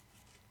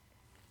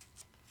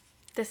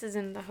 This is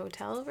in the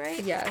hotel,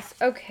 right? Yes.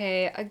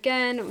 Okay,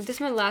 again, this is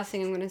my last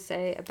thing I'm going to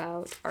say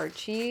about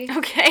Archie.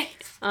 Okay.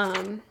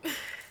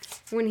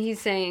 When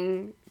he's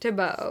saying to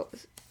Beau,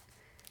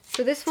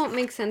 so this won't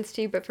make sense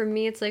to you, but for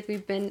me, it's like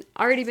we've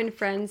already been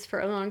friends for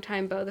a long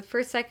time, Beau. The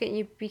first second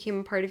you became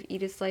a part of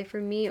Edith's life, for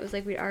me, it was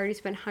like we'd already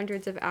spent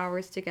hundreds of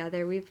hours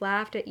together. We've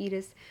laughed at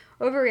Edith's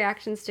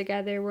overreactions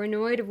together. We've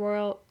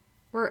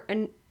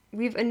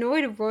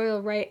annoyed a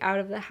royal right out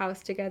of the house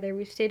together.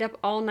 We've stayed up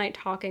all night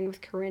talking with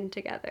Corinne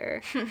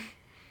together.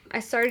 I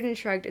started and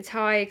shrugged. I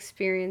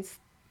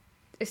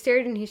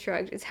stared and he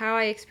shrugged. It's how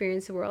I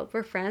experience the world.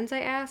 We're friends, I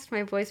asked,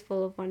 my voice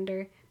full of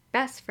wonder.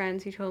 Best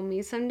friends, he told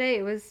me. Someday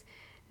it was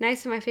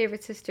nice of my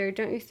favorite sister,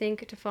 don't you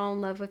think, to fall in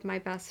love with my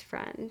best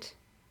friend?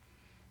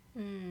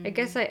 I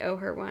guess I owe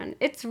her one.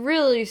 It's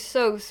really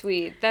so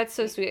sweet. That's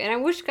so sweet. And I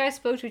wish guys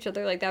spoke to each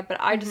other like that, but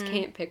I just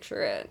can't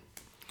picture it.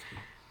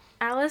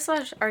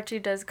 Alice/Archie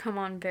does come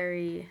on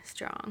very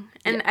strong.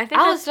 And I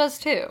think Alice does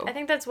too. I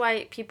think that's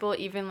why people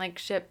even like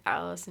ship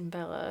Alice and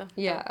Bella out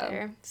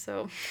there.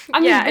 So I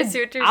mean, I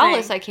see what you're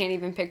Alice, saying. I can't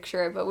even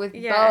picture it, but with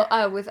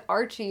with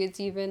Archie, it's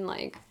even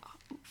like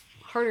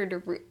harder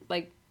to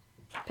like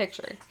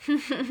picture.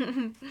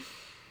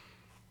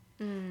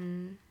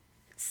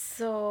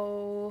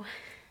 So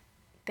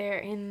they're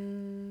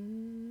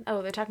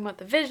talking about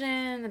the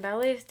Vision, the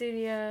ballet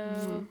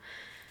studio.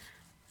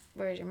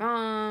 Where's your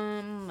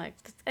mom? Like,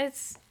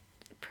 it's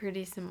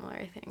pretty similar,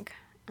 I think.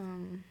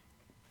 I'm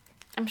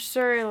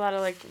sure a lot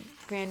of, like,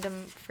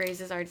 random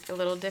phrases are a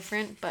little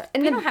different, but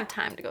we don't have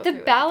time to go through it.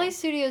 The ballet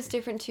studio is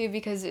different, too,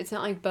 because it's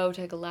not like Beau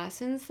took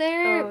lessons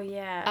there. Oh,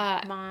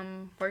 yeah.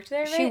 Mom worked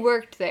there, right? She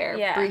worked there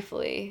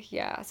briefly,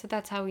 yeah. So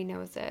that's how he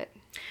knows it.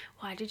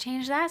 Why'd you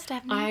change that,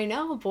 Stephanie? I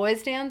know.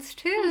 Boys dance,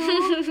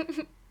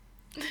 too.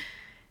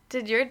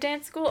 Did your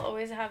dance school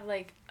always have,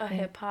 like, a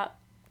hip-hop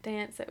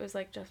dance that was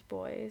like just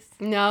boys?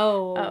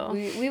 No.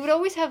 We would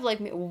always have like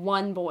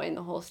one boy in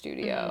the whole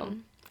studio.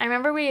 I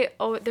remember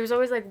there was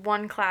always like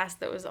one class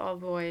that was all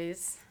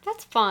boys.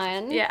 That's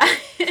fun. Yeah.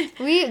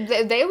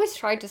 They always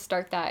tried to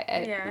start that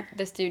at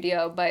the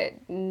studio, but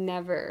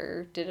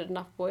never did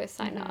enough boys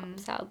sign up,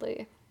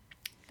 sadly.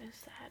 That's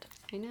sad.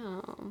 I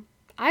know.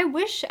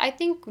 I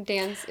think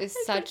dance is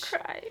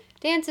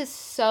dance is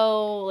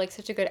so like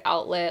such a good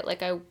outlet.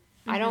 Like I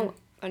don't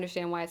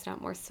understand why it's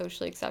not more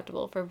socially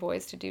acceptable for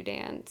boys to do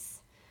dance.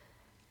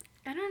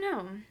 I don't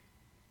know.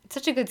 It's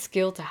such a good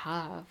skill to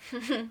have.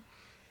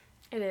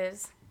 It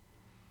is.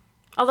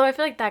 Although I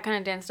feel like that kind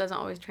of dance doesn't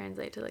always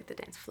translate to like the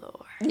dance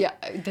floor. Yeah,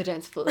 the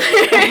dance floor.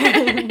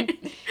 Hip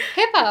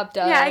hop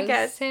does. Yeah, I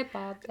guess. Hip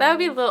hop does. That would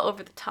be a little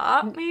over the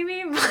top,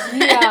 maybe.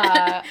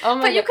 Yeah. Oh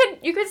my God.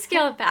 But you could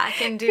scale it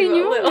back and do Can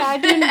you a little.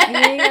 imagine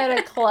being at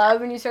a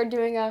club and you start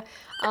doing a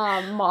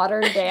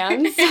modern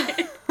dance?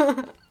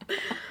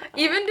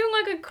 Even doing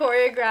like a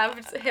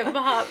choreographed hip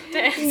hop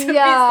dance would be so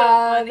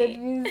Yeah, funny.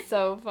 that'd be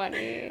so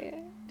funny.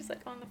 Just like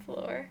on the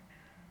floor.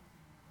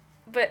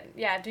 But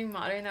yeah, doing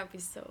modern, that would be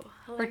so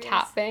hilarious. Or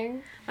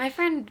tapping. My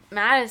friend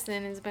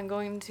Madison has been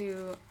going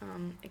to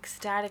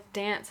ecstatic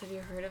dance. Have you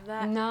heard of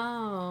that?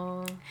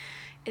 No.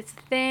 It's a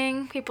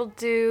thing people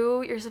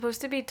do. You're supposed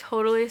to be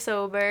totally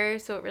sober,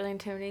 so it really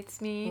intimidates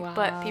me. Wow.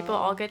 But people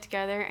all get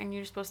together and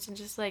you're supposed to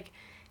just like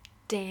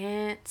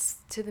dance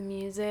to the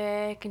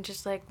music and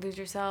just like lose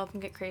yourself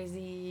and get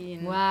crazy.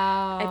 And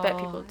Wow. I bet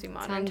people do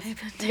modern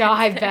type of dance. Yeah,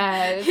 I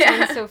bet. It Yeah.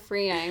 sounds so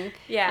freeing.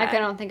 Yeah. Like, I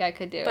don't think I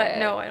could do it. But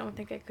no, I don't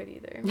think I could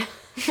either.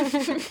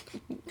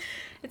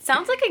 It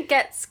sounds like it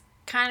gets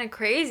kind of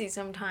crazy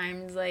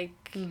sometimes,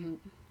 like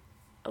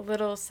a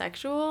little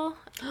sexual.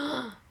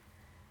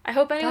 I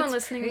hope anyone That's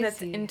listening that's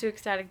crazy. into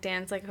ecstatic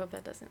dance, like, I hope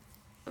that doesn't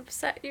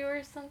upset you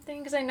or something,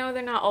 because I know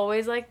they're not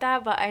always like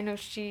that, but I know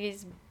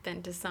she's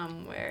been to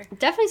somewhere.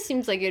 Definitely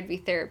seems like it'd be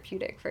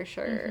therapeutic for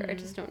sure. I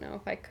just don't know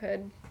if I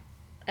could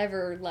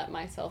ever let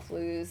myself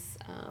lose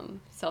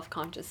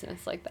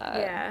self-consciousness like that.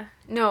 Yeah.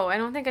 No, I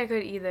don't think I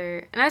could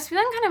either. And I was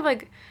feeling kind of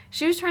like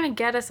she was trying to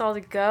get us all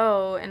to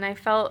go, and I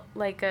felt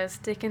like a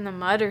stick in the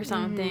mud or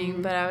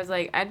something, but I was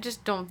like, I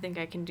just don't think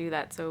I can do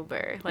that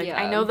sober. Like,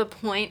 I know the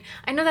point.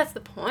 I know that's the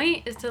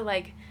point, is to,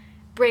 like,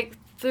 break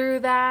through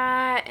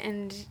that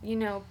and, you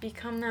know,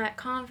 become that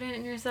confident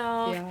in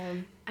yourself. Yeah.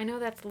 I know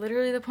that's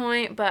literally the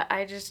point, but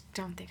I just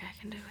don't think I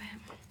can do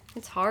it.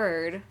 It's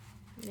hard.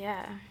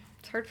 Yeah.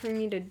 It's hard for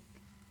me to...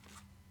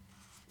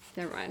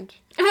 Never mind.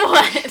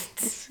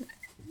 What?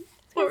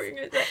 What were you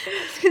going to say? I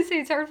was going to say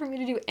it's hard for me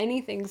to do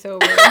anything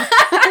sober.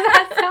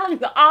 That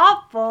sounds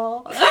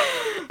awful.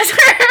 It's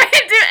hard for me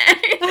to do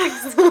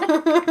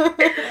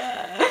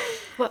anything.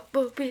 What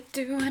will we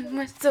do when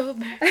we're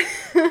sober?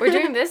 We're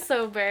doing this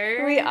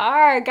sober. We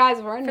are.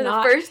 Guys, we're For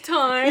not. the first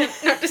time.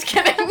 No, just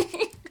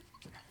kidding.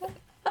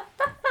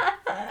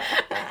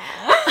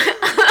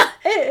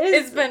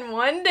 It's been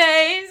 1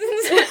 day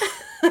since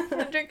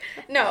I drink.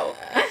 No.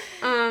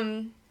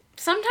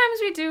 Sometimes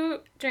we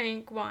do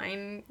drink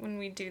wine when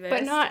we do this.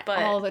 But not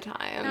all the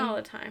time. Not all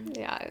the time.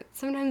 Yeah.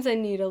 Sometimes I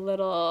need a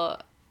little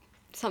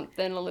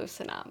something to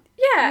loosen up.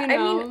 Yeah, You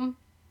know? I mean,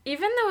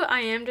 even though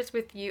I am just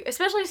with you,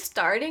 especially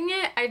starting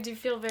it, I do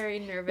feel very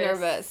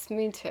nervous.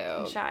 Me too.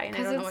 And shy, and I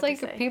Because don't know it's what like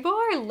to say. people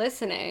are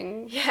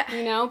listening. Yeah.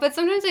 You know, but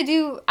sometimes I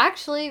do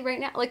actually right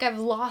now. Like I've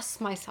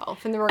lost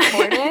myself in the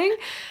recording.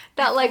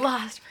 That like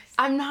Lost myself.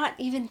 I'm not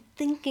even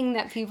thinking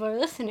that people are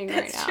listening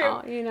That's right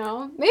now. true. You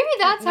know, maybe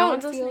that's No how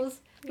one's it listening.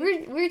 feels.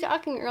 We were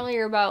talking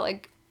earlier about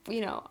like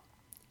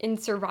in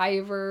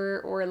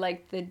Survivor or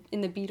like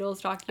in the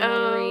Beatles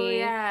documentary. Oh,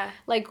 yeah.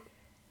 Like,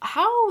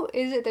 how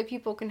is it that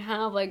people can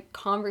have like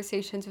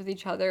conversations with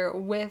each other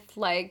with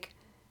like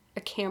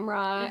a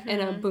camera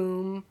and a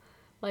boom,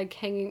 like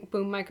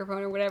boom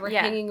microphone or whatever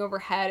hanging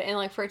overhead, and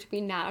like for it to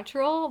be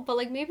natural? But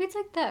like maybe it's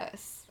like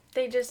this.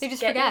 They just get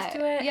forget. used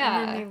to it, Yeah.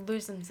 and then they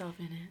lose themselves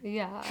in it.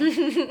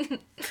 Yeah.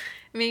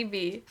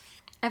 Maybe.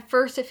 At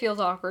first it feels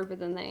awkward, but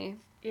then they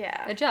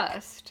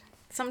adjust.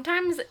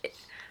 Sometimes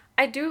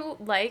I do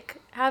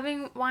like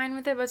having wine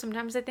with it, but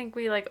sometimes I think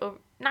we like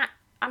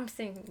I'm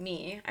saying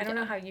me. I don't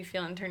know how you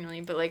feel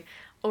internally, but like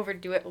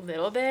overdo it a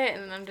little bit,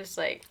 and then I'm just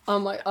like,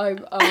 I'm like,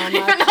 I'm I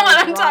don't know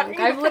what I'm talking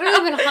about. I've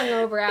literally been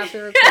hungover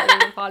after recording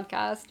the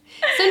podcast.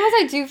 Sometimes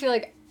I do feel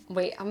like,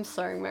 wait, I'm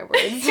slurring my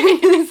words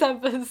during this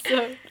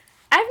episode.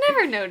 I've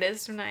never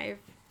noticed when I've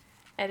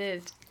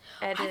edited.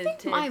 I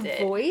think my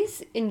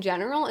voice in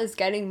general is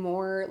getting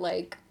more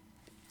like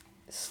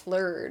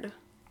slurred.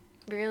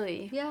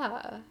 Really?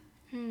 Yeah.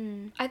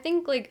 I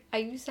think like I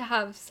used to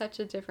have such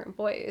a different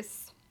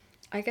voice.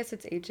 I guess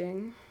it's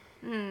aging.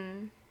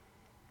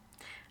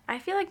 I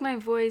feel like my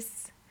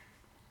voice,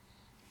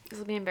 this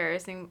will be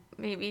embarrassing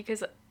maybe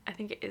because I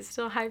think it is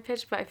still high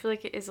pitched, but I feel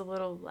like it is a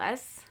little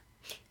less.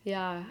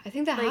 Yeah, I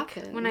think that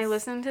happens. When I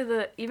listen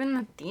to even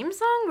the theme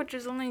song, which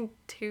was only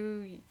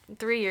 3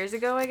 years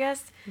ago, I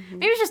guess.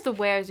 Maybe it's just the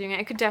way I was doing it.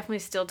 I could definitely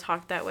still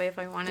talk that way if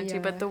I wanted to,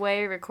 but the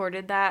way I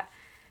recorded that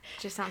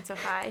just sounds so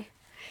high.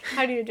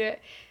 How do you do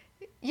it?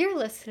 You're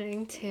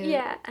listening to...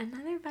 Yeah,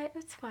 Another Bite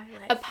of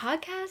Twilight. A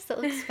podcast that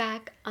looks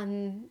back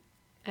on...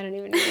 I don't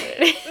even know what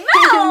it is.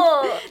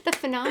 No! The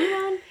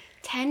phenomenon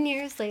 10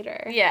 years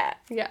later. Yeah.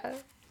 Yeah.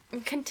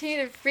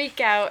 Continue to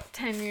freak out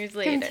 10 years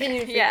later.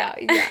 Continue to freak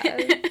out,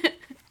 yeah.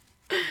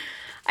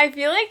 I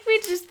feel like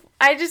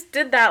I just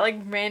did that, like,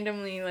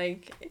 randomly,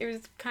 like, it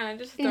was kind of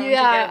just thrown together.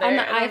 Yeah, on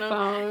the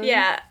iPhone.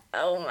 Yeah.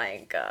 Oh,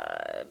 my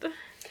God.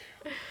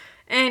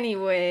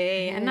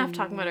 Anyway, enough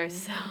talking about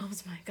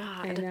ourselves, my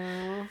God. I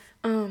know.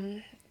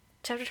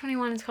 Chapter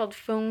 21 is called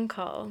Phone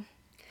Call.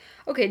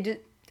 Okay,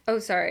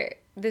 sorry.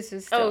 This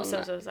is still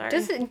so sorry.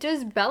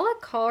 Does Bella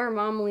call her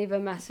mom, leave a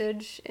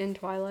message in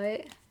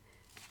Twilight?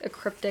 A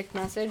cryptic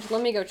message?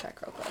 Let me go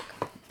check real quick.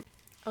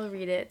 I'll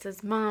read it. It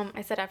says, Mom,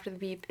 I said after the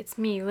beep, it's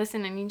me.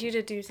 Listen, I need you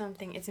to do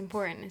something. It's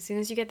important. As soon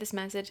as you get this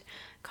message,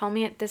 call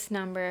me at this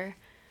number.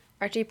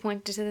 Archie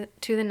pointed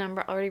to the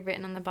number already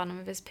written on the bottom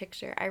of his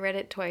picture. I read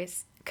it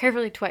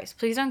carefully twice.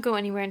 Please don't go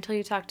anywhere until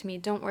you talk to me.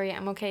 Don't worry,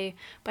 I'm okay,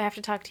 but I have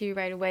to talk to you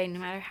right away, no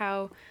matter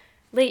how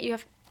late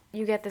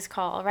you get this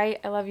call, all right?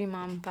 I love you,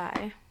 Mom.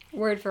 Bye.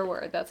 Word for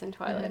word. That's in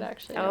Twilight,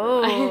 actually.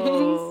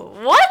 Oh.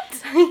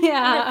 What?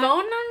 Yeah. The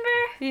phone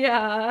number?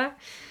 Yeah.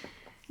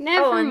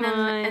 Never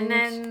mind. And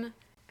then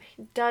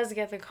he does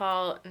get the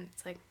call, and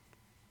it's like,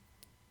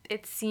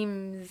 it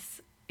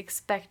seems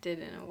expected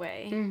in a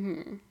way.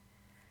 Mm-hmm.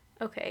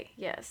 Okay,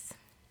 yes.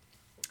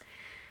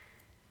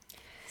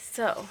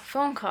 So,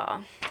 phone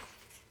call.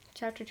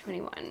 Chapter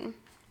 21.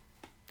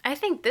 I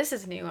think this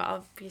is new.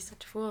 I'll be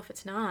such a fool if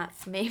it's not.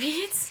 Maybe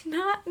it's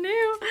not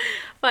new.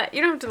 But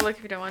you don't have to look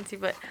if you don't want to.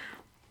 But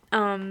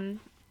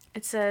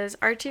it says,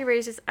 Archie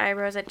raised his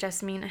eyebrows at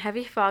Jessamine. A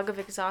heavy fog of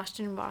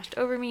exhaustion washed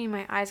over me.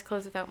 My eyes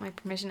closed without my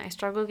permission. I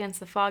struggled against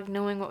the fog,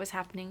 knowing what was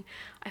happening.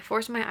 I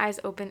forced my eyes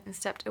open and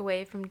stepped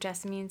away from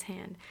Jessamine's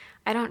hand.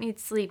 I don't need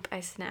sleep,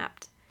 I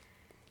snapped.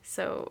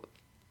 So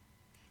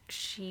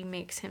she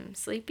makes him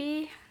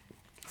sleepy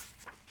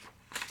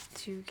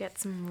to get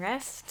some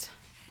rest.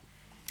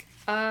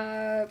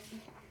 Could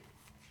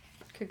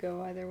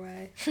go either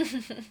way.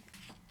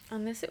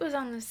 On this, it was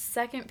on the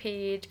second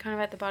page, kind of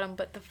at the bottom,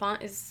 but the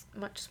font is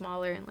much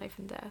smaller in Life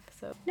and Death,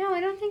 so. No,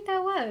 I don't think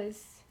that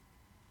was.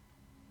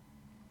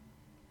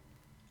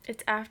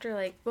 It's after,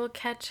 like, we'll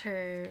catch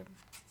her.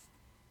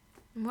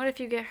 And what if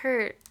you get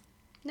hurt?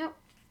 No.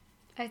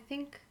 I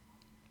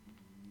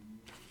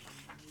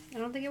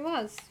don't think it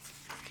was.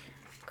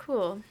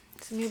 Cool.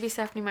 So maybe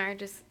Stephenie Meyer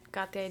just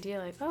got the idea,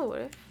 like, oh,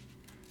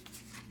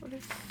 what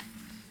if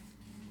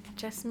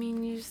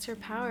Jessamine used her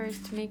powers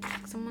to make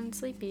someone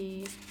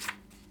sleepy?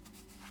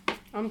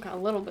 I'm a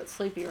little bit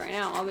sleepy right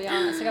now, I'll be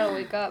honest. I gotta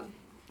wake up.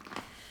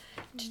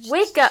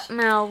 Wake up,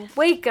 Mel.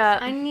 Wake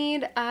up. I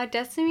need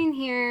Jessamine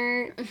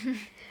here.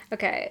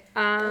 Okay.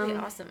 That'd be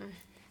awesome.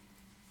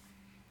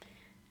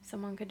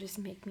 Someone could just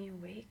make me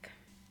awake.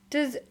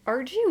 Does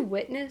Archie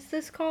witness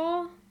this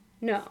call?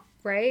 No,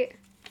 right?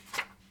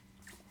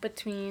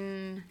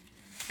 Between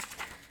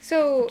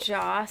so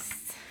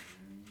Joss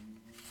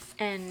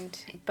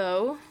and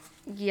Bo?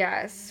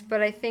 Yes,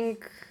 but I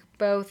think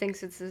Bo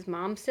thinks it's his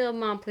mom still.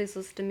 Mom, please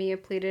listen to me, I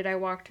pleaded. I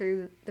walked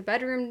through the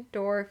bedroom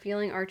door,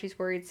 feeling Archie's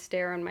worried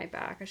stare on my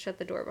back. I shut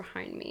the door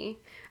behind me.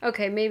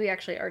 Okay, maybe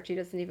actually Archie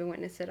doesn't even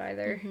witness it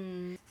either.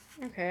 Mm-hmm.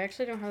 Okay, I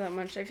actually don't have that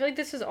much. I feel like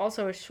this is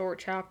also a short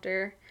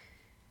chapter.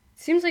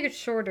 Seems like it's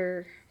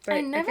shorter, but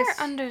I never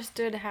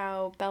understood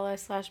how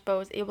Bella/Bo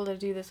was able to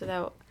do this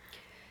without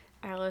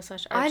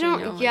Alice/Archie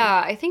knowing.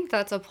 Yeah, I think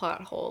that's a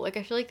plot hole. Like,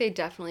 I feel like they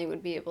definitely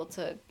would be able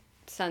to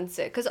sense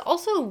it. Because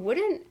also,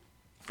 wouldn't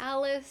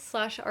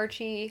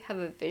Alice/Archie have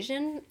a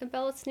vision of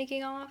Bella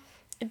sneaking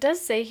off? It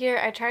does say here,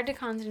 I tried to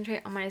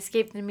concentrate on my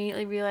escape and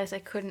immediately realized I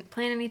couldn't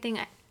plan anything.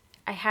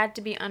 I had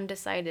to be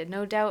undecided.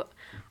 No doubt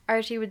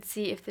Archie would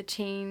see the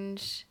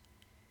change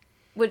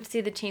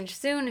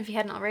soon if he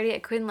hadn't already. I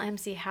couldn't let him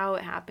see how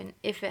it happened,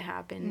 if it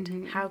happened.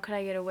 Mm-hmm. How could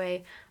I get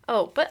away?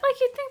 Oh, but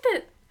like you'd think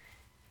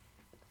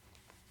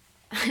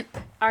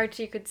that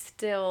Archie could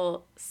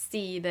still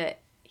see that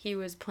he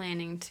was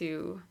planning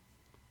to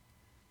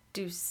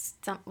do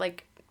some,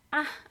 like,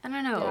 I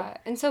don't know. Yeah.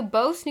 And so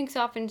Bo sneaks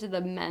off into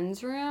the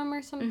men's room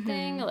or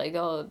something. Like,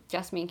 oh,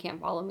 Jasmine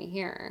can't follow me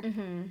here.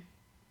 Mm-hmm.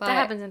 But, That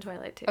happens in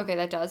Twilight, too. Okay,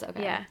 that does?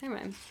 Okay. Yeah. Never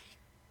mind.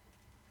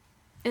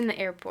 In the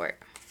airport.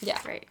 Yeah.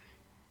 Right.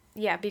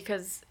 Yeah,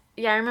 because,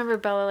 I remember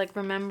Bella, like,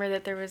 remember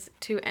that there was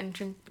two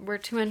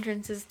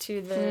entrances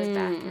to the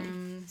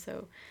bathroom,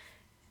 so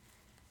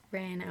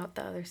ran out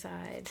the other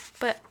side.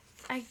 But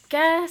I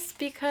guess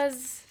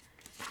because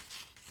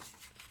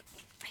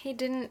he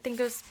didn't think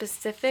of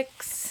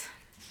specifics,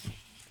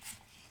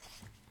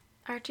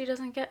 Archie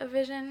doesn't get a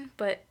vision,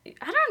 but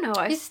I don't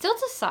know. He's still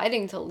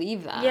deciding to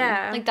leave them.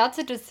 Yeah. Like, that's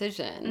a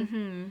decision.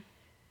 Mm-hmm.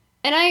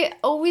 And I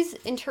always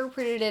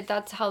interpreted it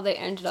that's how they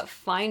ended up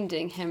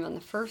finding him in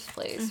the first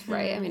place,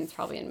 right? I mean, it's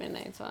probably in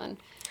Midnight Sun.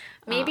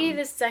 Maybe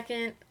the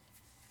second...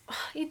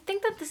 You'd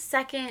think that the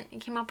second he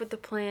came up with the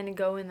plan to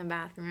go in the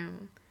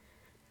bathroom,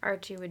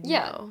 Archie would know.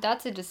 Yeah,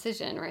 that's a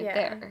decision right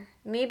there.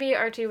 Maybe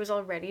Archie was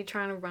already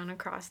trying to run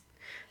across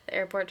the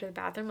airport to the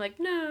bathroom, like,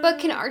 no. But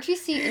can Archie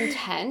see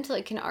intent?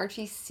 Like, can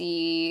Archie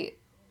see...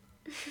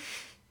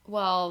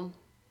 Well...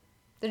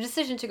 The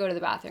decision to go to the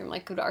bathroom,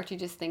 like, could Archie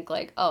just think,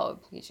 like, oh,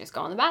 he's just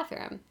going to the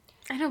bathroom?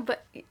 I know,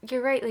 but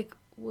you're right, like,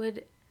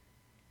 would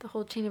the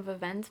whole chain of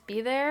events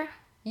be there?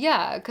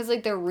 Yeah, because,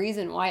 like, the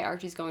reason why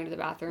Archie's going to the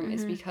bathroom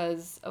is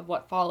because of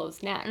what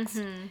follows next.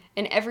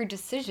 And every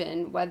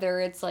decision, whether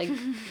it's, like,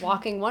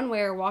 walking one way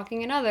or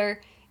walking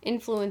another,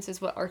 influences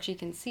what Archie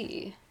can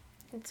see.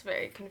 It's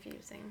very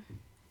confusing.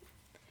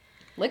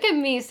 Look at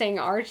me saying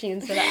Archie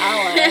instead of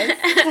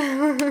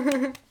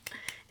Alice.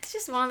 It's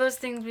just one of those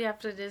things we have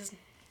to just...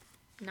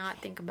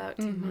 not think about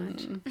too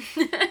much.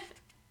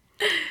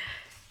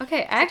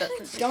 Okay, I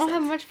actually don't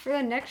have much for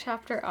the next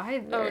chapter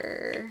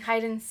either. Oh,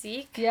 hide and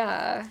seek?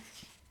 Yeah.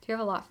 Do you have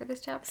a lot for this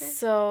chapter?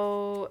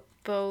 So,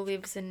 Bo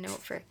leaves a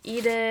note for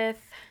Edith.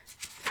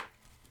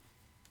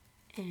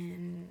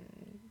 And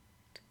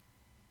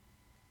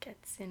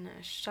gets in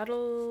a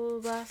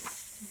shuttle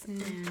bus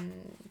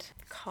and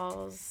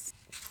calls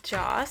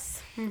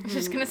Joss. I was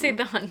just going to say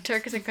the hunter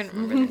because I couldn't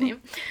remember the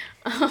name.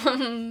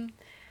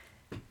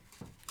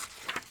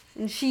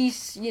 And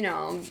she's, you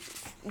know,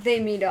 they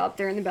meet up,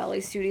 they're in the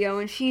ballet studio,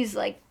 and she's,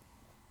 like,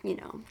 you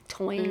know,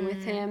 toying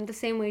with him the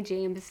same way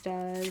James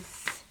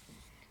does.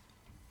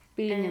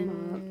 Beating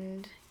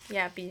him up.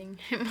 Yeah, beating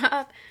him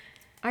up.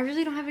 I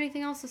really don't have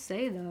anything else to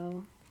say,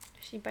 though.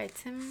 She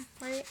bites him,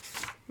 right?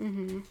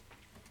 Mm-hmm.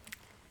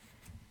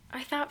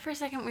 I thought for a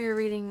second we were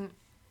reading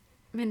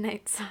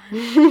Midnight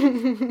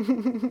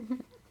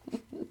Sun.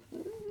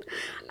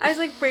 I was,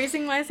 like,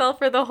 bracing myself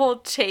for the whole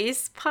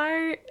chase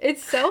part.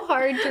 It's so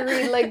hard to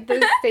read, like,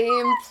 the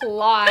same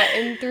plot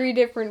in 3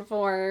 different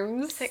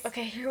forms. It's like,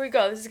 okay, here we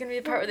go. This is going to be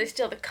the part where they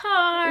steal the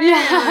car.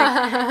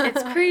 Yeah. Like,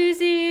 it's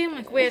crazy. I'm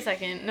like, wait a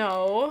second.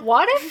 No.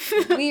 What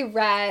if we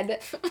read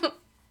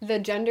the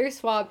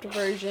gender-swapped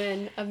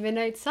version of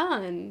Midnight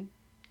Sun?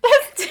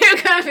 That's too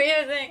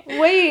confusing.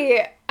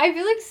 Wait, I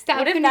feel like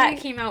What if that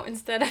came out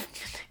instead of...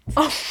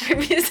 Oh,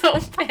 I'd be so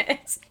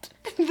pissed.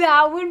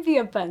 That would be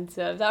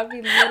offensive. That would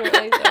be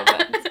literally so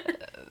offensive.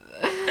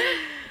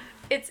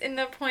 It's in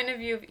the point of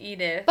view of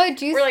Edith. But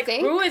do you We're think...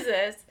 like, who is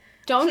this?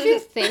 Don't you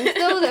think,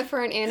 though, that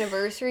for an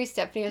anniversary,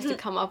 Stephanie has to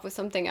come up with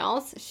something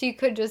else? She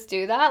could just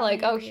do that.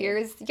 Like, oh,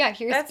 here's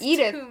That's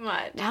Edith. too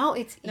much. Now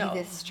it's No.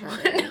 Edith's turn.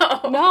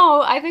 No.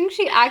 No, I think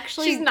she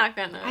actually... She's not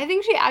gonna. I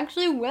think she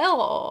actually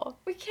will.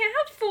 We can't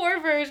have 4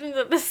 versions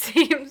of the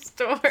same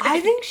story. I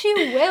think she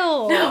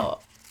will. No.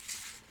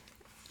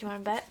 Do you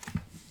want to bet?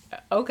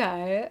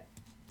 Okay.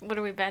 What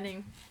are we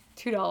betting?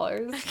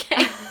 $2.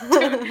 Okay.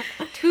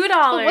 $2.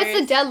 But what's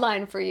the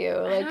deadline for you?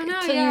 Like, don't know,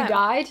 till you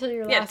die? Till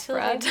your last till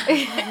breath?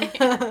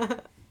 I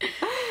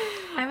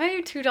bet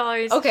you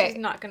 $2. Okay. She's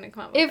not gonna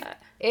come up with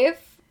that.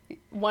 If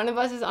one of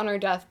us is on our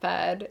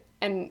deathbed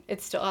and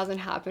it still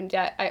hasn't happened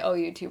yet, I owe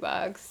you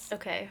 $2.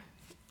 Okay.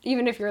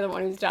 Even if you're the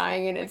one who's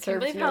dying and it I can't serves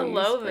believe no how use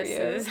low for this you.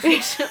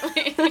 is,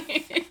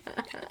 actually.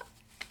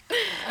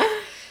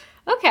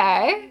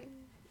 Okay.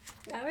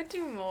 I would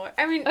do more.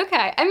 I mean,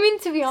 Okay. I mean,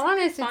 to be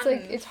honest, it's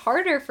like, fun. it's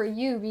harder for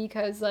you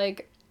because,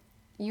 like,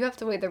 you have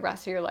to wait the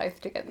rest of your life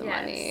to get the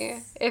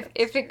money. Yes.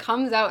 If it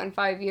comes out in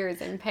 5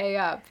 years and pay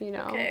up, you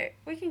know. okay,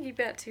 we can keep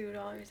it at $2.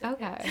 I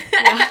Okay.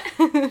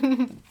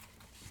 think.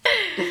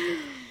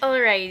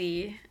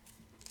 Alrighty.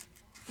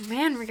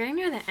 Man, we're getting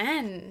near the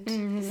end.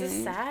 Is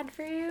this sad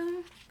for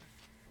you?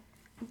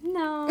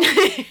 No.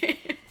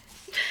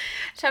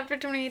 Chapter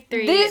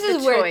 23. This the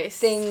is where choice,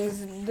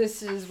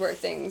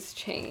 things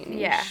change.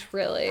 Yeah.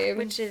 Really.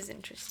 which is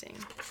interesting.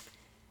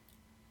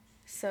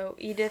 So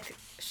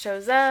Edith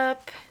shows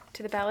up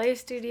to the ballet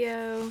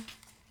studio.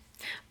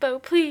 Bo,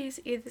 please,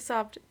 Edith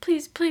sobbed.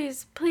 Please,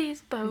 please,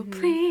 please, Bo,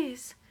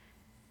 please.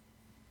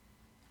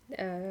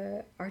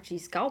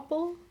 Archie's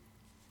scalpel.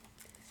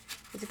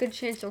 There's a good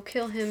chance you'll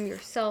kill him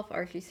yourself,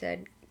 Archie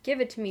said.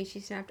 Give it to me, she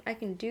snapped. I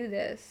can do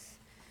this.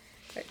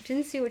 I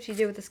didn't see what she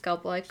did with the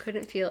scalpel. I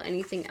couldn't feel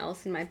anything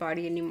else in my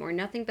body anymore.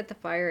 Nothing but the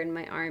fire in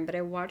my arm, but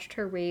I watched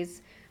her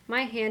raise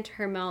My hand to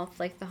her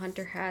mouth like the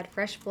hunter had.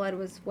 Fresh blood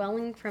was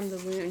welling from the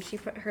wound. She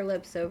put her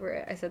lips over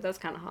it. I said, that's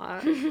kind of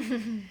hot.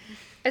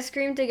 I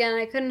screamed again.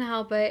 I couldn't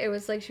help it. It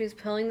was like she was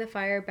pulling the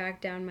fire back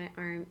down my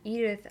arm.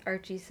 Edith,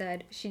 Archie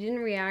said. She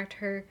didn't react.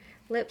 Her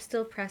lips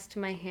still pressed to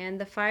my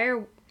hand. The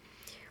fire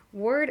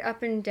whirred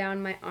up and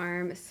down my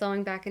arm,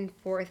 slowing back and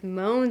forth.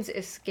 Moans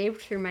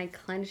escaped through my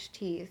clenched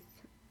teeth.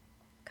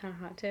 Kind of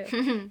hot,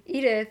 too.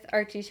 Edith,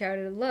 Archie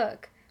shouted,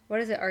 look. What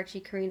is it,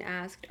 Archie? Corinne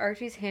asked.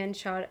 Archie's hand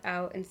shot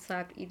out and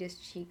slapped Edith's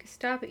cheek.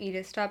 Stop it,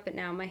 Edith. Stop it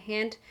now. My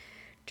hand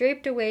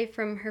draped away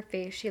from her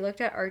face. She looked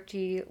at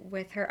Archie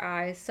with her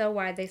eyes so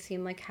wide they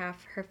seemed like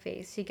half her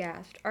face. She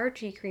gasped.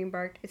 Archie, Corinne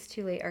barked. It's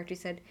too late, Archie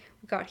said.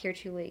 We got here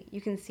too late.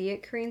 You can see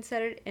it, Corinne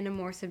said it in a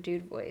more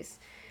subdued voice.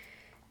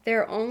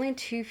 There are only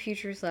two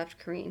futures left,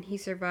 Corinne. He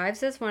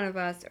survives as one of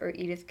us, or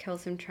Edith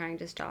kills him trying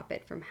to stop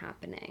it from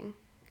happening.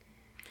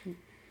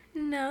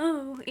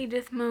 No,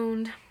 Edith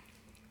moaned.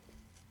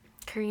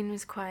 Corinne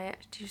was quiet.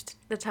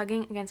 The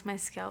tugging against my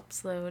scalp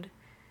slowed.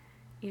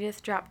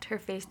 Edith dropped her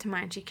face to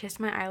mine. She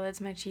kissed my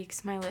eyelids, my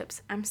cheeks, my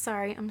lips. I'm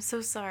sorry. I'm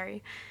so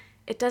sorry.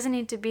 It doesn't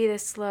need to be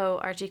this slow,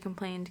 Archie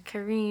complained.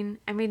 Corinne,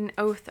 I made an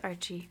oath,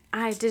 Archie.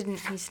 I didn't,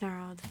 he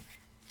snarled.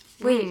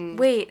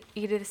 Wait,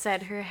 Edith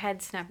said, her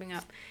head snapping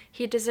up.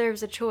 He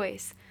deserves a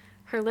choice.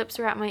 Her lips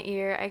were at my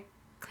ear. I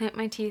clamped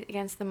my teeth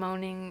against the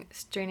moaning,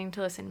 straining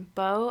to listen.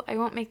 Beau, I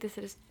won't make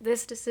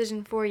this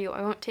decision for you.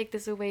 I won't take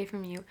this away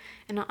from you.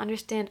 And I'll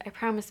understand, I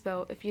promise,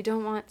 Beau. If you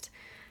don't want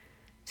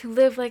to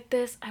live like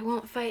this, I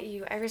won't fight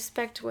you. I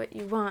respect what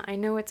you want. I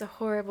know it's a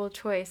horrible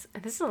choice.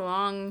 And this is a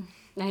long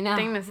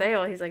thing to say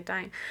while he's like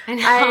dying. I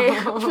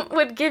know. I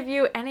would give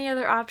you any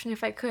other option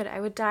if I could.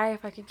 I would die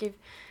if I could give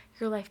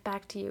your life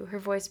back to you. Her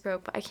voice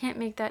broke. But I can't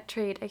make that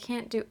trade. I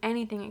can't do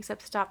anything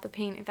except stop the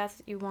pain if that's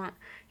what you want.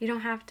 You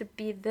don't have to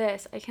be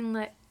this. I can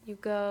let you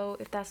go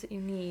if that's what you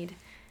need.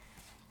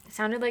 It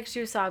sounded like she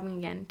was sobbing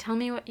again. Tell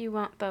me what you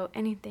want, Beau.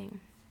 Anything.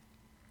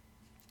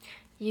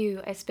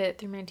 You, I spit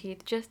through my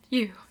teeth. Just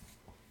you.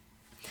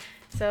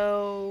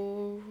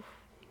 So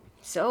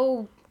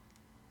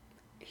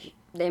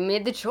they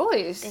made the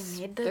choice.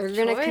 They're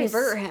gonna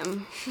convert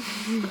him.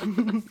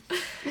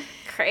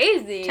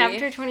 Crazy.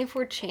 Chapter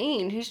 24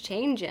 change. He's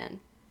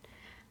changing.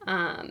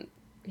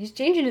 He's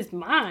changing his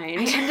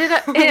mind.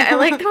 I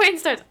like the way it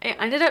starts. I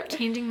ended up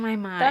changing my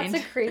mind.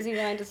 That's a crazy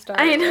line to start.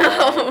 I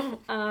know.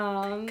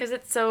 Because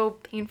it's so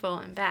painful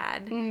and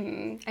bad.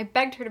 I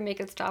begged her to make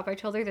it stop. I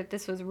told her that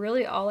this was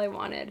really all I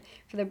wanted,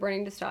 for the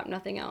burning to stop,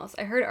 nothing else.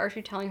 I heard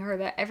Archie telling her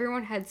that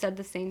everyone had said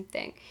the same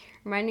thing,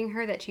 reminding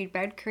her that she'd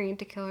begged Corinne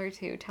to kill her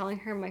too, telling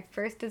her my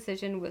first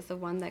decision was the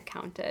one that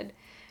counted.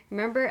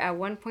 Remember at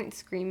one point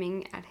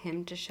screaming at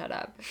him to shut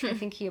up. I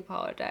think he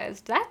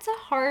apologized. That's a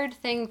hard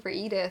thing for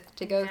Edith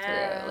to go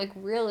through. Like,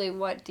 really,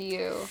 what do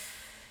you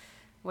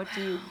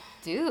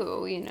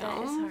do, you know?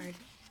 That is hard.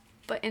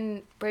 But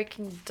in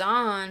Breaking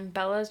Dawn,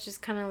 Bella's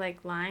just kind of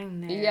like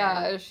lying there.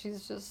 Yeah,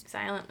 she's just...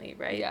 silently,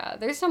 right? Yeah,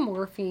 there's some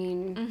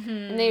morphine.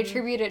 And they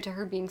attribute it to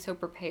her being so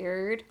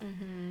prepared.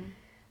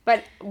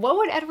 But what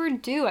would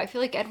Edward do? I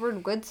feel like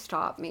Edward would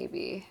stop,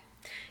 maybe.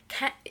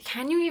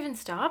 Can you even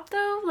stop,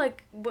 though?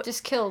 Like, what?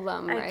 Just kill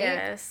them, right? I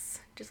guess.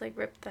 Just, like,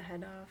 rip the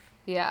head off.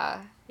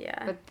 Yeah.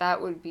 Yeah. But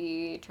that would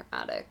be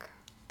traumatic.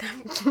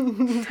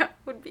 That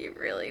would be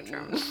really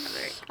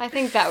traumatic. I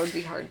think that would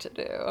be hard to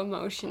do,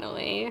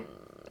 emotionally.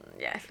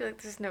 Yeah, I feel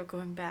like there's no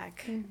going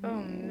back. Oh,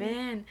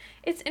 man.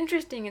 It's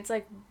interesting. It's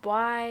like,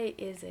 why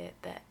is it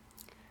that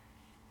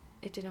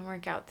it didn't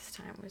work out this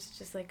time? Was it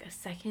just, like, a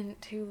second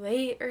too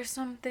late or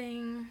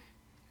something?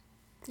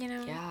 You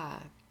know? Yeah.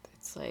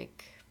 It's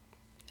like...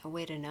 a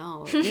way to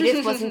know.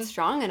 Edith wasn't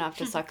strong enough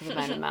to suck the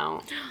venom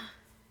out.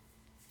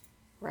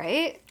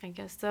 Right? I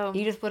guess so.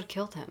 Edith would have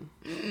killed him.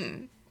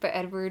 But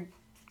Edward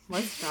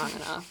was strong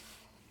enough.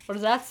 What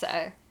does that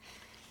say?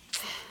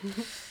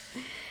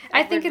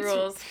 I think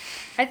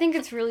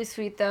it's really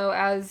sweet, though,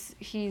 as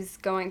he's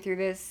going through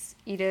this.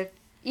 Edith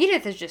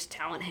is just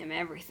telling him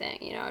everything,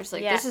 you know. It's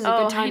like, this is a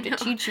good time to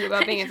teach you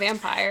about being a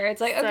vampire. It's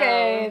like,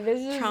 okay,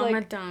 this is trauma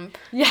like... dump.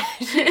 Yeah,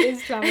 she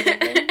is trauma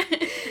dumping.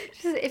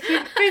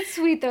 It's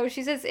sweet, though.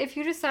 She says, if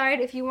you decide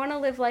if you want to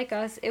live like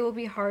us, it will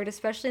be hard,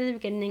 especially in the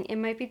beginning. It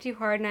might be too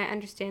hard, and I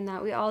understand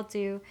that. We all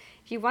do.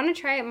 If you want to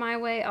try it my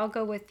way, I'll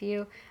go with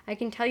you. I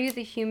can tell you who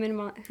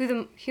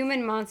the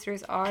human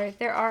monsters are.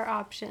 There are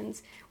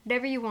options.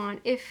 Whatever you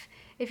want. If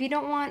you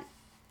don't want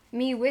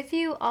me with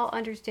you, I'll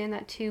understand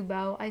that too,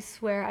 Beau. I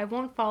swear, I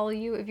won't follow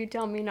you if you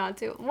tell me not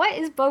to. What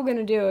is Beau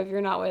gonna do if you're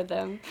not with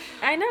him?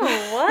 I know,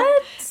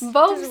 what?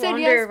 Beau just said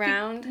wander yes.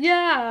 Around?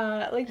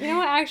 Yeah. Like, you know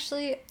what,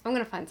 actually, I'm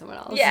gonna find someone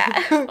else.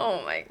 Yeah.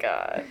 Oh my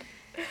god.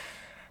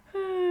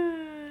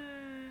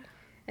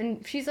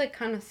 And she's, like,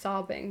 kind of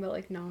sobbing, but,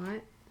 like,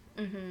 not.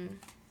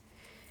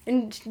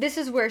 And this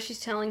is where she's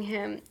telling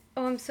him,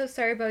 oh, I'm so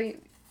sorry about you.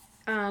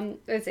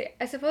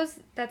 I suppose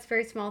that's a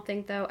very small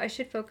thing, though. I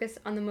should focus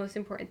on the most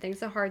important things,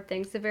 the hard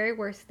things, the very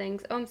worst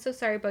things. Oh, I'm so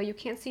sorry, Beau. You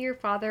can't see your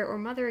father or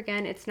mother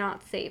again. It's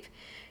not safe.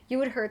 You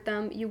would hurt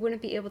them. You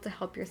wouldn't be able to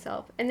help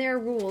yourself. And there are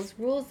rules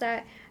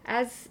that,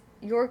 as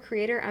your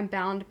creator I'm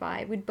bound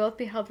by. We'd both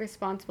be held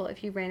responsible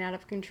if you ran out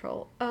of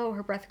control. Oh,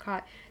 her breath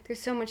caught.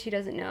 There's so much he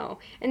doesn't know.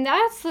 And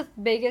that's the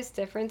biggest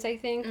difference, I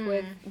think,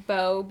 with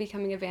Beau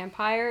becoming a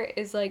vampire,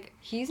 is, like,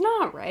 he's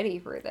not ready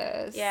for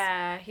this.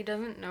 Yeah, he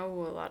doesn't know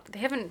a lot. They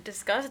haven't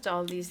discussed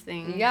all these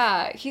things.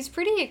 Yeah, he's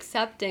pretty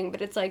accepting,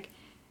 but it's, like,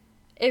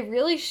 it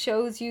really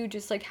shows you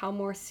just, like, how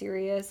more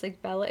serious,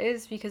 like, Bella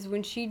is, because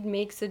when she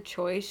makes a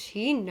choice,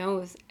 she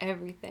knows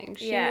everything.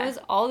 She knows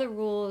all the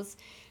rules.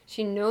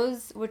 She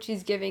knows what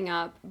she's giving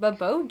up, but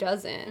Beau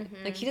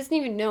doesn't. Like, he doesn't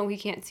even know he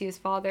can't see his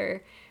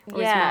father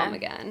or his mom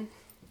again.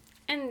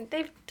 And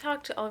they've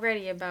talked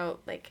already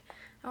about, like,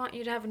 I want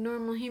you to have a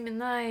normal human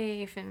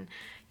life, and,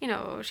 you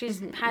know,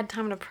 she's had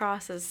time to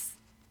process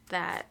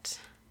that.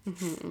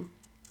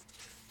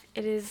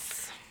 It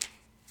is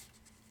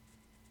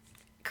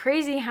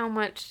crazy how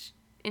much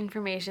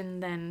information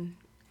then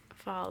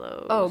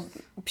follows. Oh,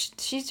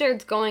 she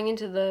starts going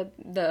into the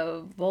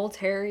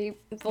Volturi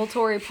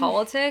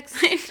politics.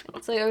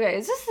 It's like, okay,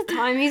 is this the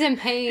time? He's in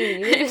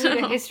pain. He's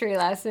doing a history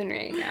lesson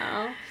right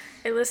now.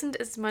 I listened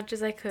as much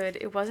as I could.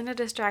 It wasn't a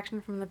distraction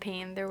from the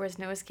pain. There was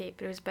no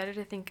escape. It was better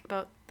to think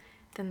about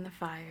than the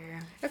fire.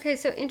 Okay,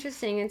 so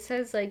interesting. It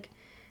says, like,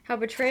 how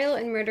betrayal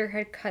and murder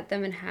had cut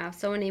them in half.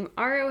 Someone named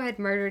Aro had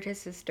murdered his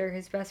sister,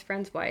 his best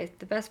friend's wife.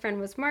 The best friend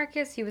was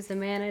Marcus. He was the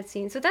man I'd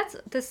seen. So that's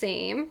the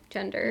same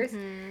genders.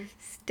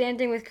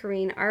 Standing with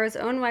Corinne. Aro's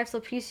own wife,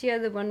 Sulpicia,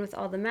 the one with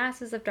all the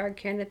masses of dark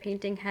hair in the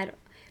painting, had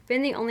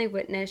been the only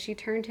witness. She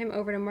turned him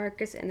over to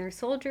Marcus and their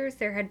soldiers.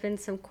 There had been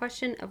some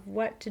question of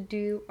what to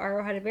do.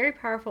 Aro had a very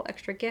powerful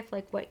extra gift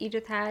like what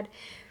Edith had,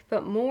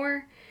 but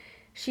more,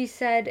 she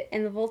said,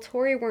 and the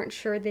Volturi weren't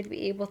sure they'd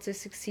be able to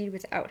succeed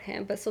without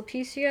him. But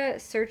Sulpicia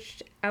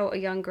searched out a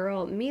young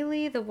girl,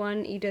 Mealy, the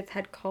one Edith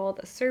had called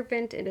a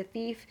servant and a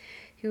thief,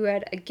 who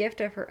had a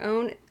gift of her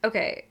own.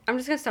 Okay, I'm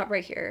just going to stop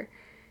right here.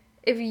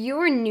 If you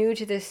are new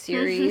to this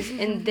series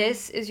and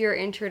this is your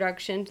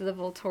introduction to the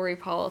Volturi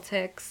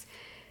politics,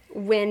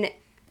 when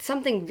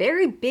something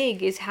very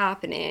big is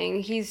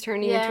happening, he's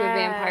turning into a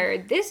vampire,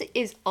 this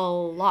is a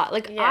lot.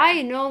 Like,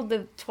 I know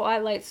the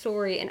Twilight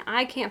story, and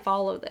I can't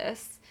follow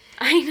this.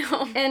 I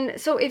know. And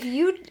so if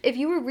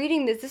you were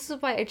reading this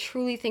is why I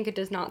truly think it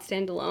does not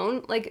stand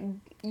alone. Like,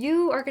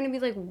 you are going to be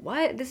like,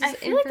 what? This is I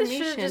feel like this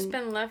should have just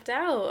been left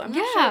out. I'm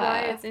not sure why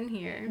it's in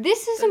here.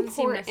 This is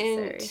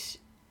important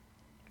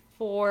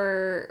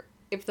for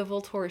if the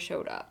Volturi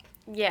showed up.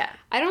 Yeah.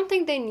 I don't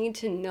think they need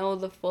to know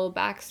the full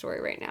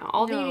backstory right now.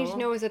 All they need to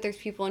know is that there's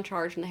people in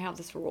charge and they have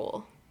this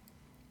rule.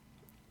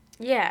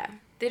 Yeah.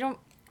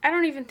 I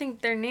don't even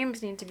think their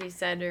names need to be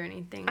said or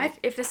anything.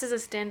 If this is a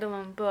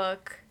standalone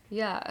book.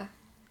 Yeah.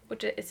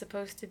 Which it is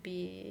supposed to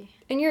be.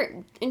 And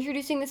you're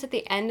introducing this at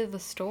the end of the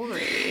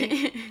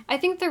story. I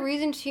think the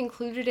reason she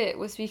included it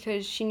was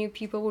because she knew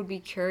people would be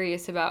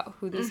curious about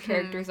who these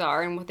characters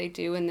are and what they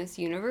do in this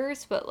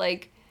universe. But,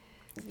 like...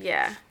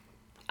 Yeah.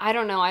 I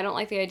don't know. I don't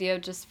like the idea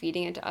of just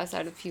feeding it to us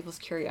out of people's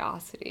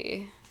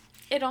curiosity.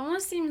 It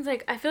almost seems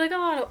like... I feel like a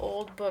lot of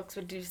old books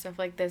would do stuff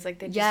like this. Like,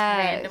 they just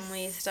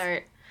randomly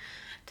start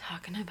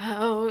talking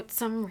about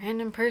some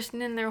random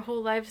person in their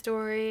whole life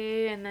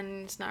story, and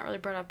then it's not really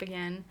brought up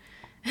again.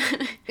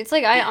 It's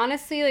like, I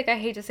honestly, like, I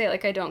hate to say it,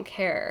 like, I don't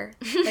care.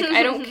 Like,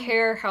 I don't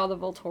care how the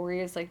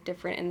Volturi is, like,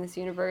 different in this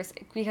universe,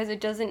 because it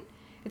doesn't...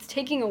 It's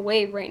taking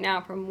away right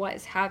now from what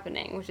is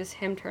happening, which is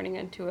him turning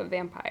into a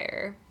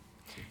vampire.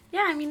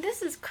 Yeah, I mean,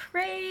 this is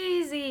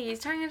crazy. He's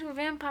turning into a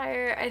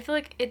vampire. I feel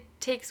like it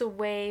takes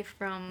away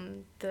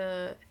from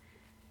the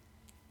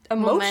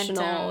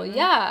emotional momentum.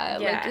 Yeah,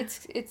 like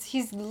it's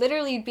he's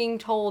literally being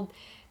told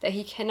that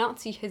he cannot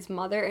see his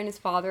mother and his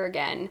father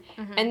again,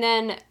 and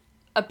then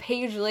a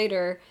page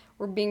later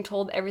we're being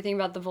told everything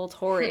about the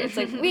Volturi. It's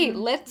like, wait,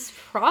 let's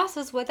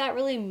process what that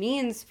really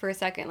means for a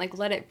second. Like,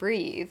 let it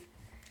breathe.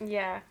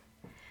 Yeah.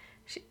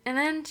 And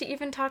then she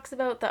even talks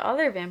about the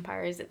other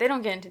vampires. They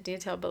don't get into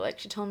detail, but, like,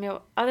 she told me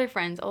about other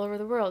friends all over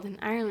the world, in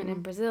Ireland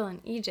and Brazil and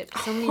Egypt.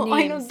 So many names.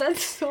 I know,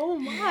 that's so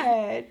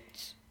much.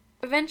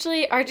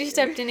 Eventually, Archie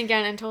stepped in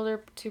again and told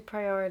her to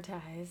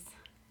prioritize.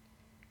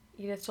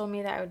 Edith told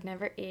me that I would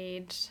never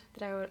age,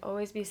 that I would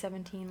always be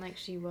 17 like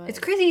she was. It's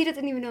crazy he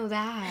doesn't even know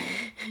that.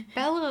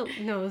 Bella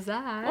knows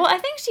that. Well, I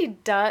think she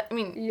does. I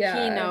mean, he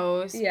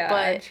knows. Yeah,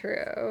 but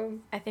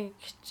true. I think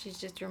she's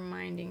just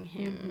reminding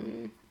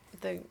him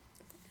the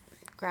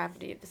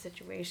gravity of the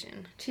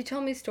situation. She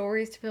told me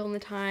stories to fill in the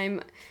time,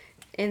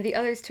 and the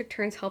others took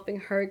turns helping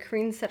her.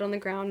 Corinne sat on the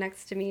ground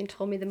next to me and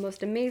told me the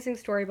most amazing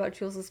story about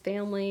Jules'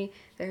 family,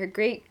 that her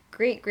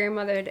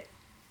great-great-grandmother had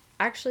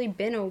actually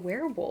been a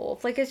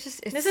werewolf. Like, it's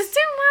just... This is too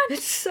much!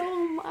 It's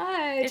so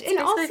much! It's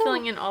basically also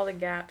filling in all the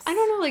gaps. I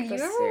don't know, like,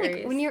 you ever,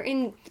 like, when you're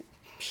in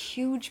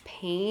huge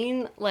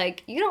pain,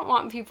 like, you don't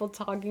want people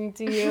talking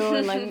to you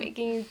and, like,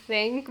 making you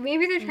think.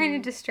 Maybe they're trying to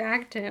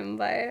distract him,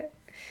 but...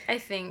 I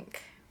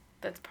think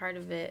that's part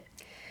of it.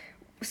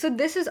 So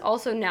this is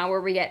also now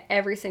where we get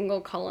every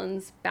single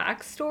Cullen's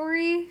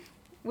backstory.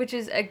 which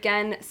is,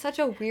 again, such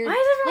a weird Why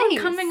is everyone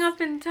place. coming up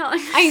and telling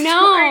the I know.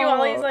 story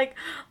while he's, like,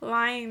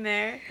 lying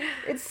there?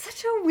 It's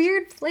such a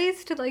weird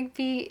place to, like,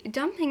 be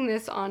dumping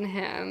this on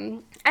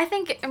him. I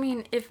think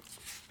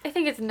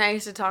it's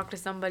nice to talk to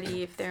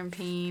somebody if they're in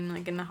pain,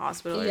 like, in the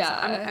hospital.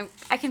 Yeah.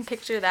 I can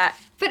picture that.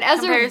 But as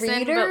a comparison,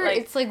 reader, but, like,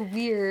 it's, like,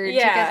 weird to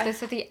Yeah. get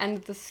this at the end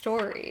of the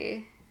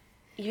story.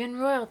 Even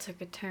Royal took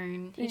a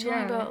turn. He told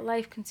me Yeah. about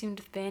life consumed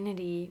with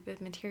vanity,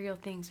 with material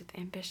things, with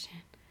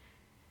ambition.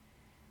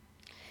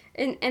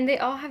 And they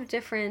all have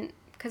different,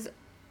 because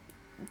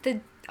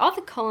all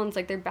the Cullens,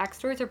 like, their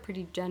backstories are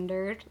pretty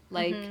gendered.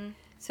 Like,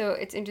 so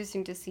it's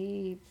interesting to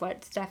see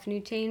what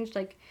Stephanie changed.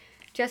 Like,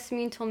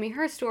 Jessamine told me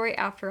her story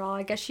after all.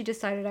 I guess she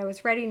decided I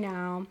was ready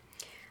now.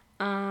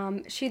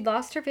 She'd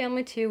lost her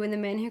family too when the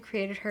man who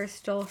created her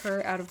stole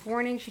her out of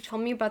warning. She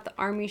told me about the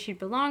army she'd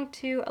belonged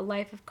to, a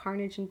life of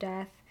carnage and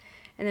death.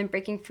 And then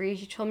breaking free,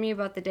 she told me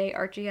about the day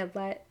Archie had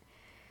let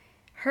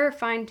her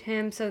find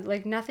him. So,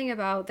 like, nothing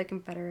about the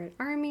Confederate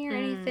Army or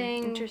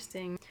anything.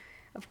 Interesting.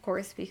 Of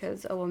course,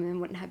 because a woman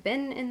wouldn't have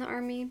been in the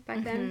army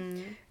back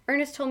then.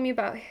 Ernest told me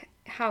about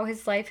how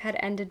his life had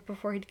ended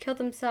before he'd killed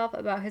himself,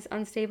 about his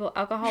unstable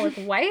alcoholic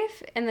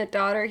wife and the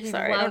daughter he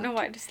Sorry, I loved don't know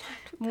why I just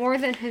laughed. more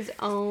than his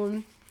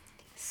own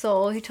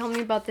soul. He told me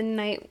about the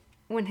night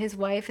when his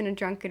wife, in a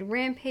drunken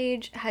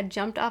rampage, had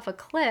jumped off a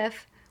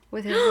cliff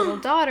with his little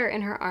daughter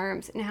in her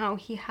arms, and how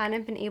he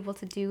hadn't been able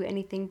to do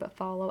anything but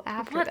follow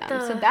after them.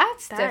 So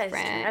that's different. That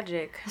is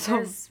tragic. So-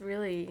 That is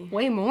really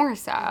Way more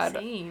sad.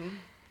 insane.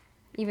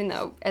 Even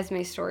though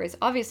Esme's story is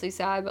obviously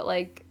sad, but,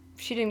 like,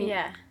 she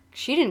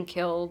didn't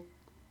kill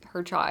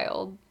her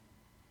child.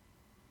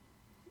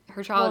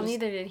 Her child. Well,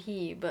 neither did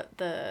he, but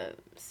the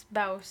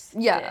spouse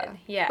Yeah. did.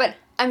 Yeah. But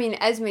I mean,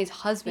 Esme's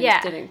husband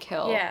didn't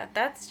kill. Yeah,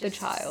 that's the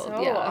just child,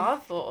 so yeah.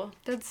 awful.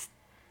 That's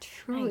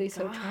truly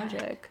so God.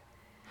 tragic.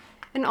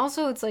 And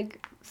also, it's,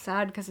 like,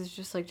 sad because it's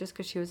just, like, just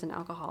because she was an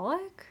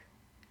alcoholic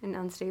and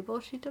unstable,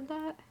 she did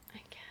that.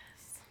 I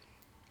guess.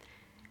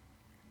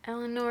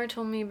 Eleanor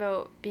told me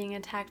about being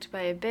attacked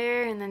by a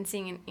bear and then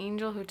seeing an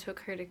angel who took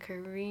her to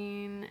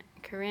Corinne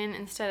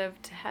instead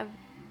of to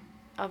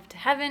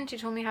heaven. She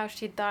told me how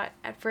she thought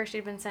at first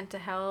she'd been sent to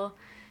hell.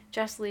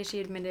 Justly, she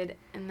admitted,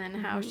 and then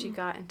how she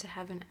got into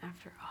heaven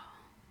after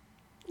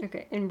all.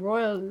 Okay, and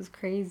Royal is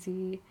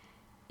crazy.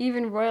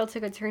 Even Royal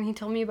took a turn. He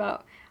told me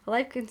about a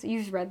life.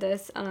 You've read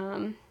this.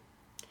 Tell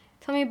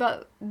me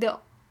about the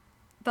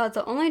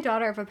only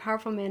daughter of a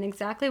powerful man.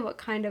 Exactly what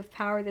kind of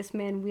power this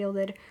man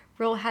wielded.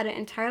 Royal hadn't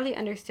entirely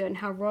understood, and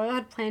how Royal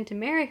had planned to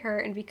marry her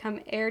and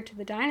become heir to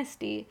the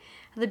dynasty.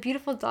 How the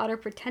beautiful daughter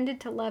pretended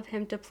to love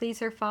him to please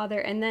her father,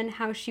 and then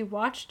how she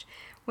watched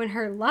when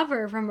her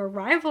lover from a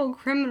rival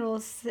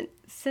criminal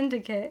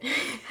syndicate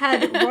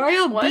had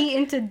Royal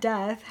beaten to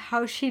death.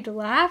 How she'd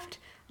laughed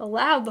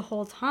aloud the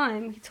whole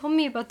time. He told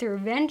me about the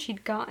revenge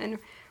he'd gotten.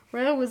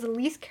 Royal was the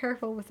least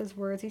careful with his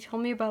words. He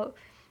told me about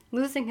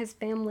losing his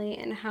family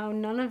and how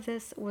none of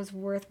this was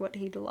worth what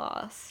he'd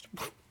lost.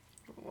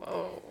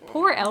 Whoa.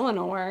 Poor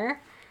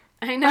Eleanor.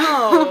 I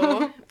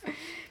know.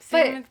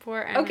 Same But, with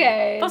poor Emma.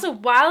 okay. Also,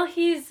 while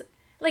he's,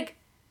 like,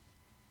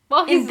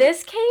 Well, in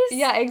this case,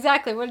 Yeah,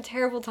 exactly. What a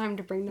terrible time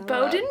to bring that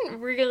Beau up.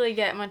 didn't really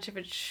get much of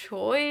a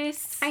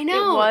choice. I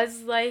know. It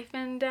was life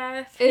and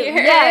death.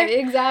 Yeah,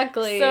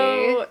 exactly.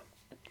 So, it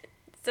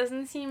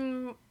doesn't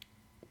seem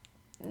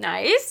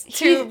nice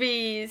to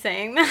be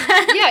saying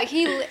that.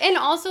 Yeah, and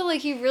also,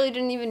 like, he really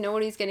didn't even know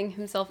what he's getting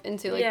himself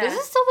into. Like, this Yeah.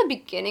 is still the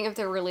beginning of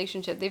their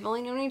relationship. They've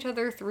only known each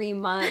other 3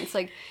 months.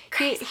 Like,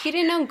 he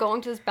didn't know going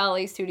to this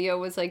ballet studio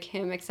was, like,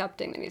 him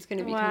accepting that he's going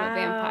to become a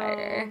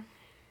vampire.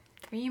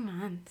 3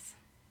 months.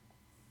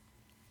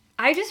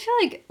 I just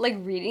feel like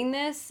reading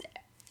this,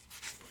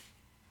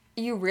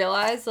 you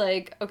realize,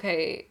 like,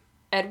 okay,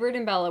 Edward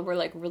and Bella were,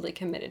 like, really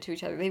committed to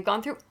each other. They've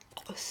gone through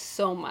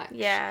so much.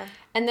 Yeah.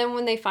 And then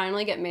when they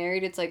finally get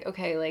married, it's like,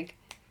 okay, like,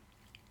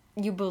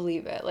 you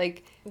believe it.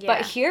 Like, Yeah.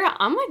 but here,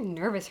 I'm, like,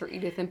 nervous for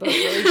Edith and Beau's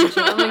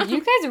relationship. I'm like, you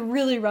guys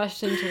really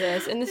rushed into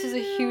this, and this is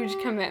a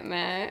huge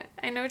commitment.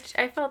 I know.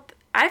 I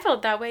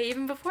felt that way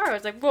even before. I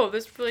was like, whoa,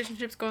 this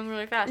relationship's going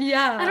really fast.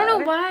 Yeah. I don't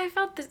know why I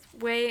felt this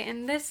way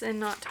in this and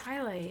not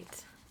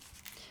Twilight.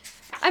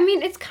 I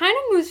mean, it's kind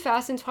of moves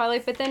fast in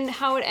Twilight, but then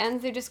how it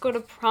ends, they just go to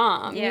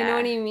prom. You know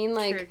what I mean?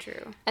 Like,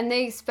 True. and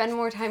they spend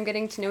more time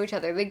getting to know each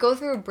other. They go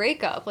through a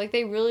breakup. Like,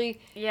 they really,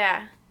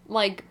 Yeah.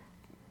 like,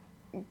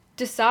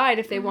 decide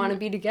if they want to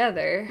be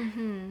together.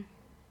 Mm-hmm.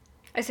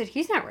 I said,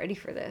 he's not ready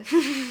for this.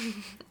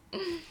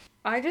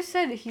 I just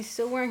said he's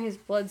still wearing his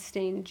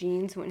blood-stained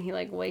jeans when he,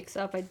 like, wakes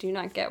up. I do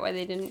not get why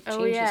they didn't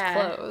change his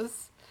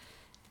clothes.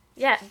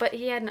 Yeah, but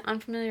he had an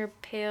unfamiliar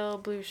pale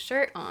blue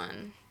shirt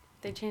on.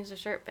 They changed the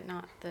shirt, but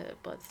not the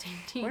bloodstained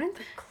jeans. Wouldn't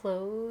the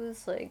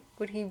clothes, like,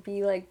 would he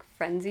be, like,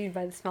 frenzied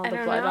by the smell of I the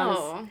don't blood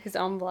know. on his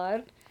own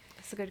blood?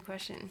 That's a good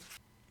question.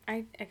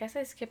 I guess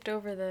I skipped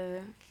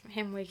over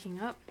him waking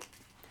up.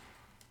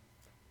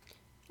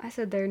 I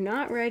said they're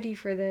not ready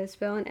for this.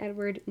 Belle and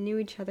Edward knew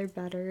each other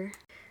better.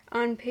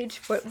 On page,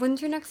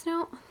 when's your next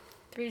note?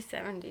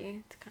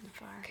 370. It's kind of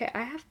far. Okay,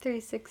 I have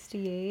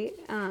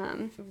 368.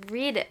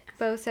 Read it.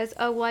 Bo says,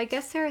 oh, well, I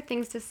guess there are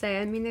things to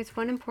say. I mean, there's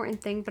one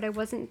important thing, but I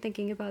wasn't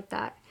thinking about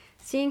that.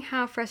 Seeing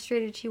how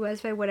frustrated she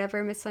was by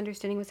whatever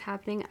misunderstanding was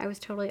happening, I was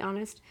totally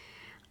honest.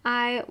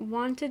 I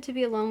wanted to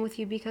be alone with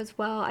you because,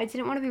 well, I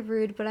didn't want to be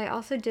rude, but I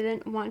also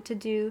didn't want to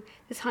do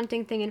this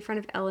hunting thing in front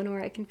of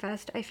Eleanor, I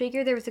confessed. I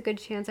figured there was a good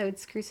chance I would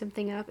screw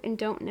something up and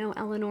don't know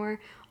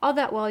Eleanor all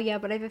that well, yeah,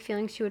 but I have a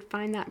feeling she would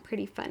find that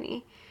pretty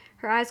funny.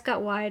 Her eyes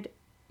got wide.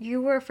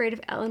 You were afraid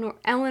of Eleanor.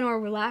 Eleanor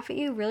would laugh at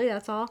you? Really,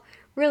 that's all?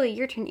 Really,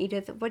 your turn,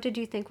 Edith. What did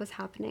you think was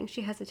happening?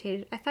 She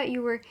hesitated. I thought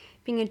you were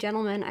being a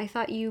gentleman. I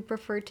thought you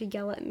preferred to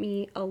yell at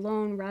me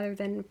alone rather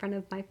than in front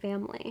of my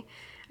family.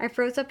 I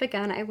froze up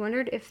again. I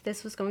wondered if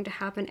this was going to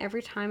happen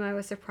every time I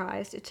was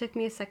surprised. It took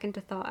me a second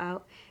to thaw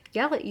out.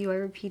 Yell at you, I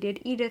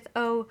repeated. Edith,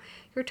 oh,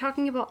 you're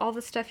talking about all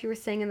the stuff you were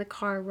saying in the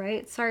car,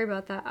 right? Sorry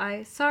about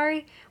that.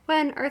 Sorry? What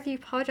on earth are you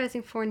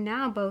apologizing for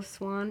now, Bo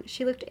Swan?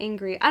 She looked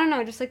angry. I don't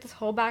know, just like this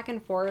whole back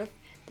and forth.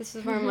 This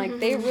is where I'm like,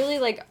 they really,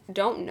 like,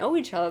 don't know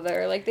each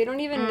other. Like, they don't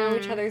even know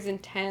each other's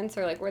intents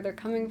or, like, where they're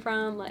coming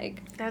from.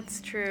 Like,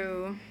 that's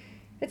true.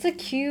 It's, like,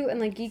 cute and,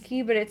 like,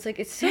 geeky, but it's, like,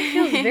 it still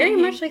feels very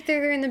much like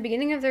they're in the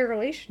beginning of their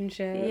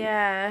relationship.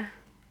 Yeah.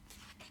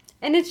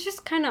 And it's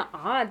just kind of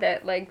odd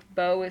that, like,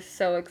 Bo is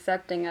so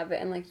accepting of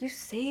it and, like, you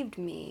saved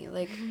me.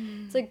 Like,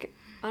 it's, like,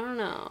 I don't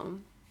know.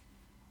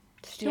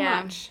 It's too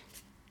much.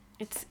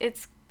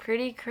 It's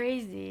pretty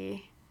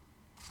crazy.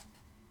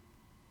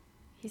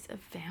 He's a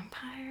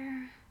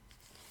vampire?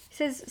 He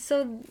says,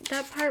 so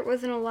that part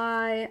wasn't a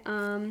lie.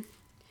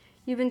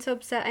 You've been so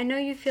upset. I know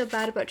you feel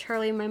bad about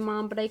Charlie and my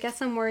mom, but I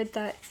guess I'm worried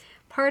that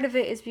part of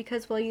it is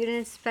because, well, you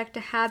didn't expect to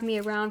have me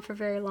around for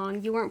very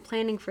long. You weren't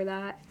planning for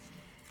that.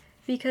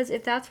 Because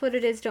if that's what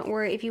it is, don't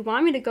worry. If you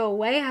want me to go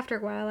away after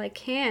a while, I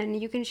can.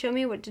 You can show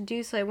me what to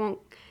do so I won't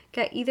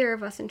get either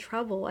of us in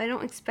trouble. I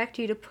don't expect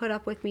you to put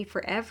up with me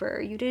forever.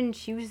 You didn't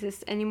choose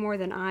this any more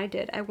than I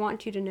did. I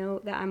want you to know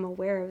that I'm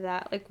aware of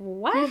that. Like,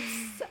 what?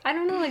 I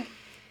don't know, like,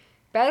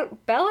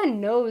 Bella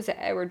knows that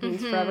Edward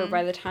means forever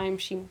by the time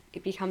she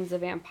becomes a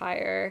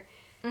vampire.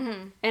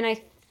 And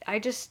I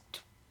just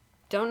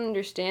don't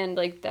understand,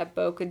 like, that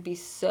Bo could be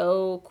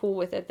so cool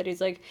with it that he's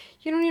like,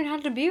 you don't even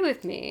have to be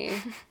with me.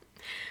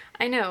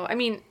 I know. I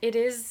mean,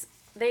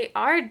 they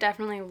are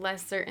definitely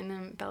less certain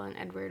than Bella and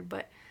Edward,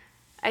 but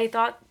I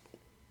thought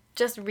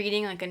just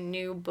reading, like, a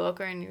new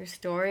book or a new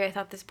story, I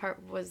thought this part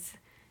was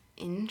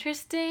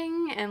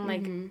interesting and,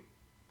 like,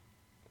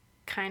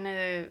 kind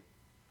of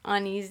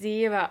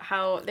uneasy about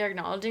how they're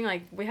acknowledging,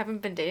 like, we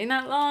haven't been dating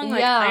that long. Like,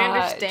 yeah, I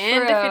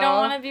understand true. if you don't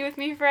want to be with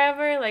me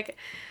forever. Like,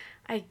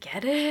 I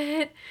get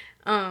it.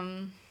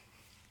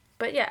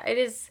 But yeah,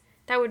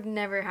 that would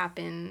never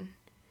happen.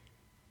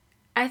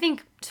 I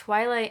think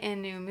Twilight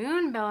and New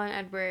Moon, Bella and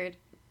Edward,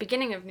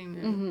 beginning of New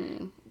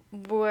Moon,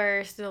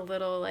 were still a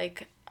little,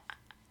 like,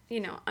 you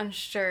know,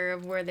 unsure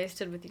of where they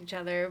stood with each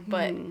other.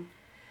 But,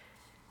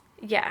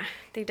 yeah,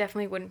 they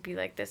definitely wouldn't be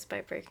like this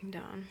by Breaking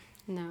Dawn.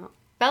 No.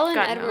 Bella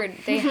and Edward,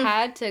 they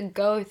had to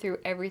go through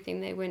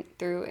everything they went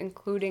through,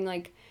 including,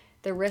 like,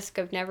 the risk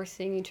of never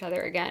seeing each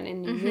other again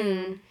in New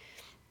Moon.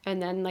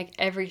 And then, like,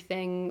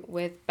 everything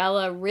with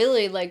Bella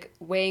really, like,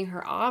 weighing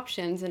her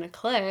options in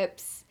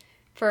Eclipse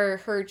for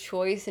her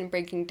choice in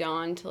Breaking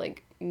Dawn to,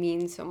 like,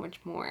 mean so much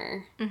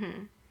more.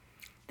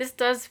 This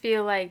does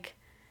feel like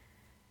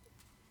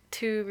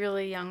two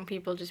really young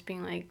people just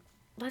being like,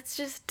 let's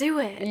just do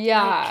it.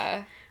 Yeah.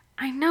 Like,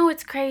 I know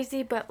it's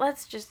crazy, but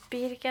let's just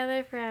be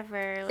together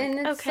forever. Like,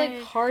 and it's,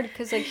 like, hard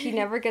because, like, he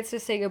never gets to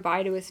say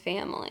goodbye to his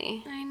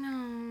family. I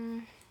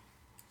know.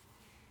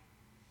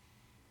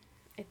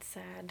 It's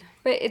sad.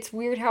 But it's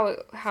weird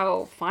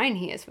how fine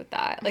he is with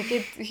that. Like,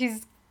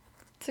 he's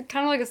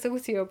kind of like a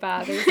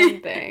sociopath or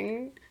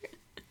something.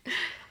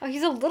 Oh,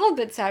 he's a little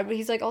bit sad, but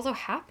he's, like, also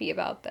happy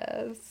about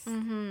this.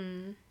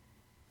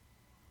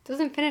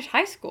 Doesn't finish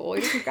high school.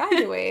 He doesn't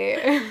graduate.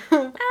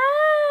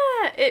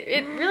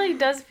 It really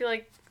does feel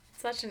like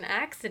such an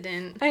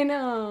accident. I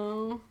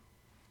know.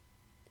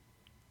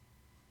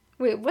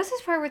 Wait, what's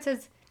this part where it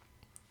says,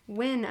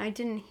 when I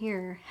didn't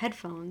hear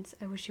headphones,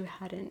 I wish you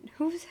hadn't.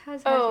 Who has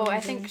headphones? Oh, I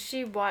think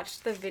she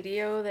watched the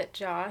video that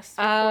Joss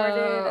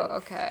recorded. Oh,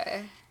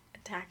 okay.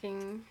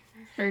 Attacking,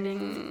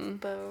 hurting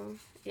Bo.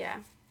 Yeah.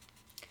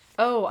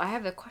 Oh, I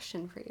have a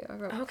question for you. I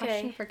wrote a Okay.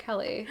 question for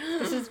Kelly.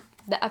 This is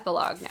the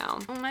epilogue now.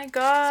 Oh my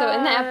god. So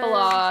in the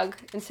epilogue,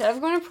 instead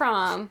of going to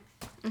prom,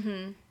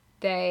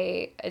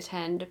 they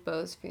attend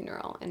Bo's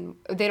funeral. And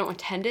they don't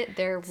attend it,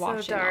 they're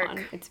watching dark.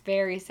 on. It's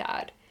very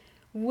sad.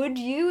 Would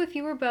you, if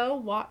you were Bo,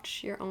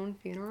 watch your own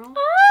funeral?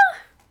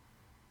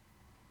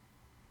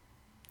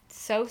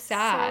 So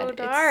sad. So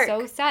dark. It's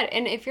so sad.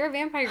 And if you're a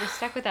vampire, you're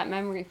stuck with that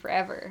memory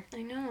forever.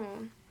 I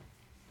know.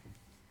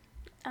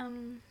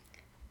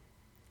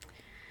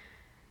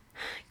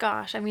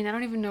 Gosh, I mean, I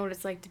don't even know what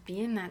it's like to be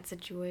in that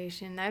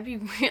situation. That'd be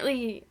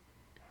really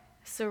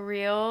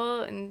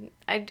surreal, and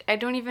I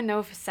don't even know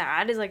if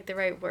sad is, like, the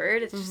right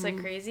word. It's just, like,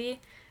 crazy.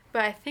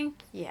 But I think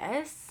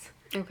yes.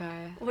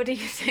 Okay. What do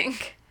you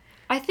think?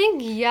 I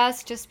think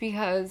yes, just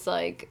because,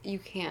 like, you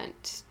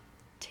can't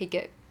take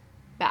it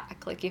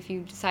back. Like, if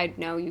you decide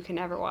no, you can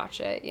never watch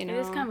it, you know? It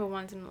is kind of a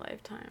once in a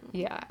lifetime.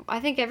 Yeah. I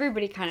think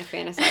everybody kind of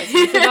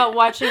fantasizes about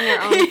watching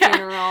their own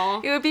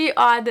funeral. It would be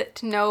odd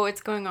to know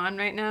what's going on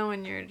right now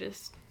when you're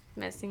just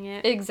missing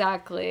it.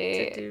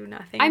 Exactly. To do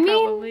nothing, I mean,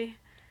 probably.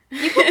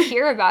 You could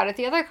hear about it.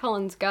 The other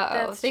Cullens go.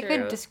 That's they true.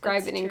 could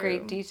describe That's it in true.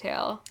 great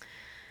detail.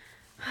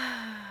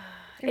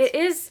 It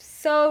is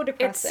so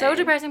depressing. It's so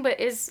depressing, but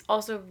it's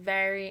also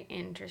very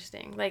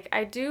interesting. Like,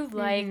 I do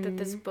like that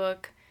this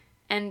book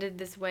ended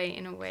this way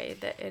in a way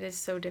that it is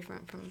so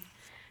different from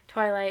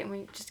Twilight, and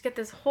we just get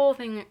this whole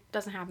thing that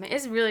doesn't happen.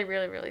 It's really,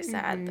 really, really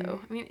sad,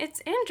 though. I mean,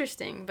 it's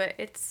interesting, but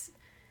it's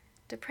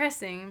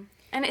depressing.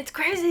 And it's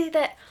crazy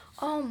that,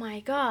 oh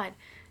my god.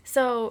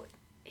 So,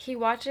 he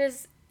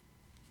watches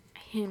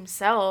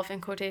himself,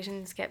 in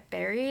quotations, get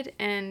buried,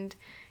 and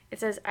it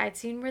says, I'd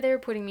seen where they were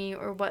putting me,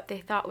 or what they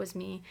thought was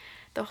me.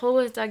 The hole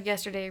was dug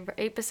yesterday,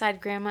 right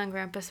beside Grandma and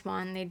Grandpa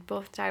Swan. They'd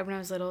both died when I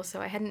was little,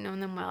 so I hadn't known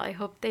them well. I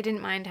hoped they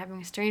didn't mind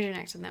having a stranger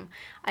next to them.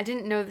 I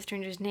didn't know the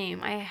stranger's name.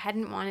 I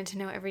hadn't wanted to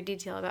know every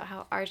detail about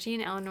how Archie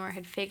and Eleanor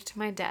had faked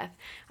my death.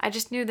 I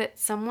just knew that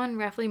someone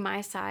roughly my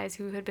size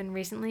who had been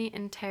recently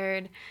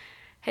interred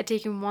had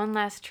taken one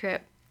last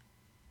trip.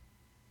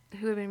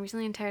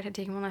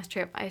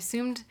 I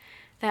assumed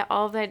that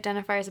all of the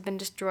identifiers had been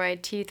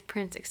destroyed, teeth,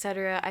 prints,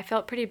 etc. I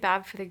felt pretty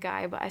bad for the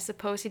guy, but I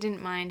suppose he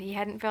didn't mind. He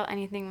hadn't felt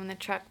anything when the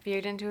truck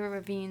veered into a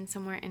ravine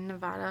somewhere in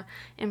Nevada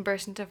and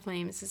burst into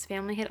flames. His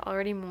family had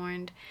already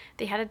mourned.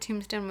 They had a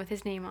tombstone with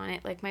his name on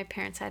it, like my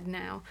parents had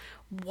now.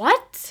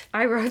 What?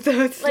 I wrote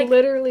those, like,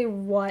 literally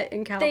what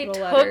in capital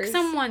letters. They took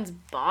someone's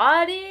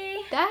body?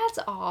 That's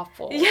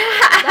awful.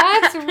 Yeah.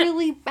 That's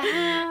really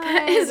bad.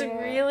 That is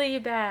really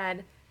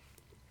bad.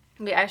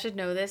 Wait, I should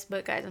know this,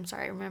 but guys, I'm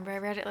sorry. Remember, I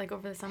read it, like,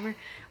 over the summer.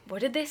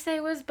 What did they say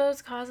was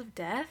Beau's cause of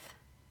death?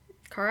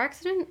 Car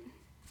accident?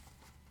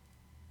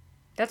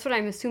 That's what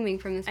I'm assuming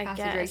from this passage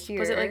right here.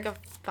 Was it, like, a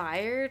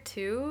fire,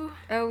 too?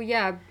 Oh,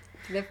 yeah.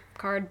 The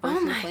car had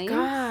burst in flames. Oh,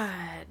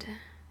 my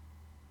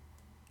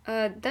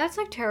God. That's,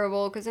 like,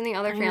 terrible, because then the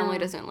other family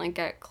doesn't, like,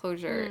 get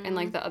closure, and,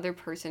 like, the other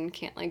person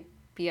can't, like,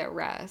 be at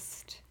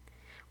rest.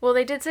 Well,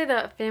 they did say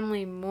the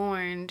family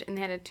mourned, and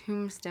they had a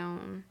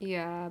tombstone.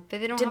 Yeah, but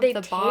they don't have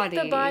the body. Did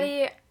they take the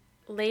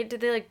body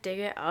did they, like, dig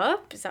it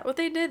up? Is that what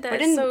they did?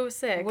 That's so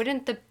sick.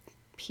 Wouldn't the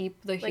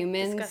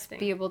humans disgusting.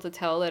 be able to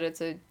tell that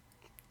it's a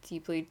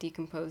deeply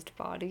decomposed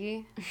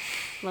body?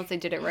 Unless they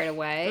did it right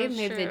away.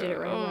 Maybe they did it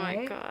right away. Oh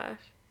my gosh.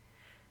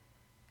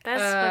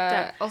 That's fucked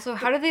up. Also,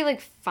 how did they, like,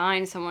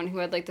 find someone who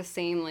had, like, the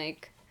same,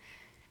 like,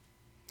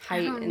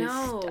 height and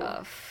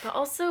stuff? But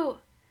also,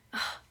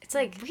 it's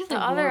like, really the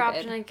other morbid.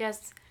 option, I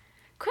guess,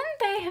 couldn't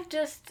they have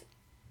just,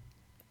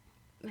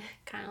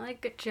 kind of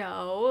like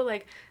Joe,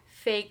 like,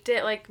 faked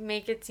it, like,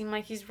 make it seem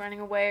like he's running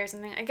away or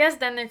something? I guess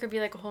then there could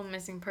be, like, a whole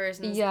missing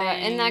person thing.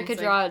 And that could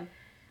It's draw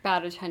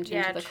bad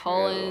attention to the true.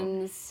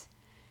 Cullens.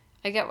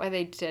 I get why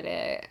they did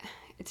it.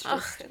 It's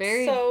just it's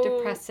very so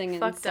depressing and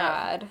fucked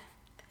up. sad.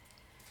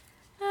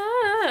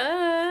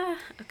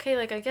 Okay,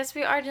 like, I guess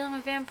we are dealing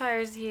with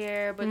vampires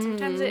here, but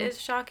sometimes it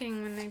is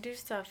shocking when they do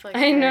stuff like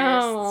this. I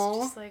know.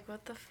 It's just like,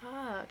 what the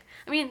fuck?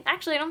 I mean,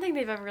 actually, I don't think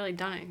they've ever really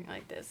done anything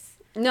like this.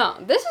 No,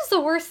 this is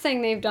the worst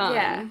thing they've done.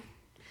 Yeah.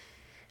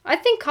 I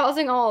think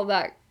causing all of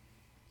that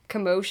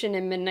commotion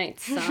in Midnight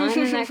Sun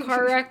in that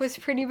car wreck was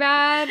pretty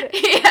bad.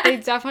 Yeah. They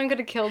definitely could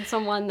have killed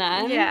someone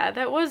then. Yeah,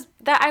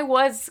 I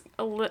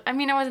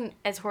wasn't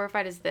as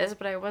horrified as this,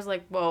 but I was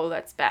like, whoa,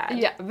 that's bad.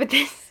 Yeah, but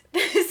this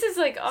is,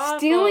 like, awful.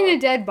 stealing a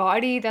dead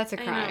body, that's a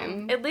I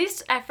crime. know. At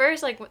least, at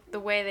first, like, the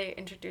way they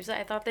introduced it,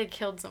 I thought they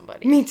killed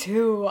somebody. Me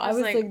too. I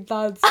was like,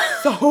 that's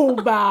so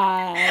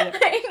bad.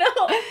 I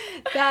know.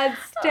 That's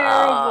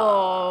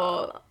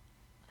terrible.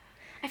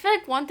 I feel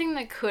like one thing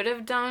they could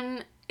have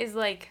done is,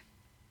 like,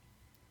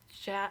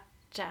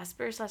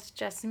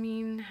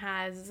 Jasper/Jessamine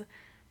has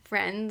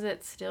friends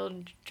that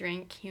still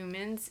drink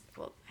humans.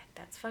 Well,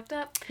 that's fucked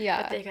up.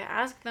 Yeah. But they could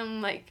ask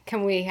them, like...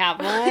 Can we have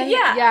one?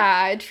 Yeah.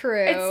 Yeah,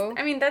 true.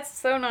 I mean, that's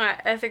so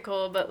not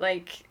ethical, but,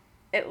 like,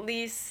 at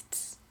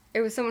least...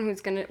 It was someone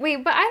who's gonna...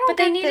 Wait, but I don't But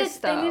they get this,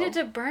 though. they needed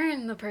to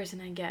burn the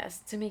person, I guess,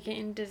 to make it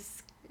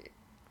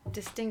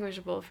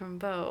indistinguishable from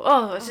Beau.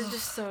 Oh, this is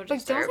just so But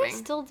disturbing. don't they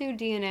still do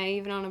DNA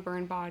even on a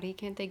burned body?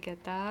 Can't they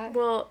get that?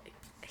 Well,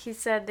 he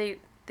said they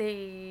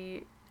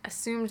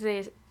assumed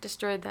they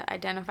destroyed the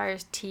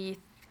identifier's teeth,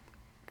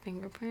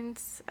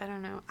 fingerprints. I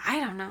don't know how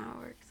it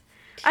works.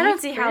 I don't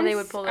see how they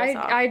would pull this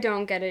off. I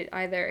don't get it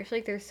either. I feel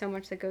like there's so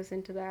much that goes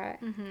into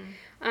that.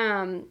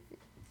 Mm-hmm.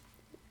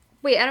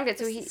 Wait, I don't get.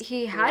 So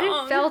he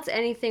hadn't felt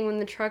anything when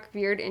the truck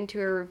veered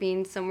into a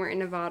ravine somewhere in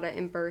Nevada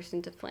and burst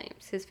into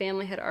flames. His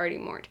family had already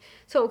mourned.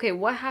 So okay,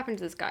 what happened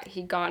to this guy?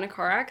 He got in a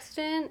car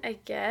accident. I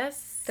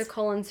guess The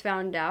Cullens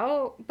found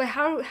out, but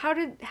how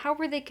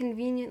were they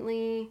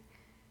conveniently?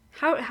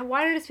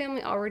 Why did his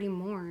family already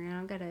mourn? I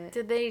don't get it.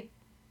 Did they?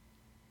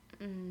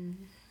 I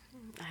don't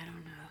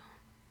know.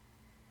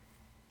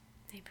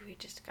 Maybe we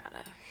just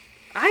gotta.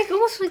 I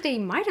almost feel like they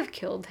might have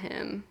killed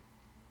him.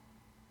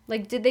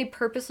 Like, did they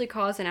purposely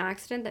cause an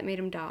accident that made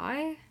him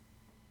die?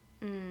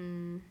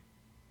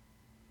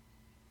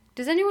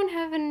 Does anyone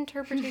have an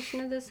interpretation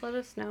of this? Let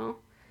us know.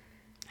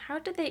 How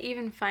did they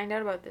even find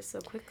out about this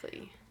so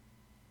quickly?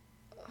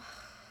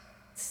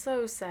 It's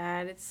so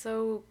sad. It's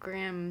so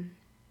grim,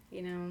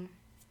 you know.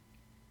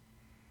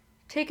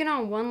 Taking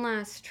on one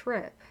last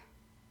trip.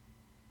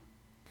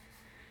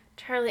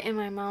 Charlie and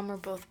my mom were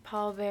both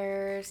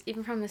pallbearers.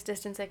 Even from this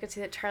distance, I could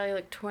see that Charlie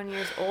looked 20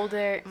 years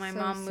older. My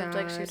mom moved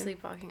like she was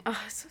sleepwalking. Oh,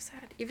 it's so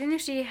sad. Even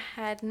if she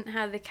hadn't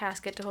had the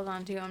casket to hold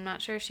on to, I'm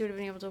not sure she would have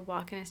been able to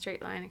walk in a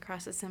straight line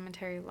across the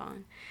cemetery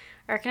lawn.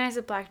 I recognized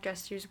the black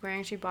dress she was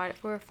wearing. She bought it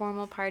for a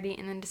formal party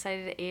and then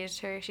decided it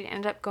aged her. She'd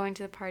ended up going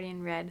to the party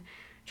in red.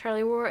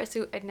 Charlie wore a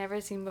suit I'd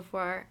never seen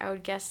before. I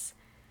would guess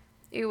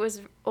it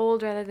was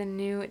old rather than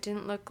new. It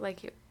didn't look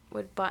like it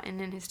would button,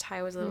 and his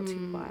tie was a little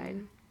too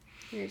wide.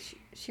 Yeah,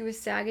 she was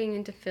sagging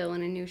into Phil,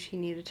 and I knew she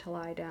needed to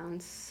lie down.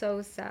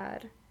 So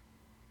sad.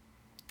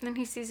 And then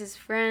he sees his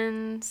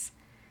friends,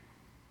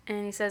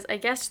 and he says, I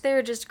guess they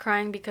were just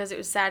crying because it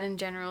was sad in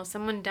general.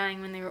 Someone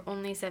dying when they were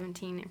only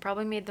 17. It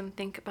probably made them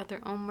think about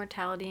their own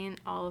mortality and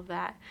all of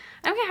that.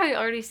 I don't get how he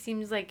already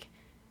seems like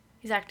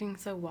he's acting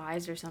so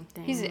wise or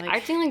something. He's like,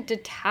 acting like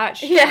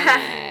detached.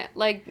 Yeah.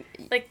 From it.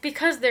 Like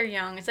because they're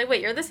young. It's like,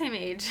 wait, you're the same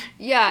age.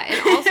 Yeah,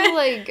 and also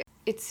like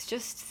it's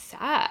just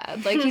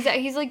sad. Like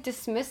he's like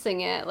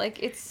dismissing it.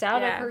 Like it's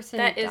sad a person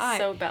that died. is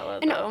so Bella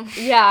and, though.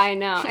 Yeah, I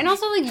know. And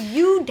also like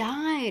you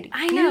died.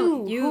 I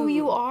know who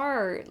you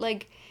are.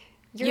 Like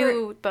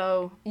you,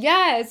 Bo.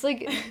 Yeah, it's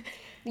like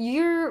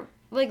your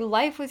like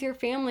life with your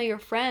family, your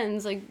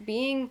friends, like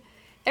being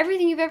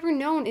everything you've ever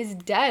known is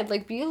dead.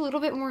 Like be a little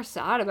bit more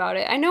sad about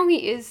it. I know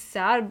he is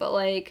sad, but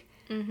like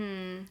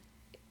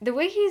the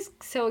way he's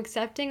so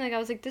accepting, like I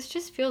was like, this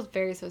just feels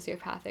very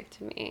sociopathic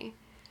to me.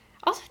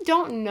 I also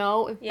don't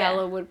know if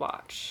Bella would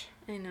watch.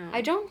 I know.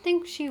 I don't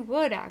think she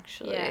would,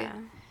 actually. Yeah.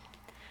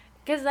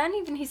 Because then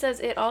even he says,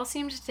 it all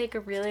seemed to take a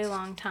really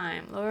long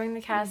time. Lowering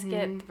the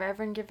casket, the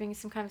Reverend giving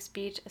some kind of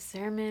speech, a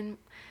sermon,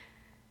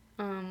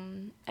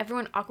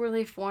 everyone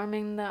awkwardly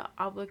forming the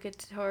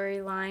obligatory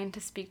line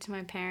to speak to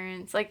my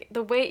parents. Like,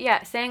 the way,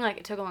 saying, like,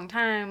 it took a long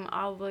time,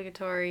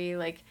 obligatory,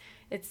 like,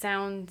 it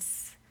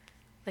sounds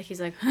like he's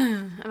like,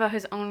 about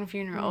his own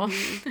funeral.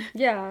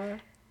 Yeah.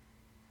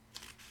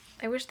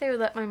 I wish they would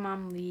let my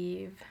mom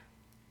leave.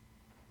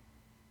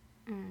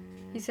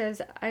 He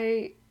says,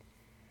 I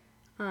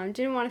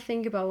didn't want to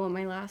think about what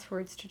my last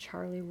words to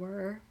Charlie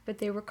were, but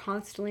they were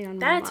constantly on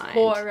my mind. That's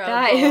horrible.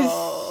 That is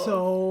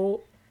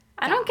so...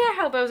 I don't get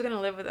how Bo's gonna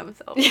live with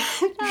himself.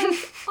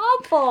 That's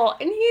awful.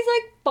 And he's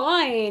like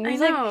fine.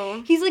 He's I know.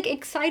 Like, he's like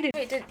excited.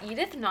 Wait, did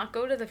Edith not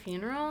go to the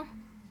funeral?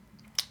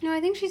 No, I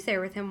think she's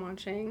there with him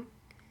watching.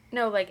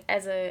 No, like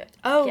as a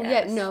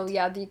guest.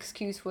 The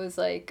excuse was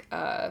like,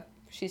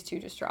 she's too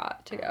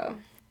distraught to go.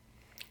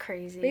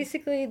 Crazy.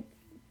 Basically,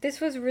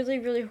 this was really,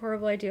 really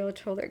horrible idea I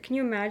told her. Can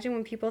you imagine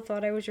when people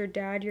thought I was your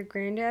dad, your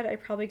granddad?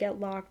 I'd probably get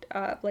locked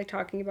up, like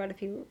talking about if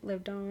he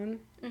lived on.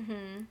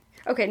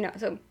 Okay, no,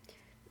 so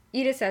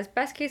Edith says,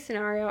 best case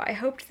scenario, I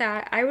hoped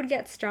that I would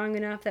get strong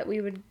enough that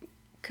we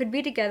could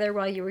be together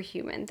while you were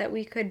human, that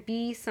we could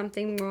be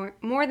something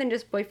more than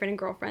just boyfriend and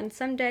girlfriend.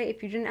 Someday,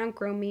 if you didn't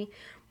outgrow me,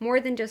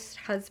 more than just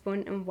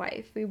husband and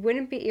wife. We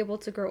wouldn't be able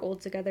to grow old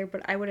together,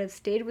 but I would have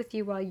stayed with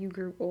you while you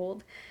grew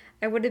old.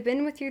 I would have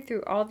been with you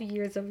through all the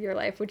years of your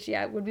life, which,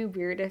 it would be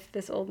weird if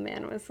this old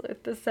man was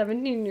with this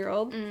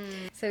 17-year-old.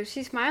 So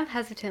she smiled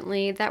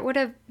hesitantly. That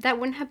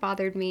wouldn't have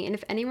bothered me, and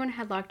if anyone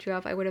had locked you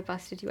up, I would have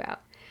busted you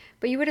out.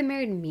 But you would have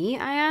married me,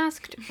 I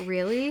asked.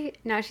 Really?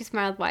 Now she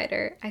smiled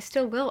wider. I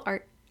still will,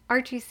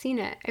 Archie's seen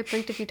it. I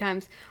blinked a few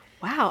times.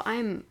 Wow,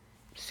 I'm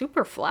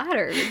super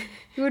flattered.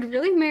 You would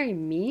really marry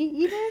me,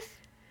 Edith?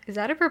 Is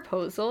that a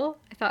proposal?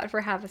 I thought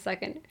for half a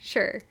second.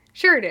 Sure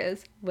it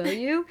is. Will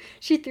you?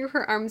 She threw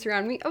her arms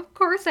around me. Of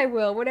course I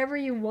will. Whatever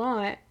you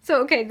want.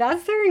 So, okay,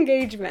 that's their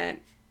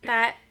engagement.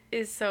 That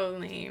is so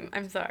lame.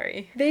 I'm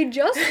sorry. They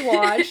just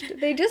watched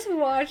the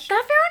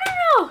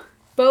funeral!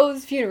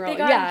 Bo's funeral. They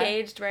got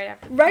engaged right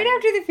after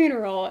the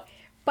funeral.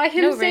 By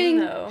him saying,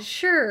 ring, though.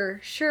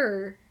 Sure.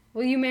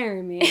 Will you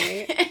marry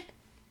me?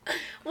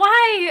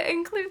 Why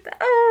include that?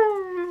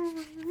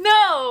 Oh,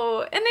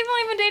 no. And they've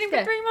only been dating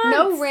for 3 months.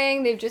 No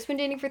ring. They've just been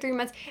dating for 3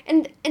 months.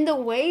 And the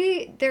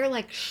way they're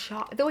like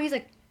shocked, the way he's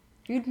like,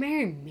 you'd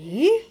marry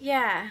me?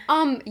 Yeah.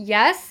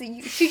 Yes.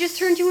 She just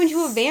turned you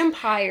into a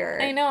vampire.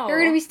 I know. You're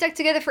going to be stuck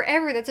together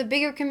forever. That's a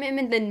bigger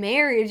commitment than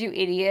marriage, you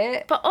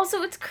idiot. But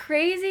also, it's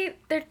crazy.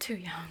 They're too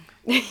young.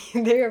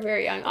 They are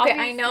very young. Okay,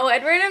 Obviously. I know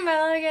Edward and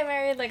Bella get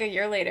married like a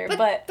year later,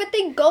 but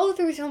they go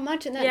through so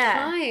much in that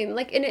time.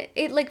 Like, and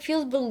it like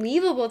feels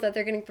believable that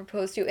they're getting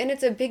proposed to, and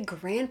it's a big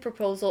grand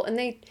proposal, and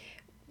they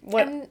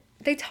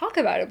talk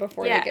about it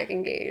before they get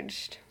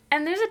engaged.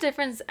 And there's a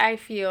difference. I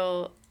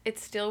feel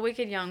it's still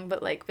wicked young,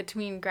 but like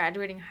between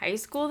graduating high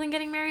school and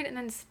getting married, and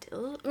then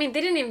still, I mean,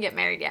 they didn't even get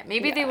married yet.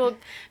 Maybe they will.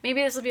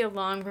 Maybe this will be a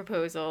long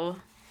proposal.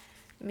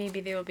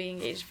 Maybe they will be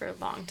engaged for a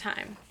long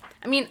time.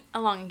 I mean, a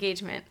long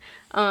engagement.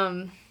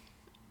 Who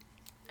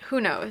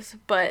knows?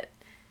 But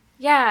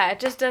Yeah, it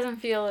just doesn't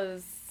feel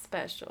as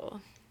special.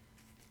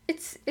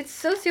 It's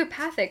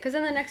sociopathic, because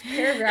in the next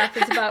paragraph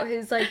it's about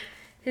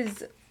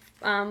his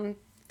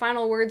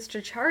final words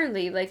to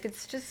Charlie. Like,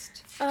 it's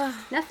just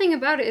nothing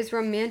about it is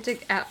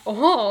romantic at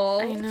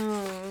all. I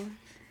know.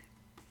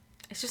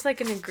 It's just like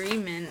an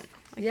agreement.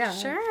 Like, yeah.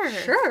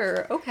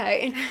 Sure.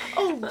 Okay.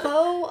 And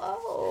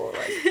Bo.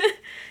 Like,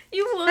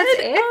 you would. That's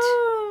it.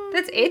 Oh.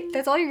 That's it.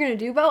 That's all you're gonna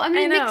do, Bo. I mean,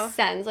 I it know. makes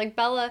sense. Like,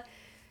 Bella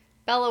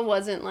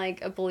wasn't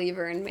like a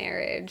believer in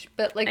marriage,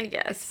 but like, I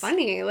guess. it's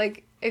funny.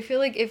 Like, I feel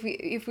like if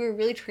we were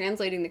really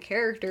translating the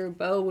character,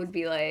 Bo would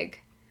be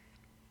like,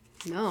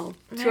 no,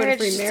 2 out of 3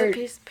 Marriage is a marriage.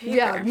 piece of paper.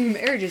 Yeah,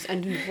 marriages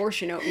end in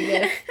divorce,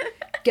 Edith.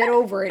 Get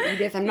over it,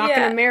 Edith. I'm not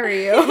gonna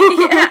marry you.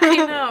 Yeah, I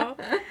know.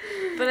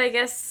 But I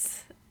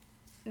guess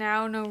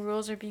now no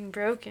rules are being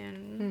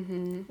broken.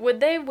 Mm-hmm. Would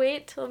they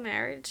wait till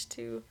marriage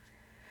to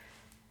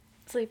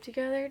sleep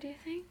together, do you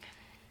think?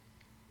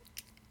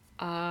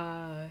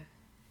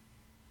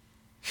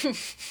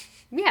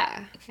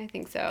 Yeah, I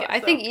think so. I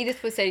think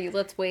Edith would say,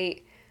 let's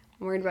wait.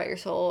 I'm worried about your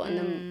soul. And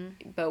then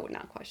Bo would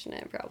not question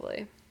it,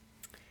 probably.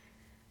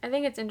 I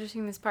think it's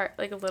interesting, this part,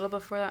 like, a little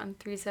before that on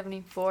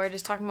 374,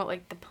 just talking about,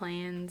 like, the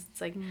plans.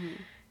 It's like,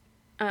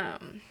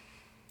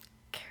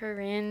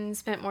 Corinne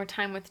spent more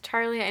time with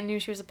Charlie. I knew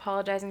she was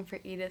apologizing for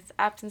Edith's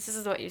absence. This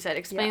is what you said.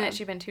 Explaining that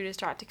she'd been too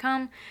distraught to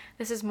come.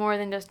 This is more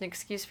than just an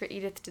excuse for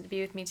Edith to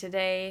be with me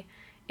today.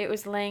 It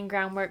was laying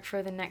groundwork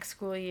for the next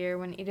school year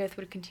when Edith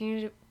would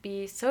continue to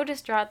be so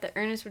distraught that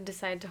Ernest would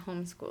decide to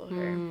homeschool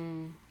her.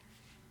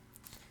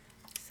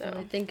 So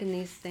we're thinking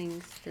these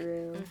things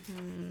through.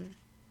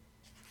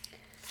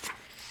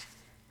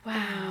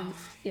 Wow.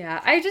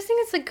 Yeah, I just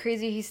think it's, like,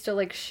 crazy he's still,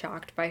 like,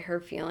 shocked by her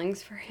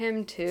feelings for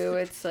him, too.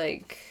 It's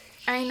like,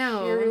 I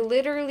know. you're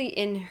literally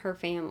in her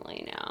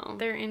family now.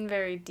 They're in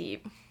very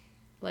deep.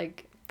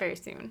 Like, very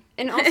soon.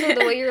 And also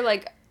the way you're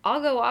like,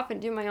 I'll go off and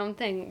do my own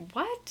thing.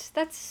 What?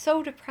 That's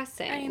so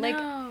depressing. I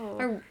know.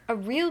 Like, a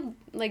real,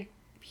 like,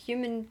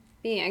 human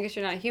being, I guess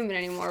you're not a human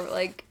anymore, but,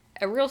 like,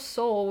 a real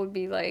soul would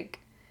be like,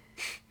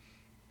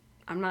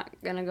 I'm not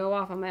gonna go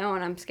off on my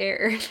own, I'm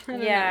scared.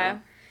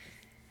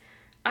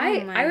 I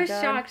don't know. I was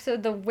shocked. So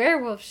the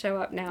werewolves show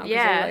up now.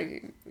 Yeah. They're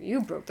like,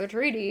 you broke the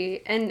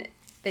treaty. And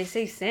they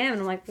say Sam.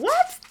 And I'm like,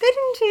 what? They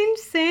didn't change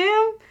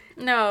Sam?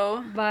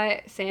 No.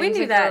 But Sam's we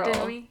knew a that, girl.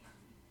 didn't we?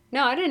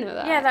 No, I didn't know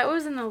that. Yeah, that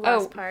was in the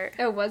last part.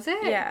 Oh, was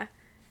it? Yeah.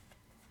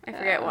 I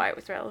forget why it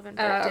was relevant.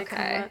 But it did come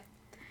up.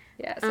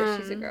 Yeah, so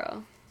she's a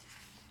girl.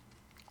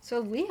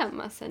 So Liam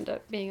must end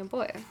up being a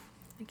boy.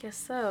 I guess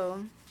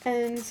so.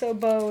 And so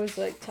Bo is,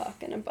 like,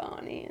 talking to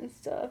Bonnie and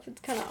stuff. It's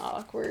kind of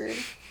awkward.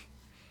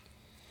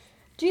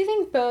 Do you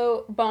think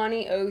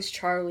Bonnie owes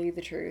Charlie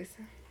the truth?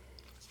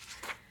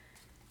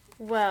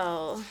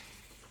 Well,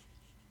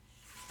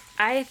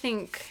 I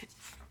think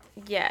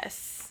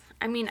yes.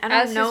 I mean, I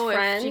don't know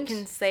if she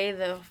can say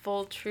the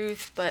full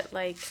truth, but,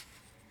 like,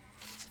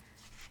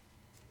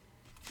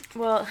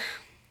 well,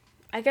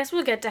 I guess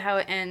we'll get to how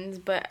it ends,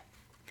 but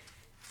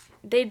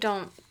they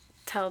don't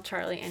tell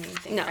Charlie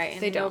anything, right?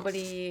 And they don't.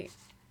 Nobody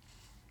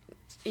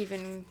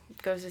even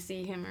goes to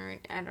see him, or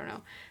I don't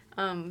know.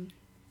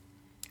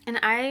 And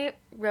I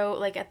wrote,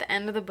 like, at the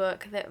end of the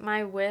book that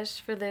my wish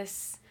for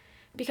this,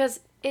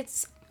 because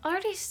it's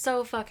already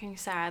so fucking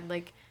sad,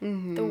 like,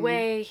 the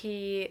way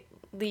he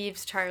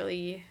leaves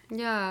Charlie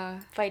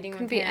fighting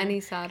with him. Couldn't be any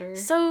sadder.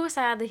 So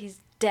sad that he's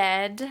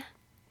dead,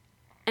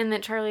 and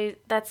that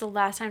that's the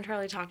last time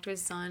Charlie talked to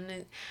his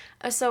son.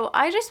 And, so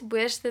I just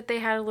wish that they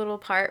had a little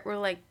part where,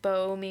 like,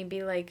 Bo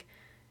maybe, like,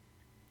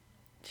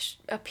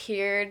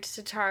 appeared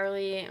to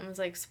Charlie and was,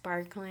 like,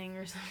 sparkling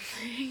or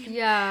something.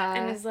 Yeah.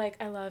 And is like,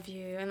 I love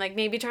you. And, like,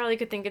 maybe Charlie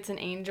could think it's an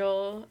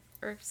angel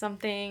or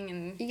something,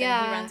 and then he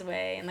runs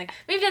away. And, like,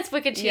 maybe that's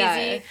wicked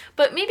cheesy,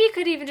 but maybe it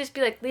could even just be,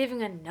 like,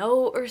 leaving a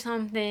note or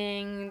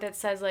something that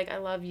says, like, I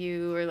love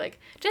you, or, like,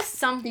 just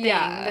something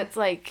that's,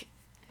 like,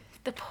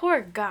 the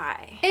poor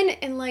guy.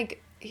 And,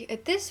 like,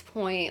 at this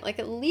point, like,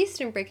 at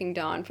least in Breaking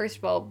Dawn, first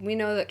of all, we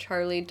know that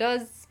Charlie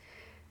does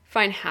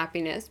find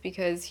happiness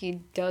because he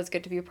does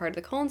get to be a part of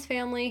the Collins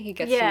family. He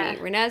gets to meet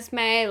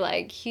Renesmee.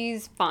 Like,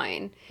 he's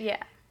fine. Yeah.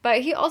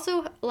 But he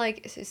also,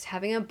 like, is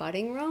having a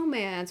budding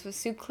romance with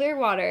Sue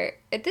Clearwater.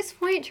 At this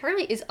point,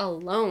 Charlie is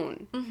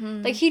alone.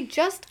 Mm-hmm. Like, he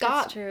just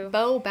got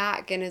Bo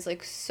back and is,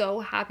 like,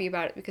 so happy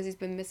about it because he's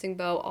been missing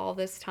Bo all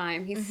this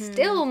time. He's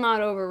still not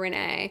over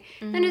Renee.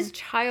 And his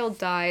child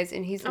dies,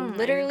 and he's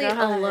literally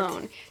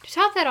alone. To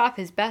top that off,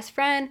 his best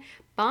friend,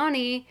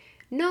 Bonnie,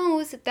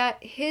 knows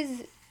that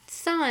his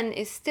son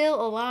is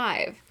still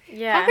alive.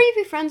 Yeah. How can you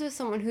be friends with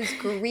someone who's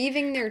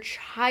grieving their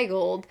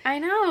child? I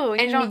know.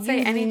 You don't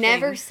say anything.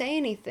 Never say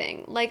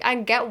anything. Like, I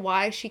get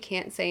why she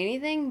can't say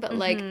anything, but,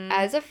 like,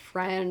 as a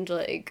friend,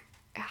 like,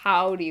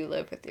 how do you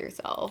live with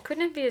yourself?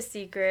 Couldn't it be a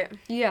secret?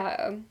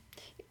 Yeah.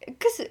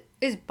 Because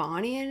is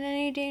Bonnie in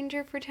any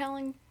danger for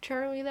telling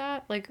Charlie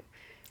that? Like,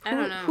 I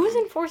don't know. Who's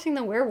enforcing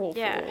the werewolf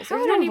rules? There's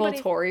no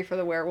Volturi for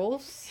the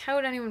werewolves. How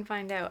would anyone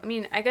find out? I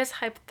mean, I guess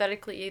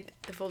hypothetically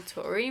the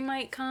Volturi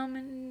might come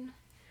and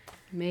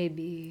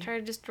Maybe. Try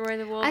to destroy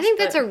the wolves. I think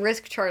that's a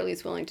risk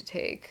Charlie's willing to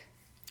take.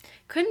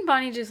 Couldn't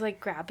Bonnie just, like,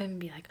 grab him and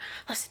be like,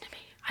 listen to me.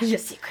 I have a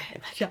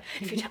secret. Like,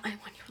 if you tell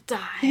anyone, you'll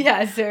die.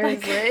 Yeah,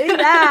 seriously.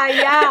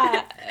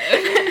 Yeah.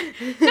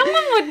 No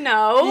one would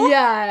know.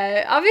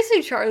 Yeah.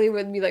 Obviously, Charlie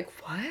would be like,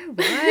 what?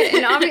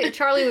 And obviously,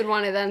 Charlie would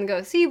want to then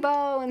go see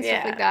Bo and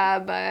stuff like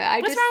that.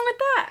 But What's wrong with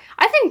that?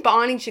 I think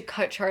Bonnie should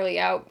cut Charlie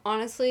out,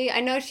 honestly. I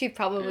know she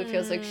probably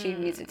feels like she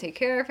needs to take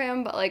care of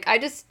him, but, like, I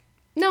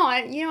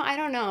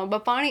don't know.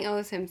 But Bonnie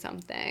owes him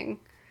something.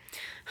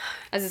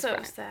 As his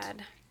friend.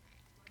 Sad.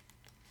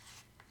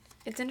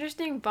 It's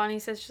interesting. Bonnie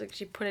says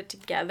she put it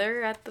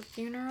together at the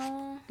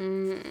funeral.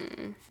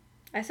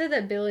 I said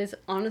that Billy's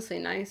honestly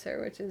nicer,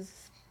 which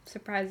is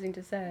surprising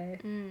to say.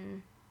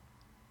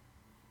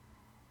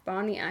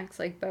 Bonnie acts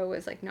like Bo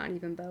is, like, not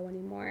even Bo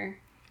anymore.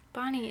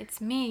 Bonnie, it's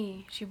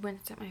me. She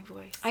winced at my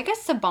voice. I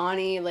guess to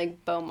Bonnie,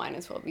 like, Bo might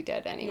as well be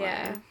dead anyway.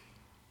 Yeah.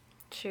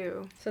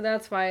 True. So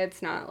that's why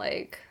it's not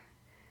like,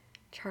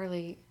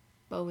 Charlie,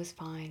 Bo is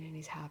fine and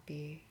he's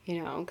happy,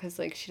 you know, because,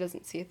 like, she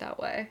doesn't see it that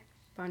way.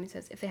 Bonnie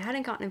says, if they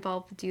hadn't gotten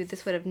involved with you,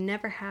 this would have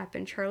never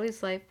happened.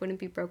 Charlie's life wouldn't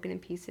be broken in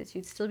pieces.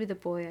 You'd still be the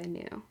boy I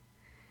knew.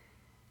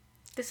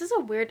 This is a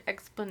weird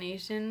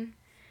explanation.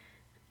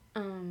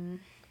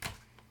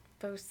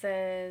 Bo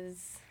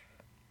says...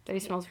 That he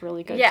smells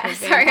really good. Yeah,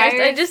 sorry,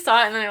 I just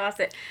saw it and then I lost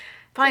it.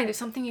 Bonnie, there's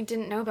something you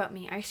didn't know about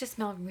me. I used to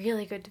smell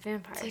really good to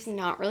vampires. It's, like,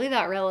 not really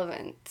that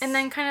relevant. And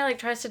then kind of, like,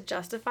 tries to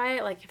justify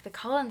it. Like, if the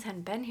Cullens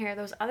hadn't been here,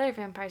 those other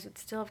vampires would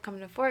still have come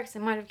to Forks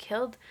and might have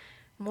killed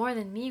more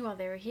than me while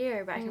they were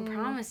here. But I can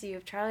promise you,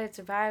 if Charlie had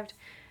survived,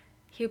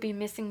 he would be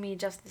missing me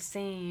just the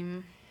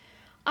same.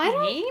 I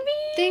don't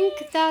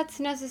think that's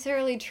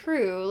necessarily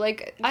true.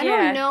 Like, I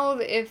don't know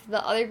if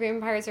the other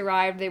vampires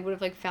arrived, they would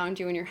have, like, found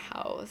you in your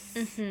house.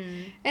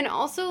 And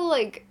also,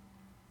 like,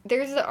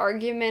 there's the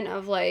argument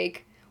of,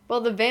 like,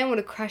 well, the van would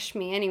have crushed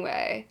me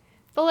anyway.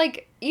 But,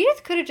 like,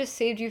 Edith could have just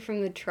saved you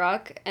from the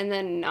truck and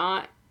then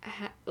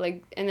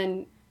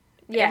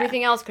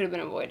everything else could have been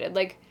avoided.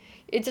 Like,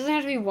 it doesn't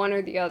have to be one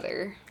or the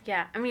other.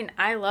 Yeah. I mean,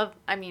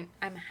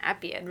 I'm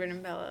happy Edward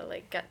and Bella,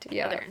 like, got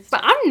together and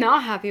stuff. But I'm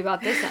not happy about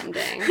this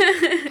ending.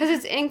 Because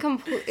it's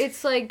incomplete.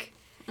 It's, like,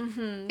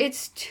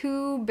 it's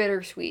too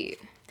bittersweet.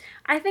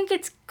 I think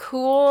it's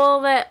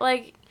cool that,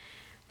 like,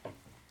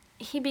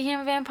 he became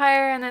a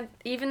vampire and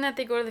that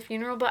they go to the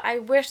funeral, but I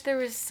wish there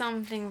was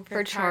something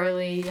for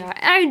Charlie. Yeah. And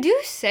I do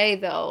say,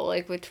 though,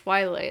 like, with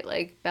Twilight,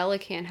 like, Bella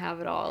can't have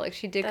it all. Like,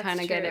 she did kind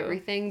of get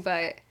everything,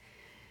 but...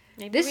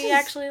 Maybe we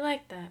actually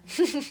like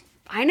that.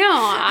 I know,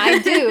 I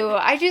do.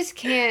 I just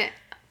can't...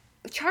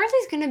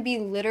 Charlie's gonna be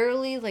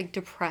literally, like,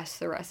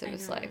 depressed the rest of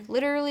his life.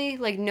 Literally,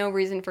 like, no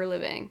reason for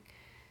living.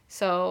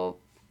 So,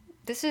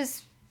 this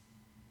is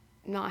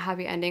not a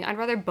happy ending. I'd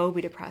rather Bo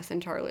be depressed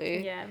than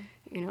Charlie. Yeah.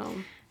 You know?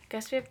 I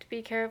guess we have to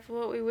be careful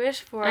what we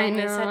wish for. I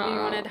know. We said we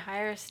wanted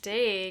higher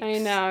stakes. I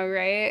know,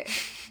 right?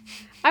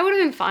 I would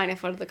have been fine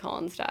if one of the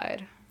Cullens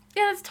died.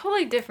 Yeah, that's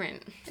totally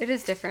different. It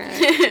is different.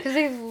 Because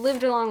they've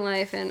lived a long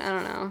life, and I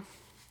don't know.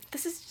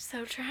 This is just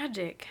so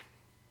tragic.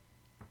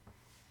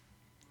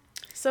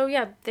 So,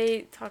 yeah,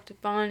 they talk to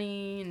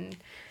Bonnie, and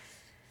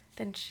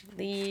then she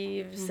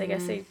leaves. I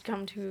guess they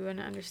come to an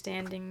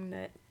understanding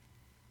that,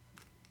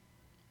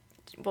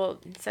 well,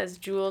 it says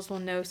Jules will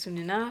know soon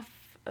enough.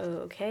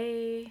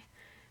 Okay.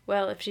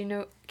 Well, if she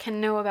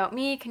can know about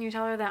me, can you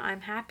tell her that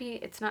I'm happy?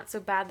 It's not so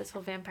bad, this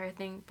whole vampire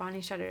thing.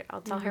 Bonnie shuddered.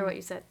 I'll tell her what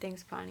you said.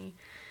 Thanks, Bonnie.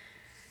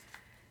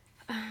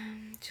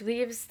 She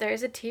leaves.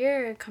 There's a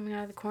tear coming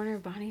out of the corner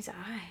of Bonnie's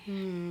eye.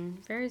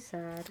 Very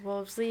sad. The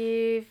wolves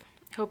leave.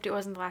 Hoped it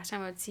wasn't the last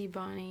time I would see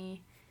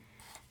Bonnie.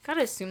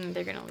 Gotta assume that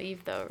they're gonna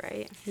leave, though,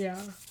 right? Yeah.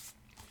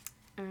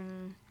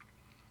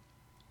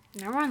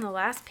 Now we're on the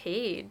last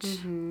page.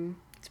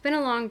 It's been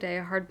a long day,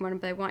 a hard one,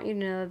 but I want you to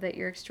know that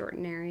you're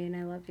extraordinary and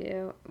I love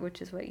you,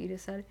 which is what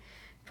Edith said.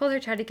 Pulled her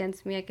tight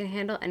against me. I can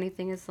handle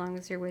anything as long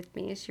as you're with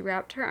me. She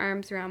wrapped her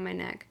arms around my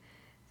neck.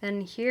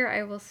 Then here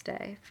I will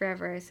stay.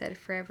 Forever, I said.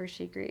 Forever,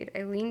 she agreed.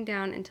 I leaned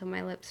down until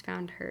my lips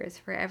found hers.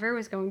 Forever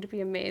was going to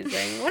be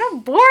amazing. What a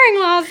boring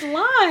last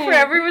line.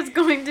 Forever was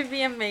going to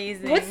be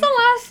amazing. What's the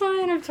last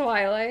line of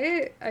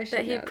Twilight?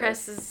 That he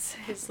presses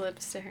his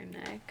lips to her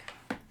neck.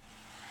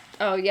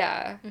 Oh,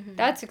 yeah.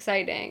 That's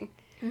exciting.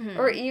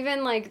 Or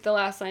even, like, the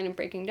last line of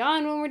Breaking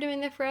Dawn when we're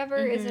doing the forever,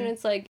 isn't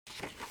it's like...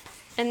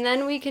 And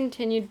then we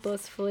continued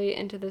blissfully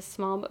into this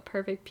small but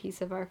perfect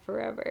piece of our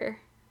forever.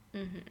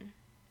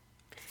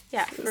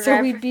 Yeah, forever.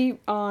 So we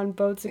beat on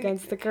boats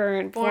against the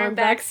current, borne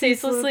back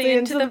ceaselessly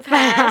into the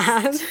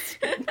past.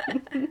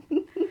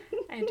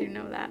 I do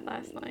know that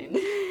last line.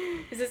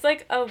 Is this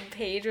like a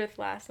page with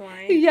last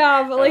line?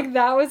 Yeah, but like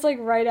that was like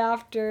right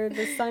after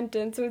the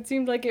sentence, so it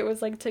seemed like it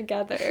was like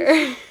together.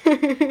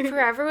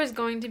 Forever was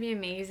going to be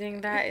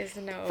amazing. That is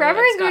no.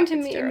 Forever is going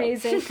to be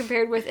amazing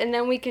compared with, and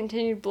then we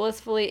continued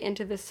blissfully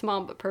into this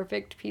small but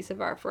perfect piece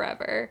of our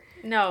forever.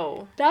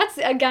 No. That's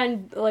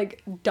again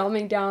like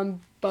dumbing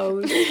down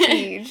Bo's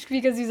speech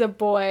because he's a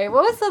boy.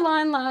 What was the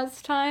line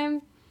last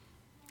time?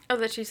 Oh,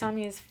 that she saw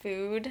me as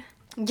food.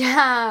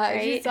 Yeah,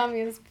 right? She saw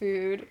me as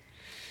food.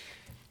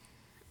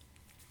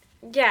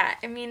 Yeah,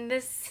 I mean,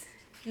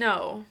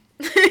 no.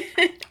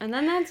 And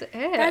then that's it.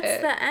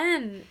 That's the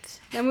end.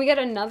 Then we get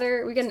an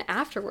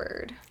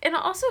afterword. It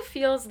also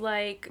feels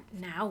like,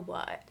 now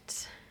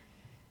what?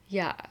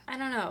 Yeah. I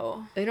don't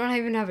know. They don't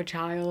even have a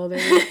child or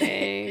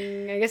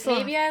anything. I guess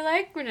maybe I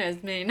like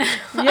Renesmee now.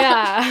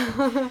 Yeah.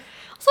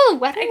 Also, the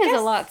wedding is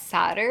a lot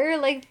sadder.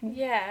 Like,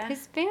 yeah,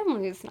 his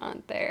family's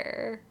not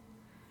there.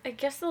 I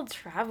guess they'll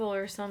travel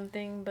or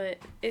something, but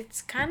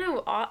it's kind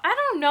of I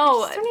don't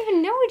know. They just don't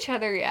even know each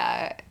other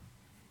yet.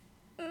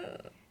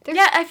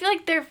 Yeah, I feel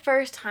like their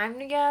first time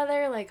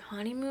together, like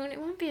honeymoon, it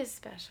won't be as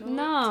special.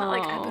 No. It's not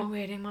like I've been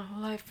waiting my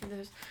whole life for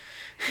this.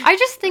 I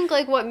just think,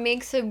 like, what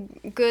makes a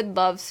good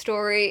love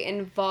story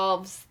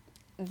involves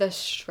the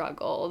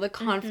struggle, the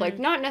conflict,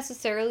 not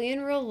necessarily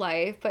in real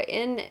life, but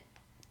in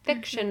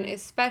fiction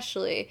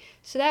especially.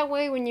 So that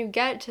way, when you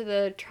get to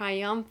the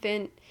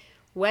triumphant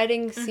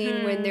wedding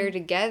scene when they're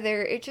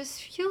together, it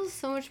just feels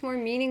so much more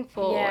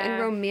meaningful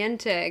and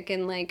romantic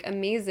and, like,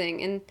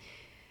 amazing. And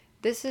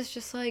this is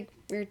just, like,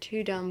 you're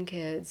two dumb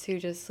kids who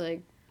just,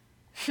 like,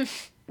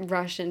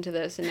 rush into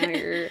this and now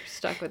you're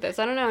stuck with this.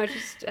 I don't know.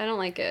 I don't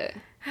like it.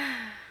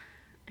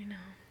 I know.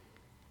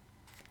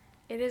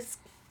 It is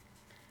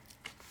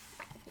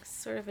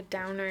sort of a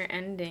downer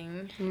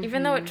ending.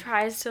 Even though it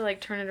tries to,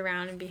 like, turn it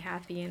around and be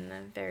happy in the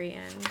very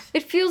end.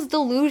 It feels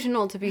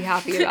delusional to be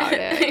happy about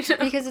it.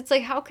 Because it's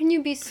like, how can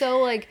you be so,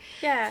 like...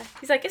 Yeah.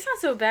 He's like, it's not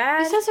so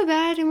bad. It's not so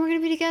bad, and we're going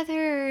to be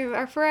together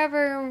or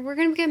forever, and we're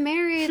going to get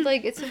married.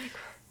 Like, it's like...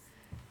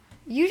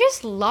 You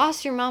just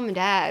lost your mom and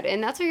dad,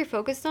 and that's what you're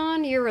focused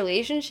on? Your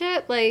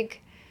relationship?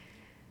 Like,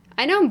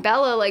 I know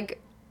Bella,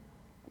 like,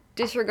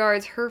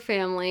 disregards her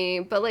family,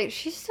 but, like,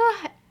 she still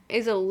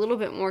is a little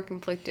bit more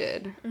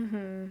conflicted.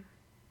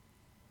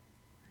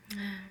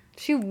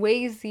 She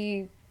weighs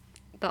the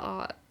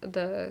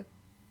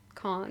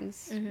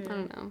cons. I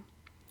don't know.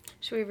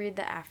 Should we read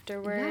the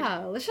afterword? Yeah,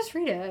 let's just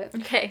read it.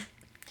 Okay.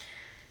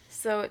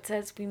 So it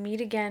says, "We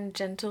meet again,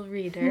 gentle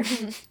reader."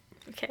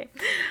 Okay.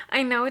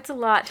 I know it's a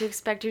lot to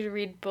expect you to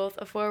read both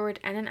a foreword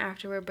and an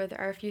afterword, but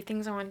there are a few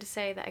things I want to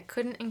say that I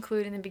couldn't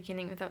include in the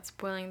beginning without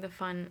spoiling the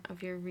fun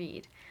of your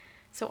read.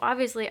 So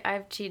obviously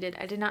I've cheated.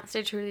 I did not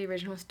stay true to the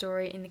original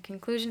story in the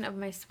conclusion of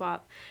my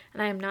swap,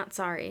 and I am not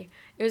sorry.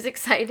 It was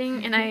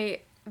exciting, and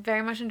I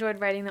very much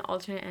enjoyed writing the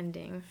alternate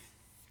ending.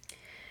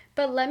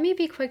 But let me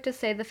be quick to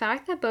say the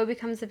fact that Beau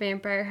becomes a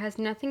vampire has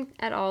nothing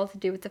at all to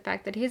do with the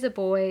fact that he's a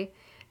boy,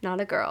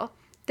 not a girl.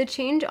 The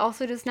change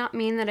also does not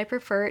mean that I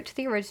prefer it to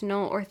the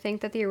original or think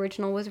that the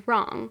original was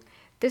wrong.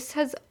 This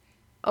has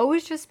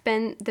always just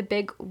been the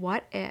big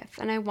what if,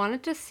 and I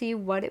wanted to see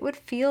what it would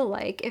feel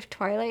like if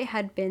Twilight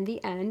had been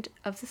the end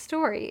of the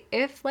story,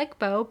 if, like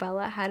Beau,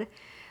 Bella had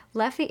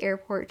left the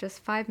airport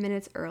just 5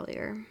 minutes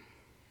earlier.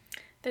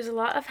 There's a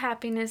lot of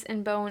happiness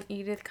in Beau and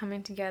Edith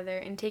coming together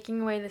and taking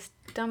away the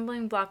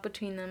stumbling block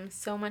between them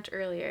so much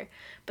earlier.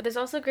 But there's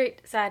also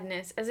great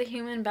sadness. As a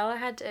human, Bella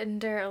had to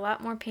endure a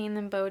lot more pain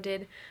than Beau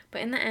did, but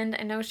in the end,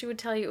 I know she would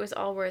tell you it was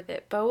all worth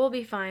it. Beau will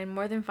be fine,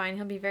 more than fine,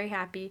 he'll be very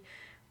happy.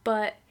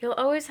 But he'll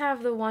always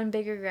have the one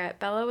big regret.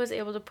 Bella was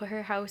able to put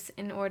her house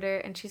in order,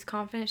 and she's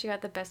confident she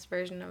got the best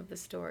version of the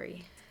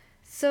story.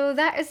 So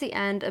that is the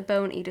end of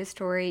Beau and Edith's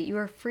story. You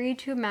are free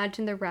to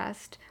imagine the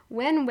rest.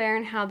 When, where,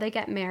 and how they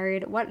get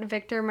married, what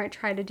Victor might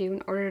try to do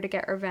in order to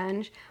get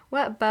revenge,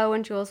 what Beau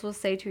and Jules will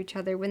say to each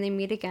other when they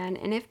meet again,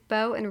 and if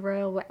Beau and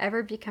Royal will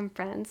ever become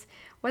friends,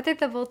 whether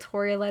the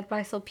Volturi, led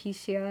by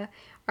Sulpicia,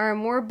 are a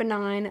more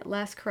benign,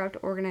 less corrupt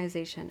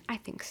organization. I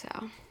think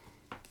so.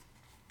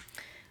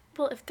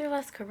 Well, if they're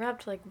less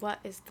corrupt, like, what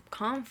is the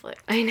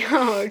conflict? I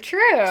know,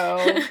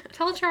 true.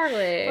 Tell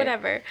Charlie.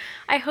 Whatever.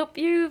 I hope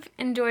you've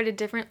enjoyed a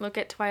different look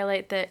at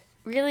Twilight that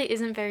really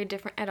isn't very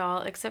different at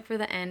all, except for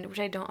the end, which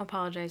I don't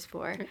apologize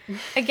for.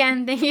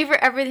 Again, thank you for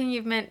everything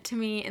you've meant to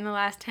me in the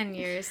last 10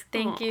 years.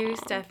 Thank you,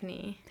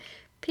 Stephanie.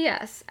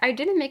 P.S. I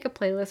didn't make a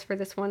playlist for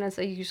this one as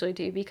I usually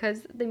do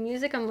because the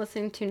music I'm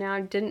listening to now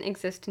didn't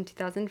exist in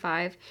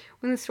 2005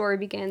 when the story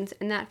begins,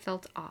 and that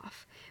felt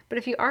off. But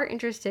if you are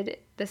interested,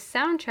 the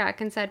soundtrack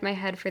inside my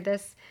head for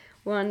this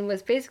one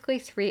was basically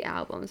 3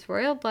 albums.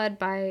 Royal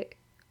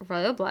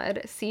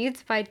Blood,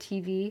 Seeds by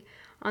TV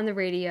on the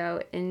Radio,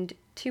 and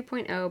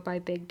 2.0 by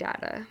Big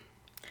Data.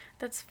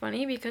 That's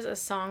funny because a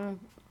song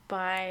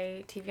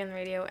by TV on the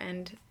Radio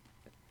and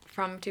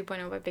from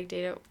 2.0 by Big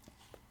Data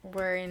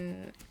were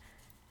in...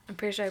 I'm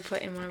pretty sure I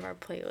put in one of our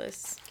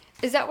playlists.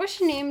 Is that what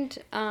she named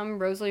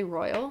Rosalie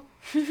Royal?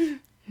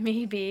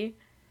 Maybe.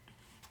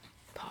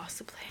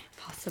 Possibly.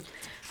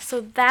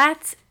 So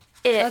that's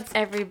it,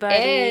 everybody.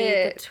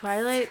 The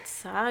Twilight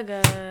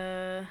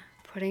Saga.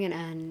 Putting an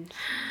end.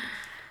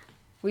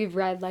 We've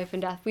read Life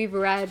and Death. We've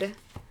read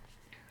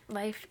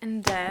Life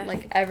and Death.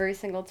 Like every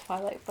single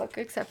Twilight book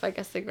except, I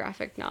guess, the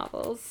graphic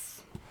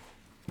novels.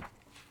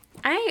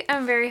 I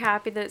am very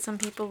happy that some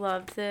people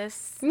loved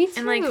this. Me too.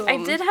 And, like,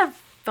 I did have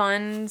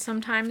fun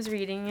sometimes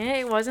reading it.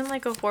 It wasn't,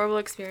 like, a horrible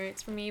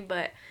experience for me,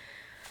 but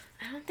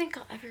I don't think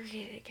I'll ever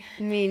read it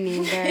again. Me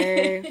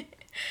neither.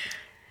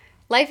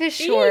 Life is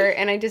short,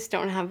 and I just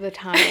don't have the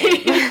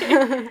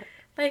time.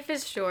 Life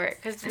is short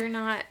because we're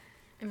not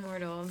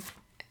immortal.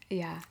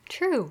 Yeah,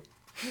 true.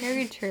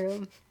 Very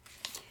true.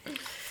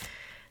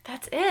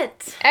 That's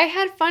it. I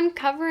had fun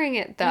covering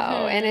it though,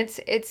 and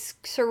it's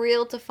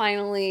surreal to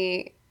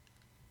finally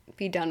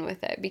be done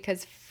with it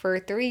because for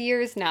 3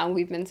 years now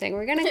we've been saying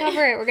we're gonna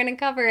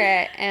cover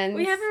it, and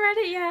We haven't read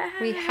it yet.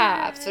 we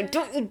have. So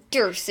don't you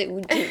dare say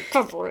we didn't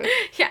cover it.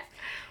 Yeah,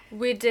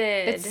 we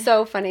did. It's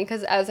so funny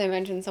because, as I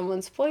mentioned,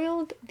 someone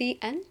spoiled the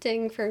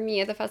ending for me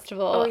at the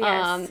festival. Oh,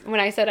 yes. When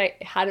I said I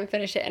hadn't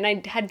finished it, and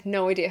I had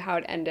no idea how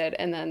it ended,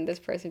 and then this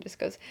person just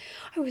goes,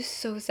 "I was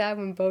so sad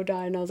when Bo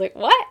died," and I was like,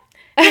 "What?"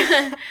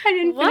 I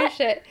didn't finish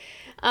it.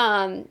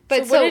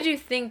 But so what did you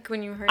think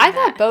when you heard I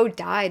that? thought Bo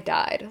died,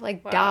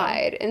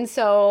 and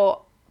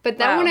so. But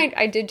then when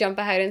I did jump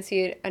ahead and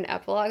see an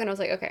epilogue, and I was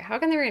like, okay, how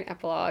can there be an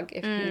epilogue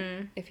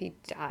if he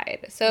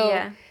died? So.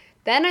 Yeah.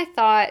 Then I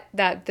thought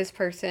that this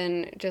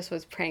person just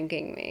was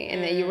pranking me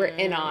and that you were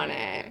in on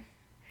it.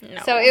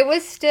 No. So it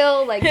was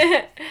still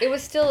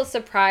a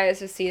surprise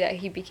to see that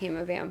he became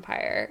a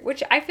vampire,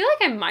 which I feel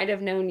like I might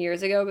have known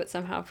years ago but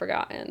somehow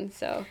forgotten.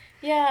 So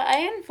yeah,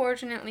 I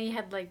unfortunately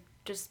had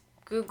just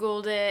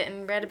Googled it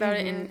and read about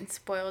it and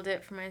spoiled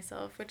it for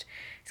myself, which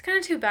is kind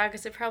of too bad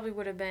because it probably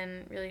would have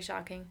been really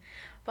shocking.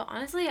 But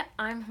honestly,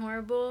 I'm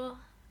horrible.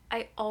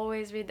 I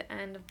always read the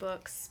end of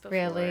books before.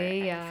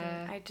 Really?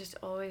 Yeah. I just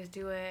always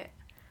do it.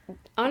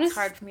 Honestly, it's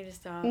hard for me to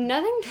stop.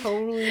 Nothing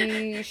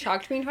totally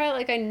shocked me in Twilight.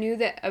 Like, I knew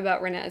that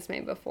about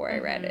Renesmee before I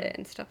read it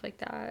and stuff like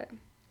that.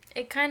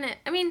 It kind of...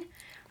 I mean,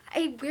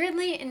 I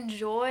weirdly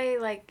enjoy,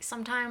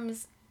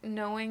 sometimes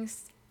knowing...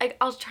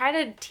 I'll try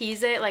to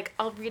tease it.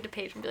 I'll read a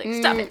page and be like,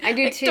 stop it. I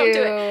do too. Don't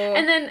do it.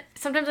 And then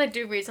sometimes I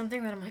do read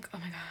something that I'm like, oh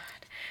my god.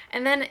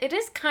 And then it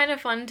is kind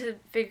of fun to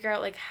figure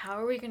out, how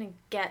are we going to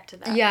get to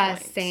that point? Yeah,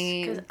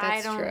 same. Because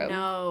I don't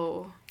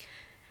know.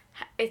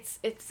 It's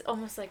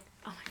almost like,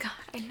 oh my god,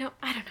 I don't know.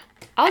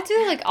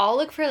 I'll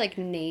look for,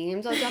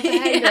 names. I'll jump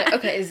ahead and be like,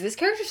 okay, is this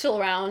character still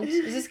around?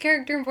 Is this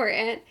character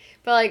important?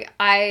 But,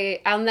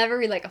 I'll never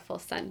read, a full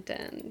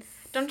sentence.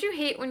 Don't you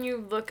hate when you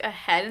look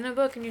ahead in a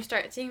book and you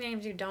start seeing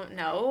names you don't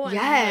know? And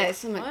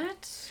yes. I'm like,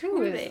 what?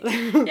 Who is they?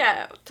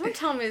 Yeah, don't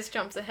tell me this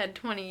jumps ahead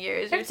 20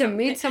 years. You have to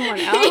meet someone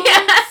else?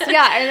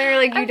 Yeah, and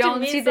they're you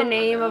don't see the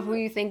name of who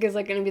you think is,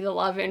 going to be the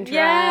love interest.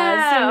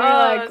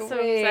 Yeah. And you're so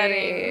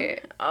upsetting.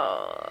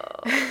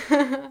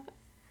 Oh.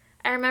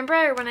 I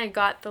remember when I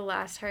got the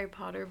last Harry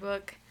Potter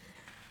book,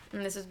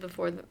 and this was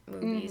before the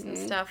movies and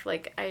stuff,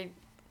 I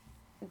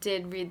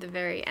did read the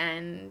very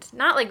end.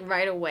 Not,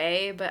 right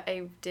away, but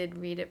I did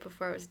read it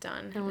before it was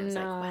done. And it was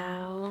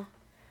wow.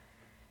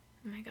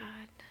 Oh my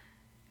god.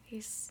 He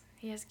has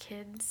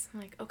kids.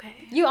 I'm like, okay.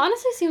 You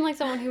honestly seem like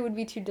someone who would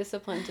be too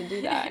disciplined to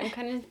do that. I'm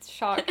kind of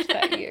shocked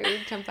that you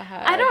jump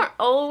ahead. I don't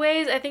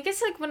always. I think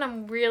it's, when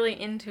I'm really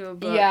into a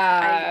book.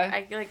 Yeah.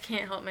 I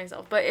can't help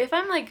myself. But if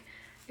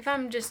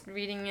I'm just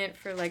reading it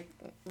for,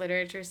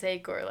 literature's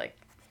sake or,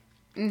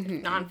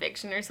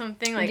 nonfiction or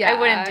something, I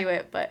wouldn't do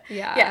it, but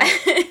yeah.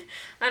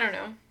 I don't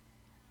know.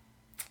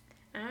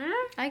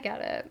 I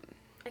get it.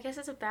 I guess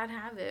it's a bad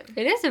habit.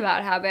 It is a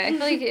bad habit. I feel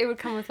like it would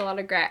come with a lot of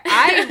regret.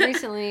 I'm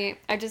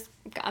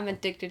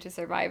addicted to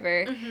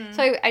Survivor.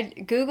 So I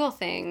Google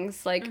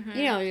things,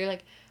 you're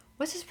like,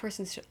 what's this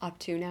person up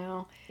to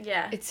now?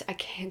 Yeah. I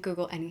can't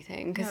Google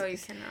anything. No, you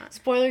cannot.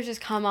 Spoilers just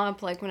come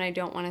up, when I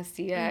don't want to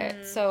see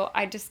it. So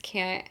I just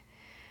can't,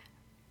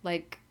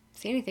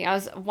 see anything.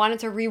 I wanted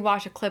to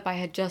rewatch a clip I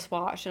had just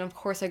watched, and of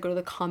course I go to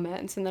the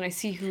comments, and then I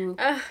see who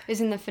is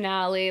in the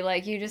finale.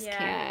 You just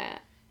can't.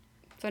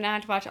 So now I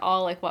have to watch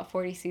all,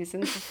 40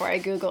 seasons before I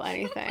Google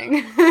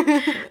anything.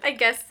 I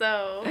guess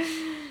so.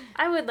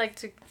 I would like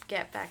to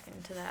get back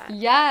into that.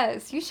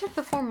 Yes, you should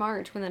before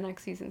March when the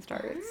next season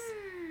starts.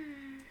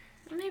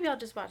 Maybe I'll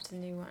just watch the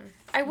new one.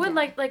 I would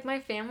like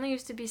my family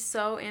used to be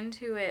so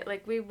into it.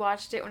 We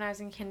watched it when I was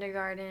in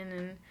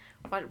kindergarten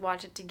and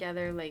watch it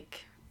together,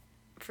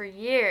 for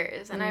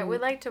years. And I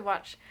would like to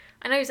watch...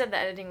 I know you said the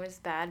editing was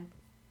bad,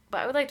 but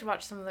I would like to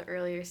watch some of the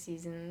earlier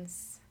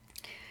seasons.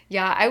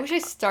 Yeah, I wish I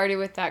started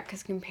with that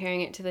because comparing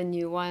it to the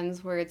new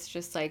ones where it's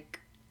just, the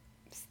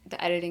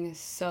editing is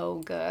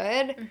so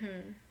good,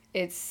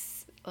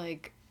 it's,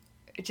 it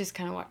just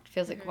kind of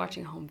feels like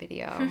watching a home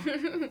video.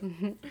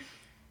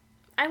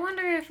 I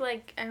wonder if,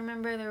 I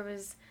remember there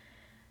was,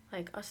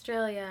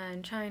 Australia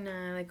and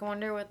China. I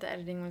wonder what the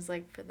editing was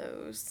like for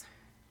those.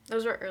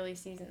 Those were early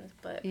seasons,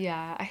 but...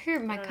 Yeah, I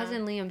heard my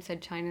cousin Liam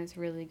said China's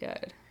really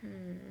good.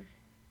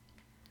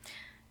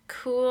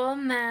 Cool,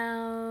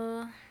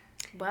 Mel.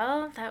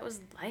 Well, that was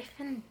Life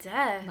and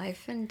Death.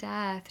 Life and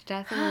Death.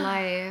 Death and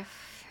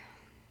Life.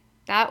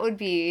 That would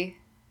be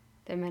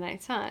the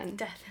Midnight Sun.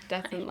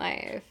 Death and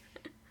Life.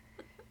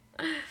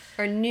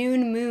 Or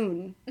Noon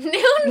Moon. Noon?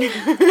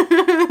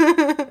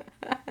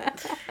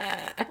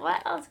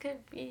 What else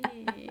could be?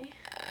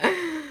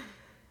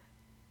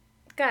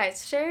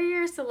 Guys, share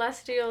your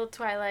celestial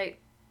Twilight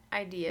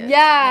ideas.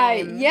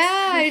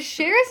 Yeah.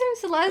 Share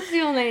some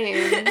celestial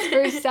names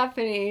for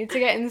Stephanie to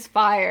get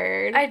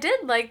inspired. I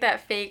did like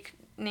that fake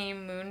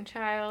name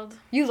Moonchild.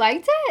 You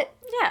liked it?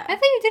 Yeah. I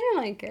thought you didn't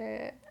like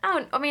it.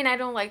 Oh, I mean, I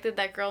don't like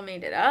that girl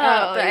made it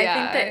up, but yeah. I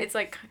think that it's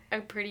like a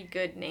pretty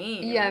good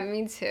name. Yeah,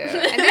 me too.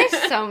 And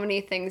there's so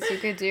many things you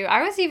could do.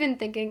 I was even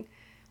thinking,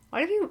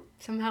 what if you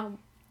somehow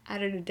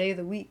added a day of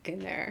the week in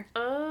there?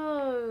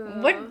 Oh.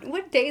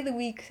 What day of the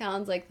week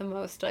sounds like the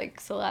most like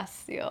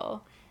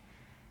celestial?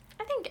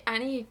 I think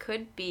any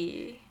could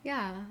be.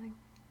 Yeah. Like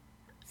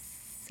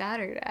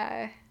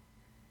Saturday.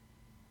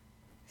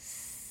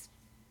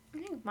 I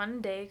think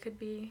Monday could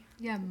be.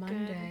 Yeah,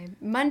 Monday.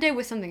 Monday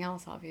was something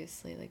else,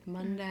 obviously. Like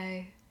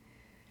Monday.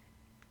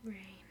 Rain.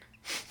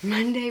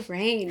 Monday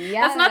rain,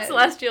 yeah. That's not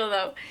celestial,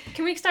 though.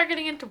 Can we start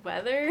getting into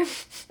weather?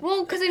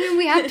 Well, because I mean,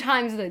 we have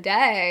times of the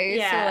day.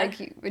 Yeah. So,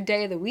 like, a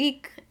day of the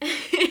week.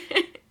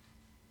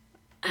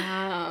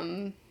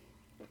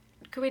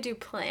 Could we do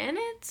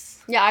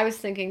planets? Yeah, I was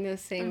thinking the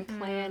same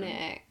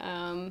planet.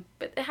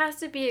 But it has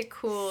to be a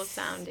cool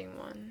sounding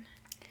one.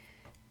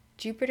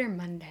 Jupiter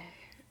Monday.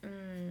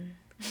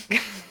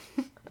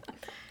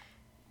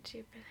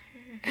 Jupiter.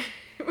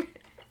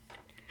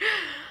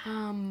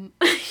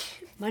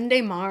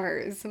 Monday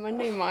Mars.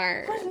 Monday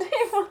Mars.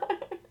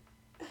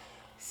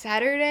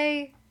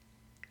 Saturday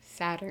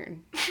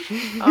Saturn.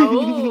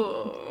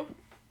 Oh.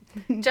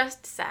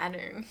 Just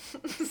Saturn.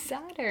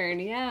 Saturn,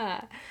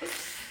 yeah.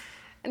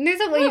 And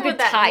there's a way you What would could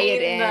that tie it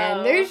mean, in.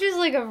 though? There's just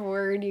like a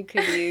word you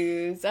could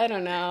use. I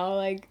don't know,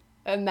 like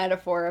a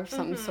metaphor of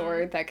some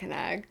sort that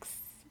connects.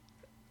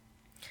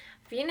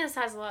 Venus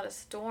has a lot of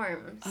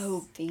storms.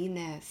 Oh,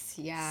 Venus,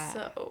 yeah.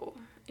 So,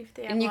 if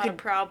they have And a you lot could of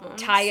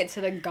problems. tie it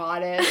to the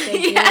goddess of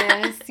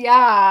Yeah. Venus.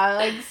 Yeah,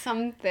 like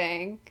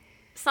something.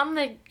 Some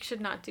they should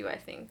not do, I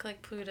think.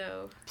 Like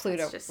Pluto. Pluto,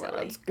 That's just well,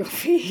 silly. that's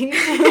goofy.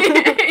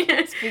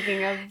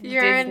 Speaking of Disney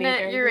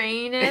characters.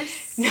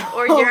 Uranus. No.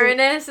 Or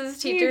Uranus, as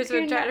teachers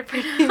would try to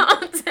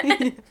pronounce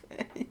it.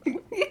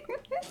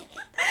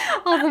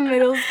 All the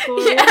middle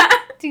school Yeah.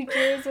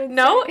 teachers would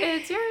No, say.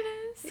 it's Uranus.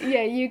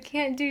 Yeah, you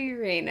can't do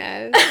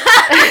Uranus.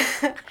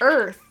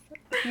 Earth.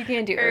 You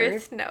can't do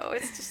Earth. No,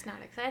 it's just not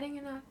exciting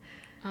enough.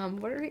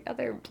 What are the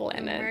other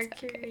planets?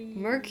 Mercury. Okay.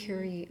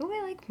 Mercury. Oh,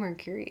 I like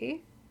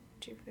Mercury.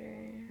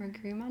 Jupiter.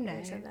 Mercury Monday.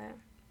 I said that.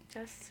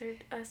 Just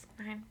served us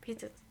 9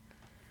 pizzas.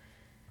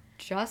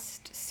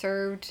 Just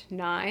served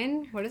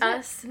 9? What is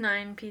Us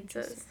 9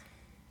 pizzas.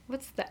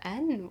 What's the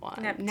N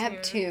one?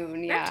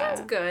 Neptune. Yeah.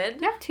 Neptune's good.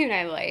 Neptune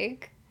I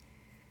like.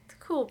 It's a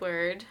cool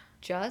word.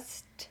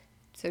 Just,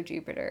 so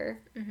Jupiter.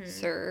 Mhm.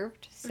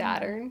 Served,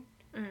 Saturn.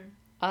 Mhm.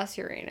 Us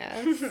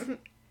Uranus.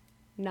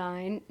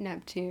 9,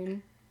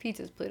 Neptune.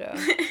 Pizza's Pluto.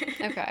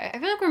 Okay. I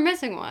feel like we're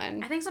missing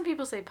one. I think some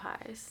people say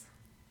pies.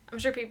 I'm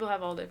sure people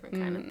have all different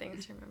kind of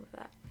things. Remember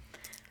that.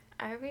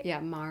 Yeah,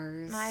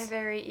 Mars. My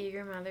very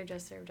eager mother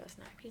just served us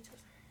 9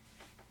 pizzas.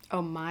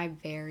 Oh, my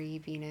very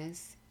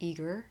Venus.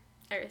 Eager.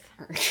 Earth.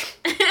 Earth.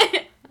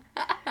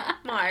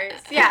 Mars.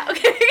 Yeah,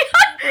 okay.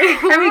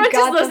 Everyone's got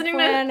just the listening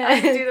to us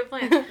planet. do the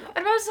planets. What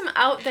about some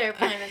out there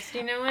planets? Do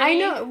you know any? I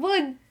know.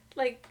 Well,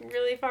 Like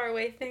really far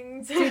away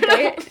things. do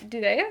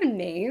they have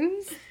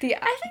names? The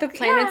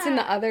planets in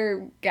yeah. the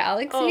other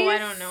galaxies? Oh, I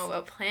don't know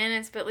about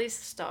planets, but at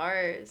least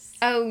stars.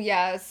 Oh,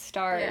 yeah,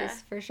 stars, Yeah.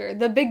 for sure.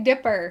 The Big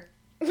Dipper.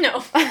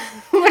 No.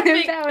 What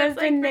if that was that's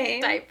the like name?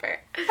 Big Diaper.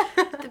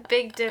 The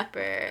Big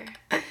Dipper.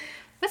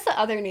 What's the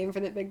other name for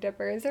the Big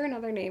Dipper? Is there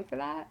another name for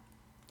that?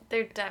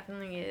 There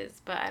definitely is,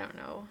 but I don't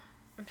know.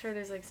 I'm sure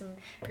there's like some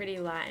pretty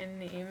Latin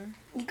name.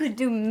 You could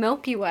do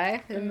Milky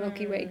Way for the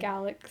Milky Way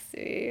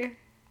galaxy.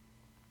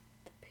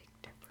 The Big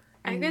Dipper.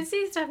 I could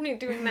see Stephanie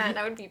doing that and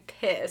I would be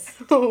pissed.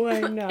 Oh, I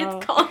know.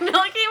 It's called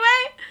Milky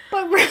Way?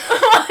 But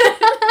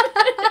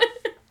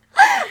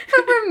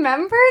but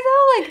remember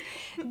though, like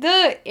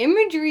the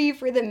imagery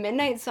for the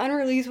Midnight Sun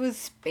release was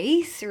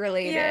space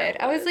related. Yeah, it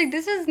I was was. like,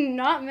 this is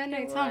not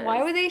Midnight It Sun. Why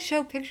was. would they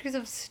show pictures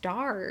of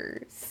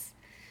stars?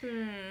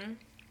 I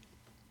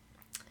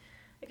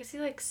could see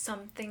like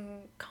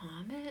something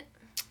comet.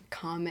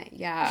 Comet,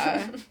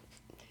 yeah.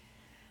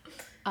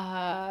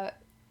 I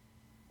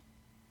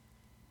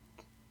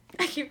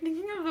keep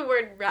thinking of the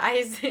word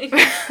rising.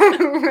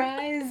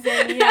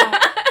 Rising, yeah.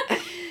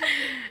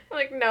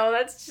 Like, no,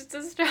 that's just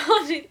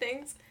astrology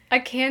things. A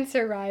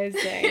Cancer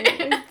Rising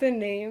is the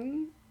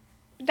name.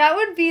 That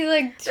would be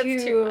like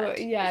too much.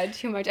 Yeah,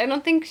 too much. I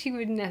don't think she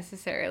would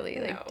necessarily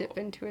like No. dip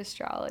into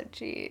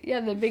astrology. Yeah,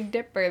 the Big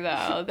Dipper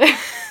though. The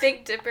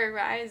Big Dipper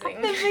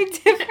rising. Big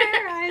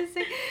Dipper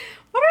Rising.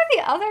 What are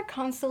the other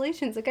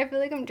constellations? Like I feel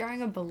like I'm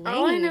drawing a blank.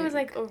 All I know is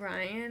like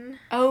Orion.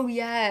 Oh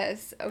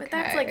yes. Okay. But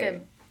that's like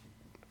a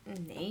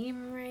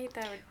name, right?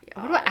 That would be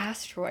What about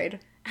asteroid?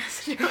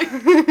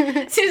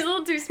 asteroid? She's a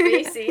little too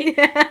spacey.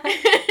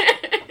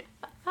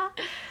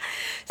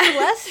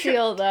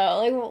 Celestial though,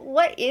 like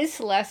what is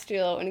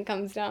celestial when it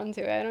comes down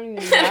to it? I don't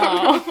even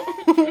know.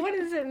 What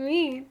does it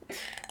mean?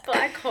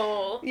 Black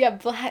hole. Yeah,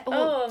 black.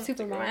 Oh, Oh,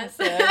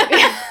 supermassive.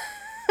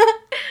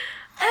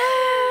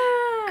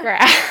 Ah.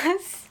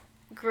 Grass.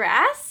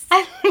 Grass?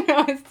 I don't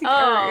know. It's the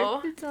Oh.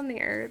 Earth. It's on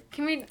the Earth.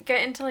 Can we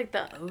get into like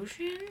the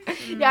ocean?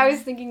 Yeah, I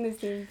was thinking the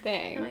same That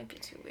thing. might be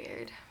too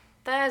weird.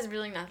 That has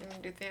really nothing to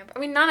do with vampires. I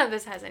mean, none of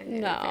this has anything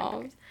to do with No.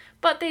 vampires.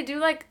 But they do,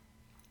 like,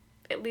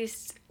 at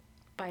least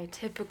by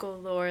typical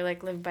lore,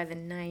 like, live by the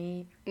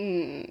night.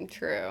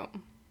 True.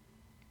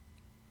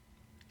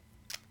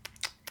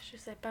 Je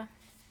sais pas.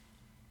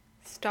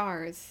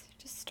 Stars.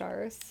 Just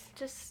stars.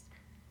 Just...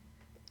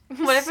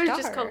 What if it was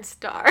just Star. called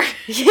Star?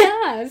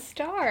 Yeah,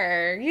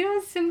 star. You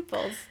know,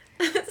 simples.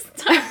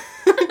 Star.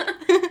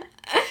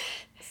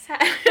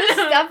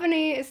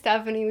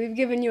 Stephanie, we've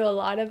given you a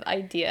lot of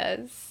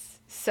ideas.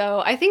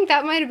 So I think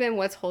that might have been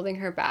what's holding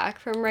her back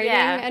from writing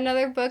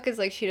another book, is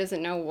like she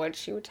doesn't know what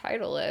she would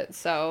title it.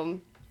 So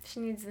She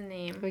needs the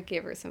name. we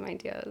gave her some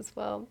ideas.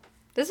 Well,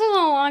 this was a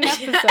long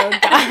episode,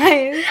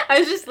 guys. I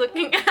was just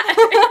looking at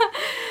it.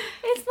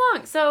 It's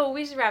long, so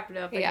we should wrap it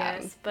up, I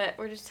guess. But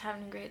we're just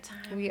having a great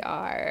time. We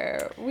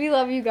are. We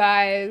love you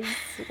guys.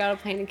 We got a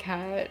plane to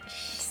catch.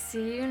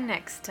 See you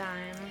next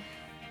time.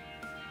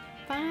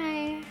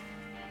 Bye.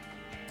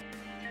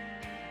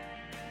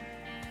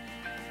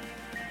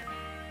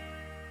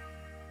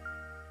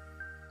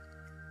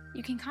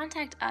 You can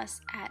contact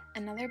us at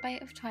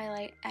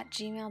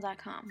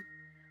anotherbiteoftwilight@gmail.com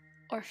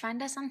or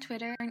find us on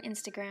Twitter and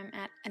Instagram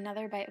at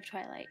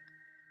anotherbiteoftwilight.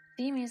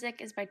 The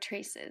music is by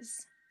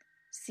Traces.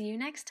 See you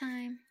next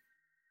time.